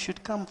 it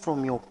should come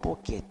from your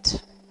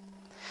pocket.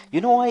 You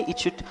know why it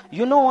should?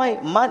 You know why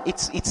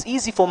it's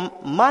easy for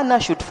manna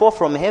should fall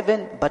from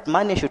heaven, but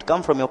money should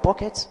come from your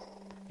pockets.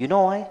 You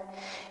know why?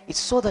 It's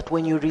so that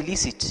when you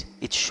release it,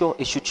 it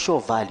should show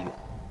value.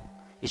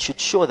 It should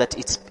show that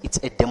it's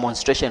a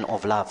demonstration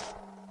of love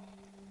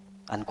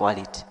and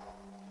quality.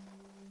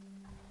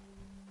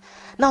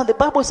 Now the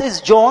Bible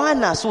says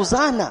Joanna,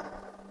 Susanna,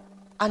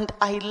 and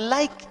I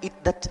like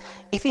it that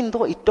even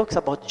though it talks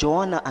about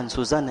Joanna and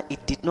Susanna,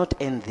 it did not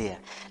end there.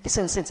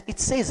 Listen, sense. It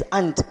says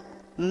and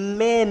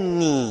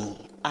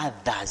many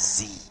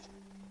others.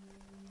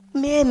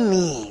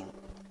 Many.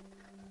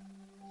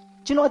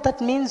 Do you know what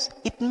that means?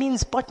 It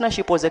means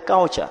partnership was a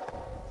culture.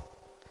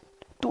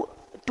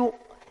 To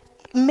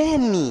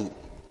many.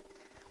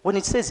 When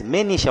it says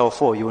many shall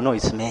fall, you know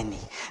it's many.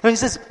 When it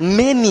says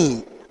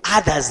many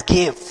others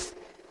gave,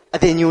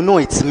 then you know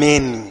it's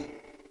many.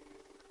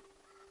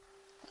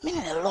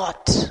 Meaning a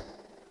lot.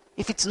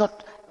 If it's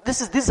not,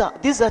 these are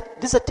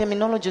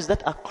terminologies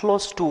that are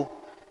close to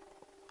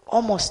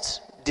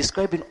almost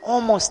describing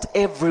almost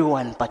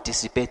everyone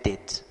participated.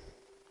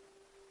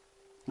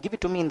 Give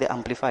it to me in the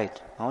Amplified.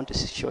 I want to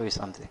show you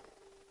something.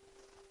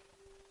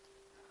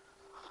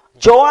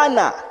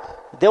 Joanna,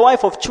 the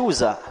wife of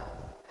Chusa,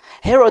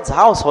 Herod's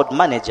household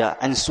manager,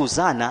 and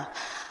Susanna,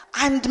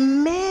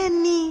 and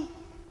many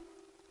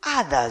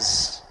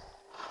others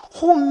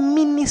who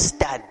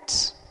ministered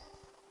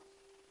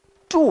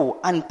to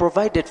and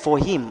provided for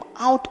him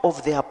out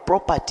of their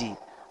property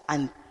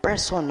and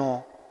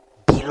personal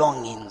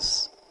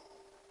belongings.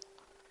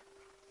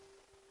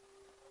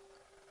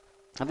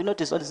 Have you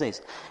noticed what it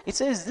says? It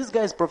says these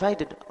guys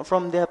provided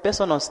from their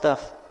personal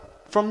stuff,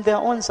 from their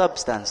own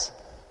substance.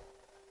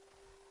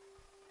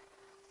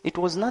 It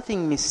was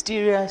nothing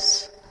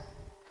mysterious.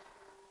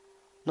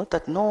 Not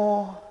that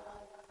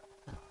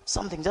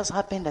something just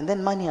happened and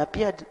then money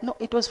appeared. No,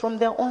 it was from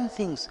their own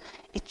things.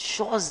 It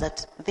shows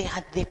that they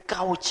had the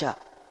culture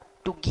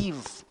to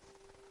give.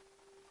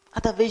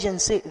 Other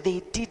versions say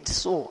they did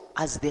so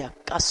as their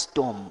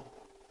custom.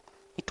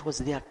 It was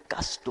their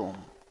custom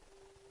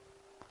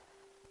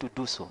to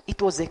do so. It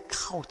was a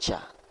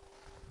culture.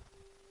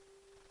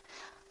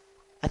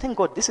 I thank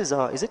God this is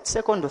it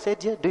second or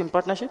third year doing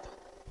partnership?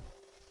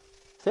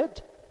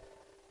 Third?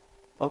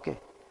 Okay.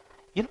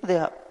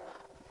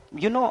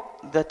 You know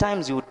the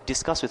times you would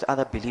discuss with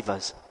other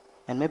believers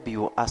and maybe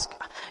you ask,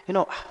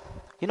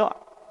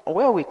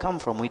 where we come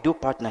from, we do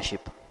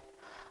partnership.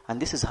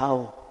 And this is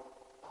how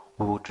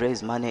we would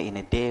raise money in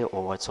a day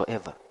or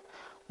whatsoever.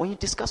 When you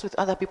discuss with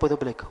other people, they'll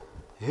be like,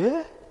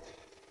 yeah?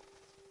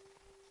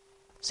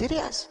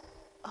 Serious?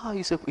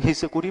 He's a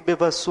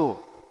kuribeva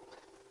so.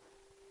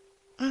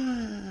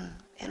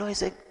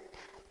 He's a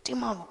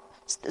tima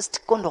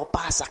kondo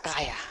pasa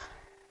kaya.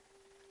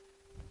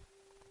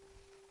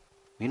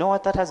 You know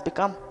what that has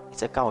become?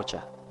 It's a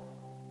culture.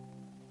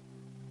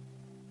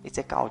 It's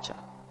a culture.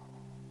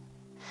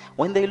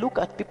 When they look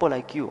at people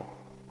like you,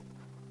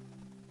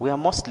 we are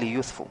mostly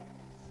youthful.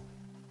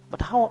 But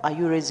how are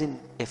you raising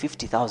a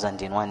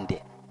 50,000 in one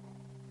day?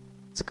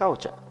 It's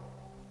culture.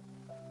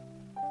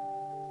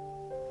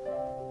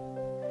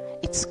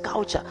 It's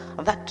culture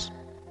that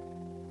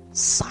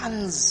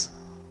sons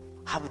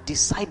have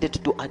decided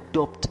to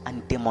adopt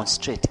and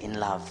demonstrate in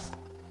love.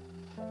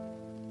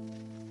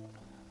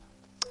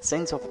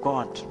 Saints of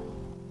God,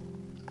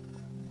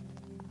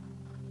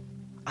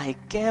 I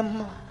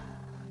came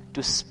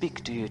to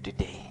speak to you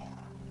today.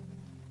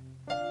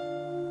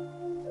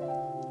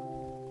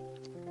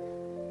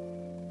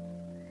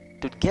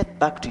 To get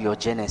back to your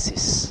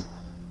Genesis.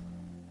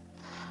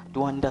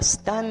 To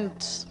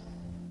understand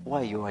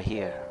why you are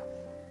here.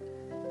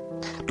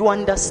 To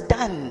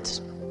understand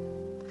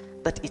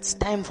that it's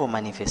time for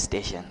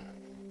manifestation.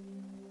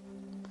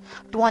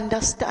 To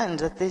understand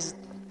that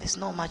there's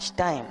not much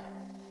time.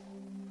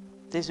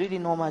 There's really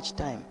not much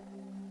time.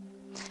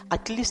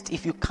 At least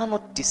if you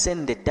cannot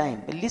discern the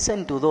time,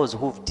 listen to those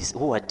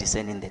who are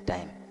discerning the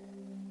time.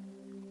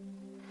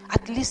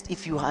 At least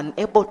if you are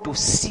unable to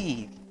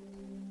see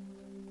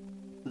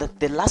that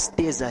the last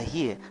days are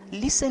here,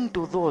 listen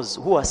to those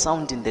who are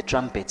sounding the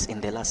trumpets in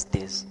the last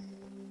days.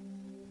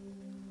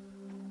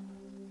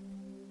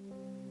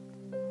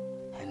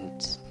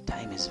 And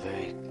time is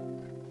very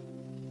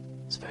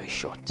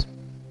short.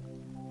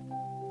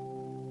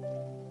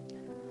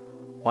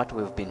 What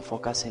we've been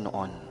focusing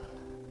on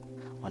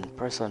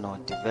personal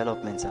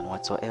developments and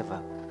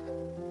whatsoever,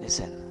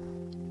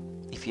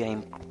 listen, if you are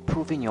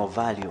improving your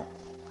value,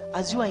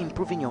 as you are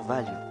improving your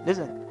value,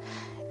 listen,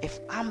 if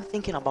I'm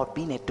thinking about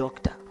being a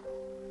doctor,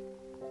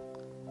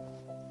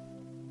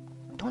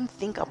 don't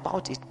think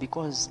about it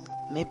because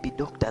maybe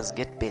doctors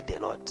get paid a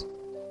lot.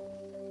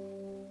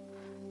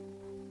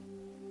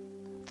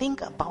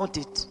 Think about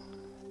it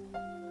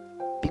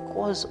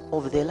because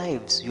of the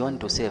lives you want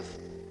to save.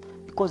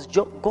 Because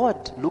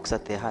God looks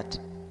at the heart.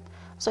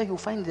 So you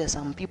find there are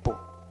some people,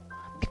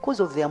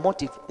 because of their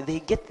motive, they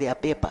get their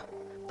paper,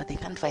 but they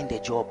can't find a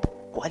job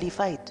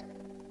qualified.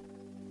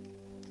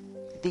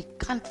 They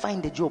can't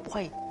find a job.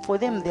 Why? For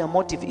them, their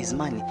motive is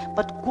money.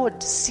 But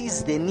God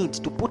sees the need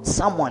to put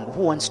someone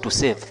who wants to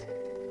save.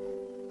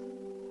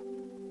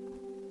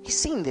 He's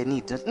seeing the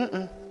need.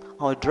 I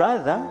would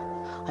rather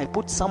I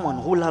put someone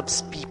who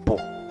loves people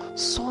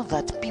so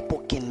that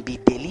people can be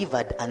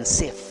delivered and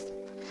safe,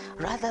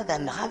 rather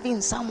than having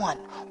someone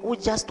who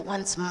just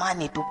wants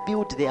money to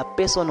build their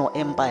personal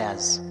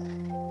empires.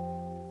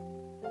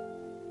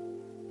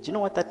 Do you know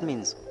what that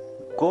means?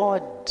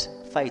 God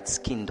fights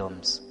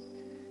kingdoms.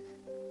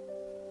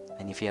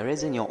 And if you're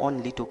raising your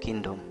own little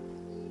kingdom,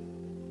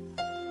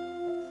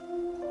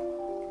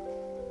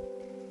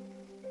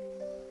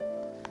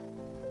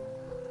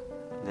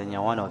 then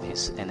you're one of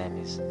his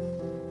enemies.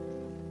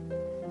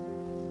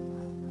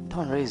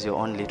 Don't raise your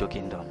own little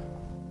kingdom.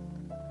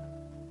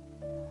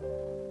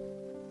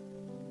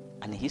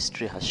 And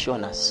history has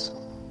shown us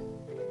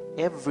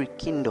every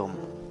kingdom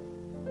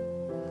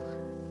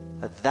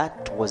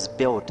that was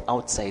built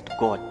outside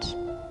God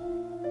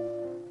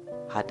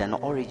had an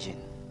origin.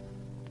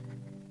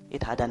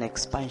 It had an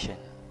expansion,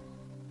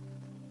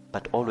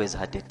 but always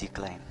had a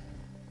decline.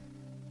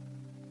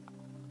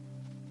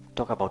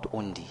 Talk about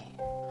Undi,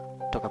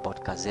 talk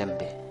about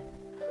Kazembe,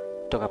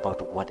 talk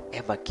about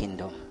whatever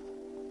kingdom.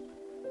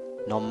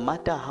 No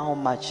matter how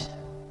much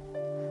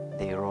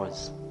they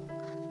rose,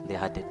 they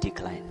had a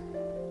decline.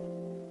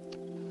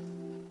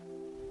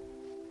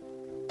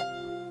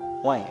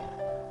 Why?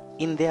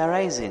 In their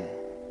rising,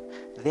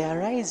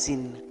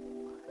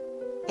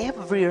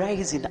 every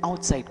rising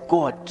outside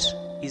God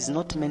is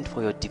not meant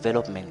for your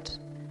development.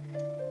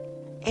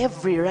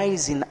 Every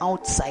rising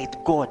outside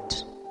God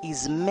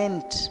is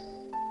meant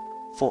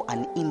for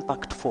an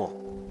impact fall.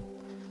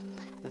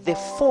 The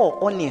fall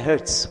only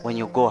hurts when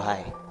you go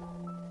high.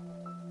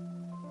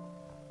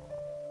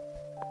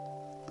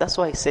 That's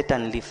why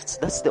Satan lifts.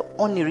 That's the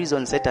only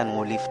reason Satan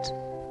will lift.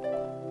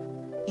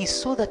 Is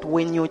so that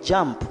when you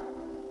jump,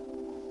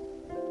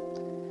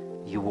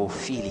 you will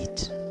feel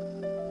it.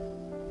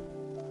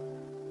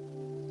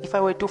 If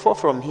I were to fall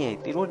from here,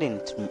 it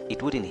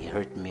wouldn't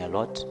hurt me a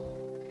lot.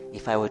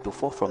 If I were to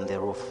fall from the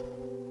roof,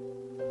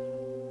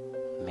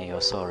 may your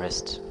soul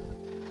rest.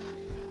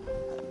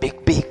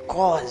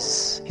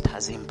 Because it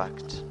has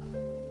impact.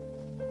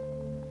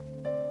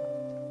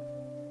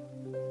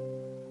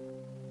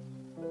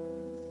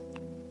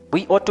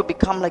 We ought to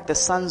become like the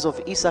sons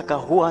of Issachar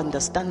who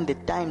understand the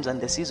times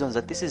and the seasons,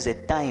 that this is a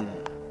time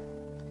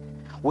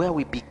where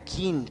we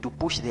begin to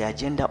push the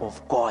agenda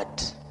of God.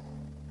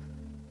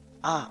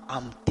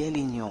 I'm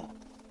telling you,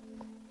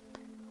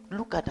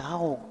 look at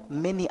how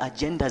many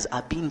agendas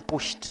are being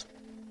pushed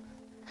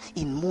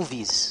in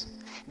movies.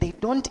 They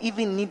don't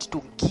even need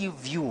to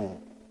give you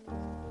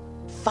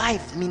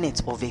 5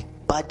 minutes of a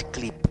bad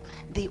clip.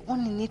 They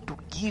only need to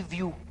give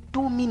you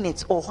 2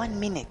 minutes or 1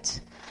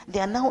 minute. They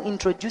are now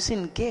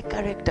introducing gay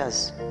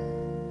characters.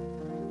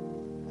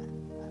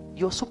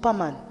 Your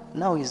Superman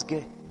now is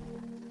gay.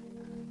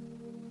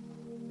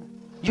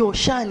 Your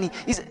Shani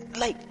is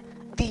like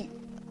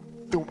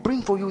They'll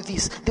bring for you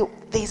this.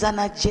 There's an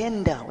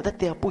agenda that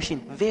they are pushing,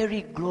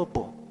 very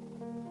global.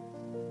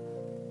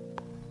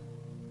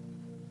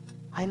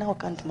 I now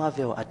can't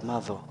marvel at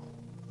Marvel.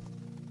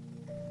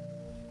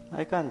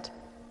 I can't.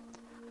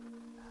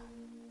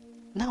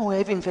 Now we're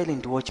even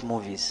failing to watch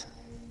movies.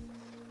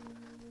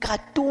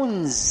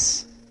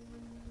 Cartoons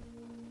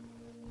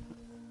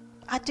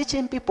are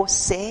teaching people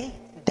say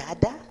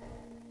dada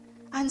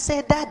and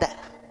say dada.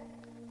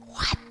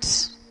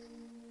 What?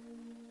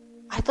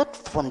 I thought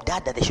from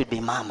dada there should be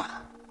mama.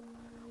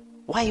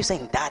 Why are you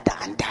saying dada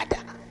and dada?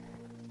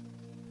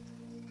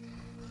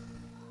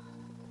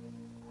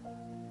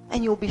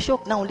 And you'll be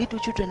shocked now, little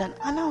children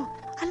are now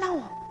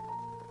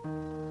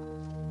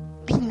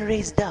being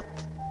raised up.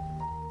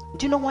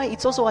 Do you know why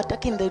it's also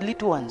attacking the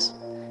little ones?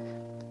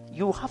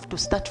 You have to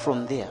start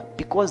from there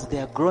because they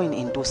are growing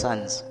into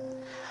sons.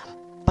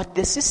 But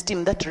the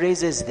system that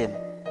raises them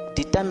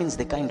determines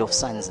the kind of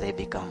sons they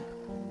become.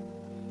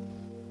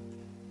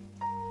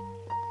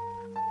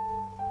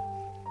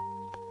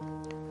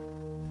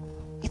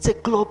 It's a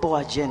global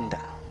agenda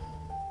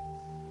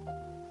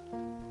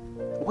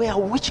where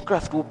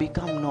witchcraft will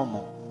become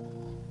normal.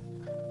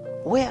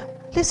 Where,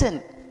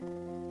 listen,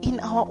 in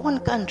our own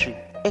country,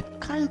 a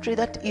country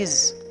that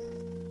is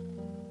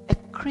a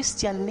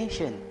Christian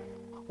nation,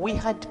 we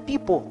had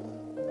people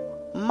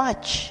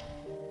march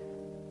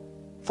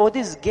for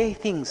these gay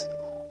things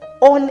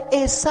on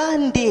a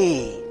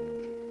Sunday,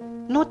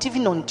 not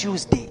even on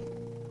Tuesday.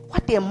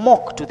 What a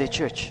mock to the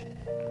church.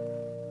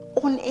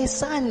 On a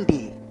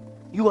Sunday,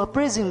 you are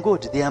praising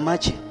God, they are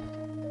marching.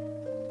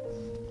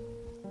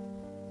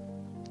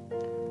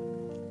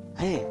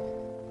 Hey,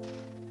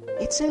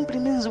 it simply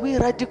means we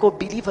radical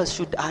believers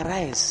should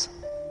arise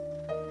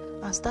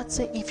and start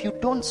saying, if you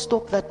don't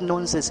stop that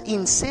nonsense,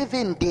 in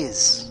 7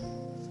 days,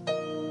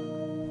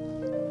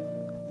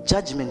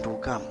 judgment will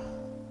come.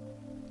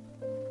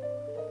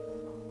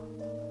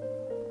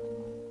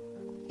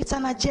 It's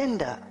an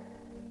agenda.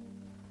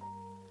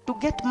 To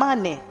get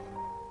money,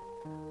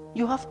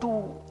 you have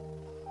to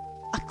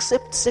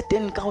accept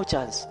certain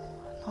cultures.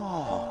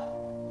 No.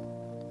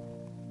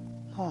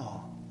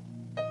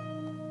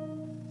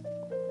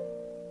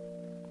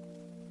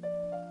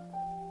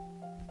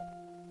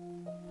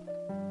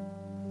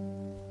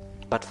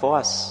 But for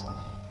us,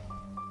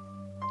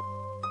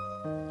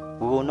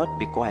 we will not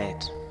be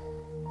quiet.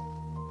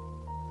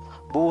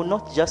 We will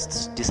not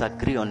just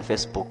disagree on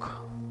Facebook.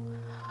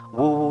 We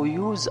will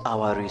use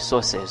our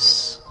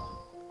resources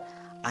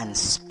and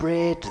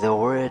spread the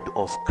word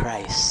of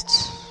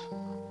Christ.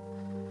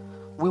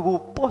 We will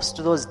post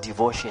those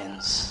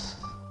devotions.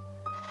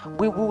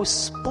 We will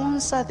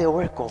sponsor the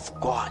work of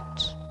God.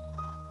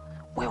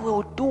 We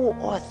will do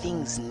all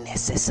things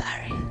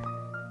necessary.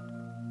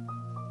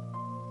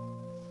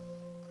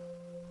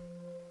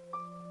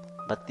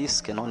 But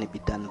this can only be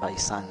done by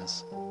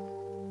sons,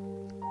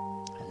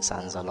 and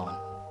sons alone.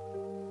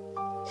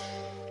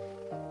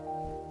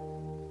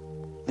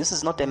 This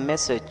is not a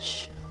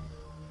message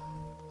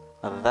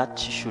that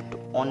should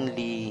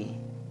only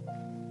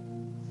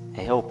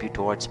help you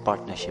towards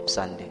Partnership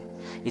Sunday.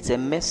 It's a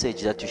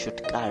message that you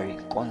should carry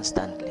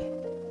constantly.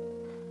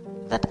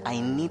 That I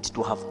need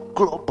to have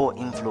global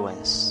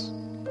influence.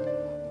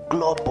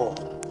 Global.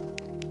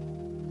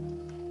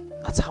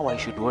 That's how I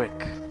should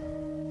work.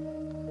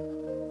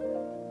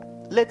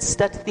 Let's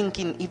start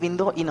thinking, even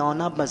though in our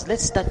numbers,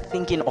 let's start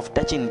thinking of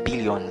touching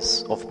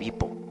billions of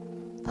people.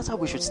 That's how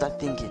we should start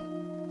thinking.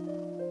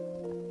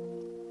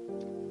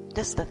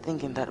 Let's start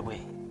thinking that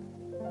way.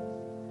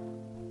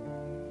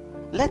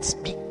 Let's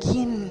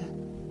begin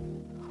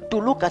to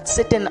look at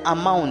certain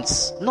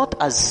amounts, not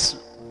as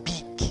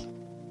big.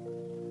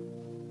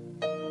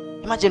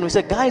 Imagine we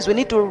say, guys, we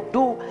need to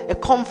do a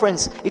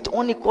conference. It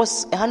only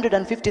costs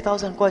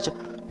 150,000 kwacha.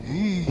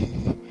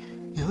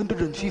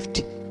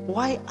 150.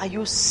 Why are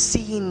you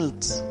seeing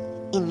it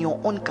in your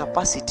own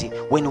capacity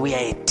when we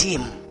are a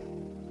team?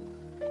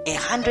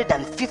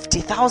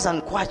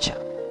 150,000 kwacha.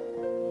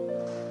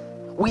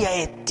 We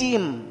are a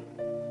team.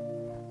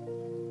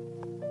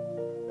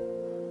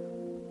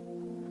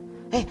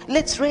 Hey,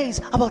 let's raise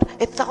about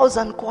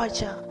 1,000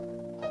 kwacha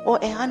or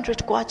 100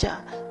 kwacha,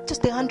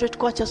 just 100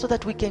 kwacha, so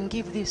that we can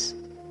give this.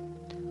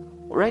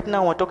 Right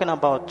now we're talking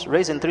about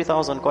raising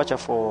 3,000 kwacha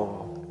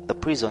for the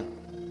prison.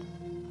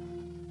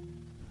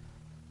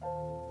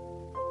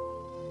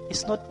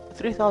 It's not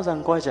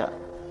 3,000 kwacha.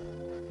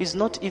 It's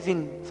not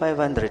even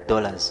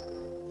 $500.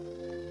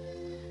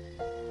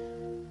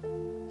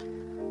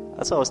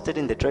 That's why I was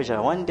telling the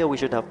treasurer, one day we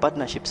should have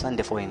Partnership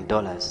Sunday for in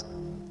dollars.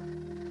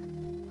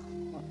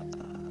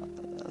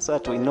 So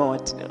that we know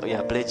what we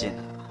are pledging.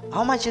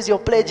 How much is your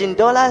pledge in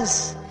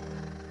dollars?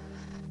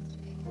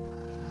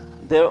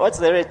 What's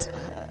the rate?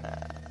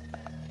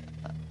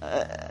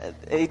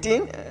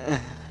 18?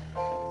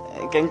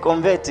 You can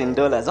convert in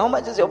dollars. How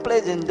much is your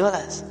pledge in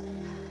dollars?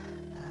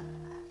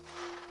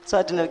 So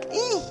that you know,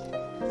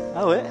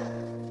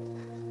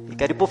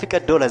 ikaripofika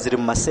dollars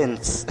zilima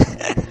cents.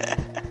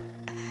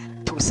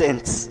 2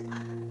 cents.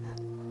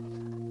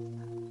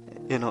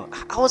 You know,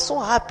 I was so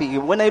happy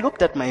when I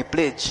looked at my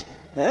pledge.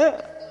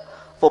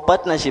 for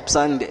Partnership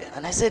Sunday.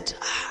 And I said,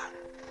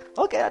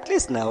 okay, at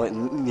least now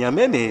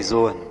Nyamene is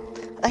on.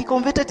 I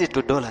converted it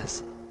to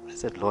dollars. I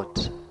said, Lord,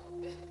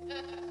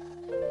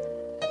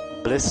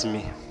 bless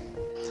me.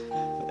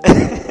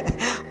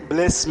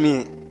 Bless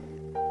me.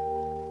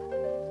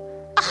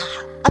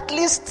 At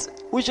least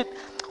we should,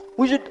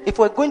 if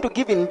we're going to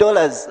give in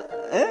dollars,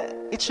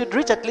 it should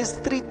reach at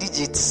least 3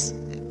 digits,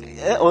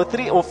 or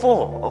 3 or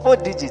 4, or 4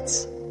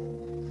 digits.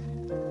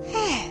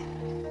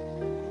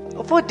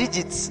 4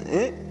 digits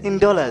in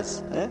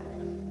dollars.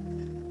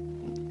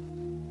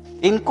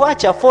 In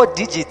kwacha, 4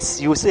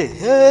 digits, you say,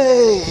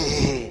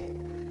 hey,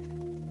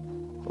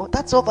 oh,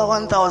 that's over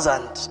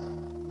 1,000.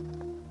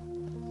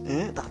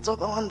 That's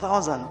over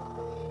 1,000.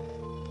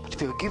 But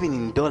if you're giving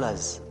in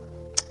dollars,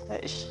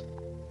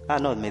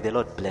 no, may the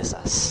Lord bless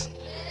us.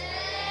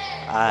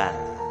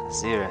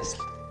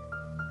 Seriously.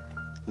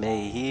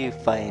 May He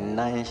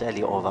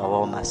financially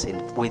overwhelm us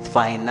with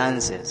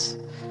finances.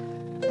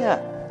 Yeah.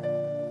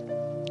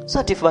 So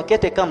that if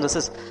Wakete comes and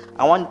says,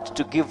 I want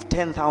to give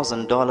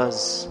 $10,000,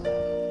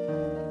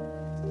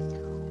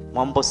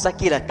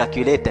 Mwambosakira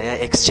calculator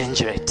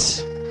exchange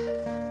rate.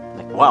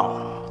 Like,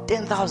 wow,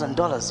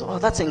 $10,000. Oh,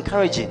 that's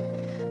encouraging.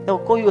 They'll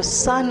call you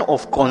son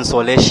of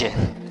consolation,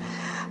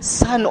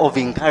 son of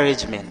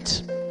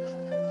encouragement.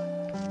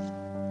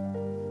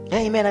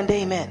 Amen and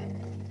amen.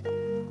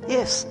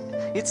 Yes,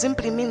 it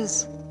simply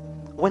means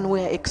when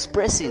we are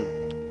expressing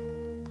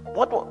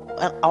what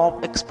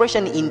our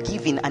expression in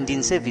giving and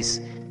in service,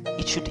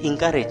 it should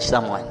encourage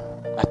someone,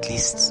 at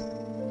least.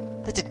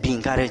 Let it be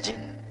encouraging.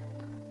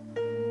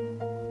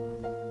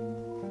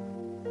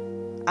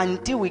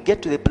 Until we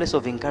get to the place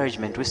of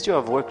encouragement, we still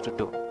have work to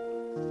do.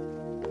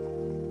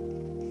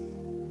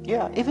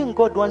 Yeah, even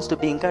God wants to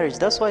be encouraged.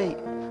 That's why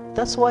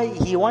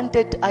He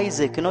wanted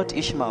Isaac, not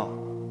Ishmael.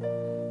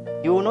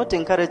 You will not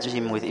encourage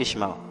him with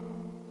Ishmael.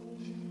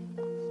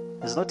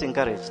 He's not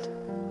encouraged.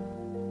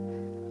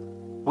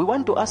 We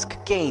want to ask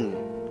Cain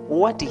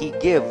what he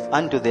gave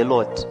unto the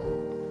Lord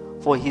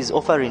for his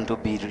offering to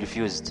be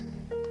refused.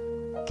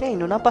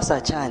 Cain,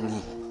 unapasa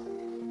chani.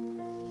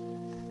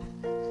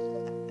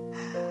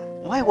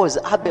 Why was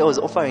Abel's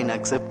offering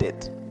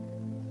accepted?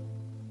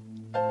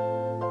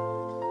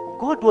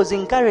 God was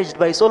encouraged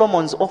by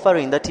Solomon's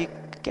offering that he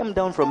came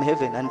down from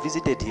heaven and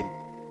visited him.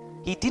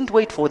 He didn't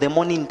wait for the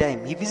morning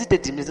time. He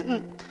visited him. He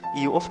said,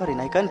 you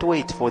offering, I can't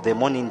wait for the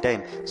morning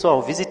time. So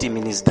I'll visit him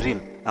in his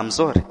dream. I'm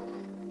sorry.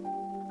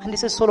 And he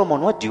says,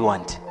 Solomon, what do you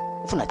want?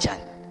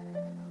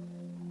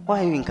 Why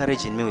are you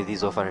encouraging me with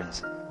these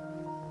offerings?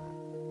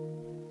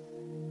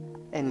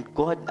 And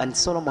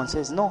Solomon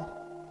says, no.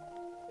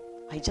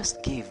 I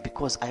just gave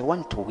because I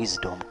want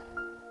wisdom.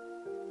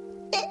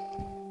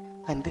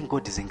 And then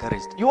God is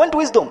encouraged. You want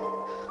wisdom?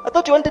 I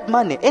thought you wanted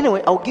money.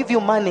 Anyway, I'll give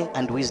you money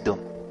and wisdom.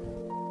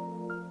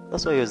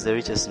 That's why he was the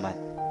richest man.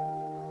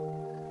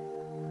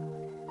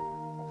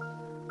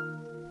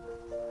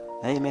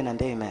 Amen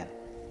and amen.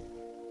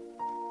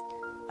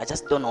 I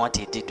just don't know what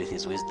he did with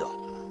his wisdom.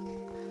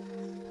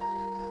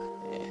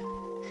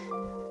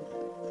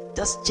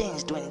 Just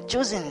changed when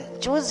choosing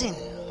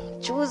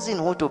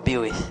who to be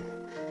with.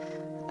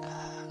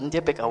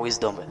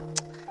 Wisdom.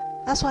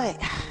 That's why.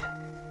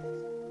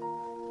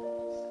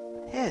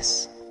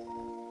 Yes.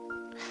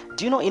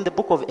 Do you know in the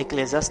book of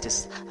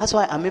Ecclesiastes, that's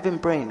why I'm even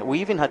praying. We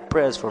even had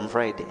prayers from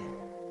Friday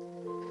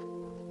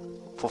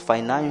for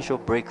financial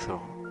breakthrough.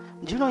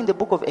 Do you know in the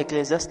book of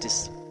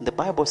Ecclesiastes, the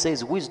Bible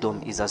says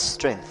wisdom is a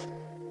strength,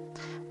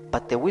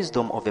 but the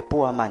wisdom of a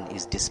poor man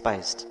is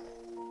despised.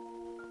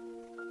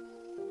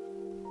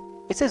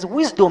 It says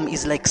wisdom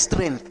is like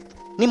strength.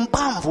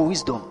 Nimpamvu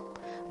wisdom.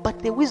 But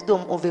the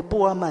wisdom of a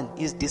poor man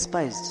is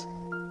despised.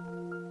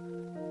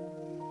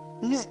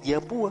 You're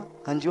poor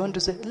and you want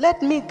to say,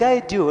 let me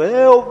guide you.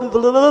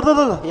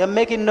 You're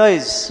making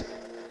noise.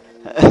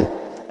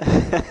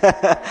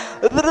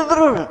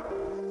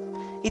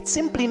 It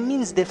simply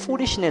means the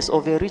foolishness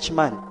of a rich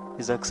man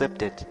is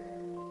accepted.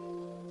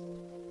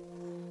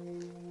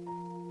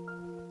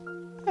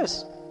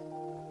 Yes.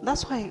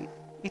 That's why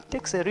it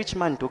takes a rich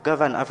man to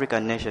govern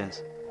African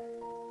nations.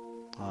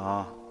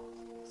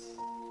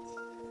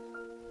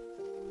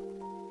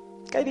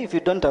 If you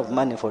don't have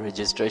money for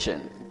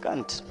registration, you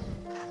can't.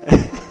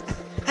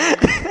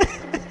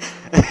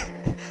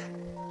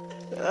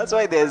 That's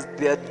why they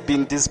had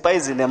been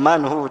despising a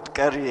man who would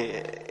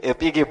carry a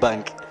piggy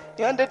bank.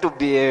 He wanted to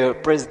be a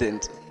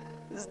president.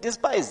 He's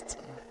despised.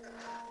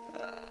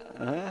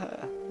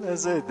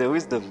 That's the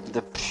wisdom.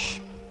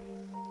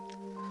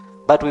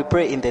 But we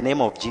pray in the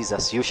name of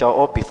Jesus, you shall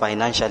all be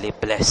financially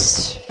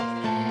blessed.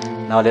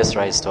 Now let's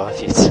rise to our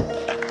feet.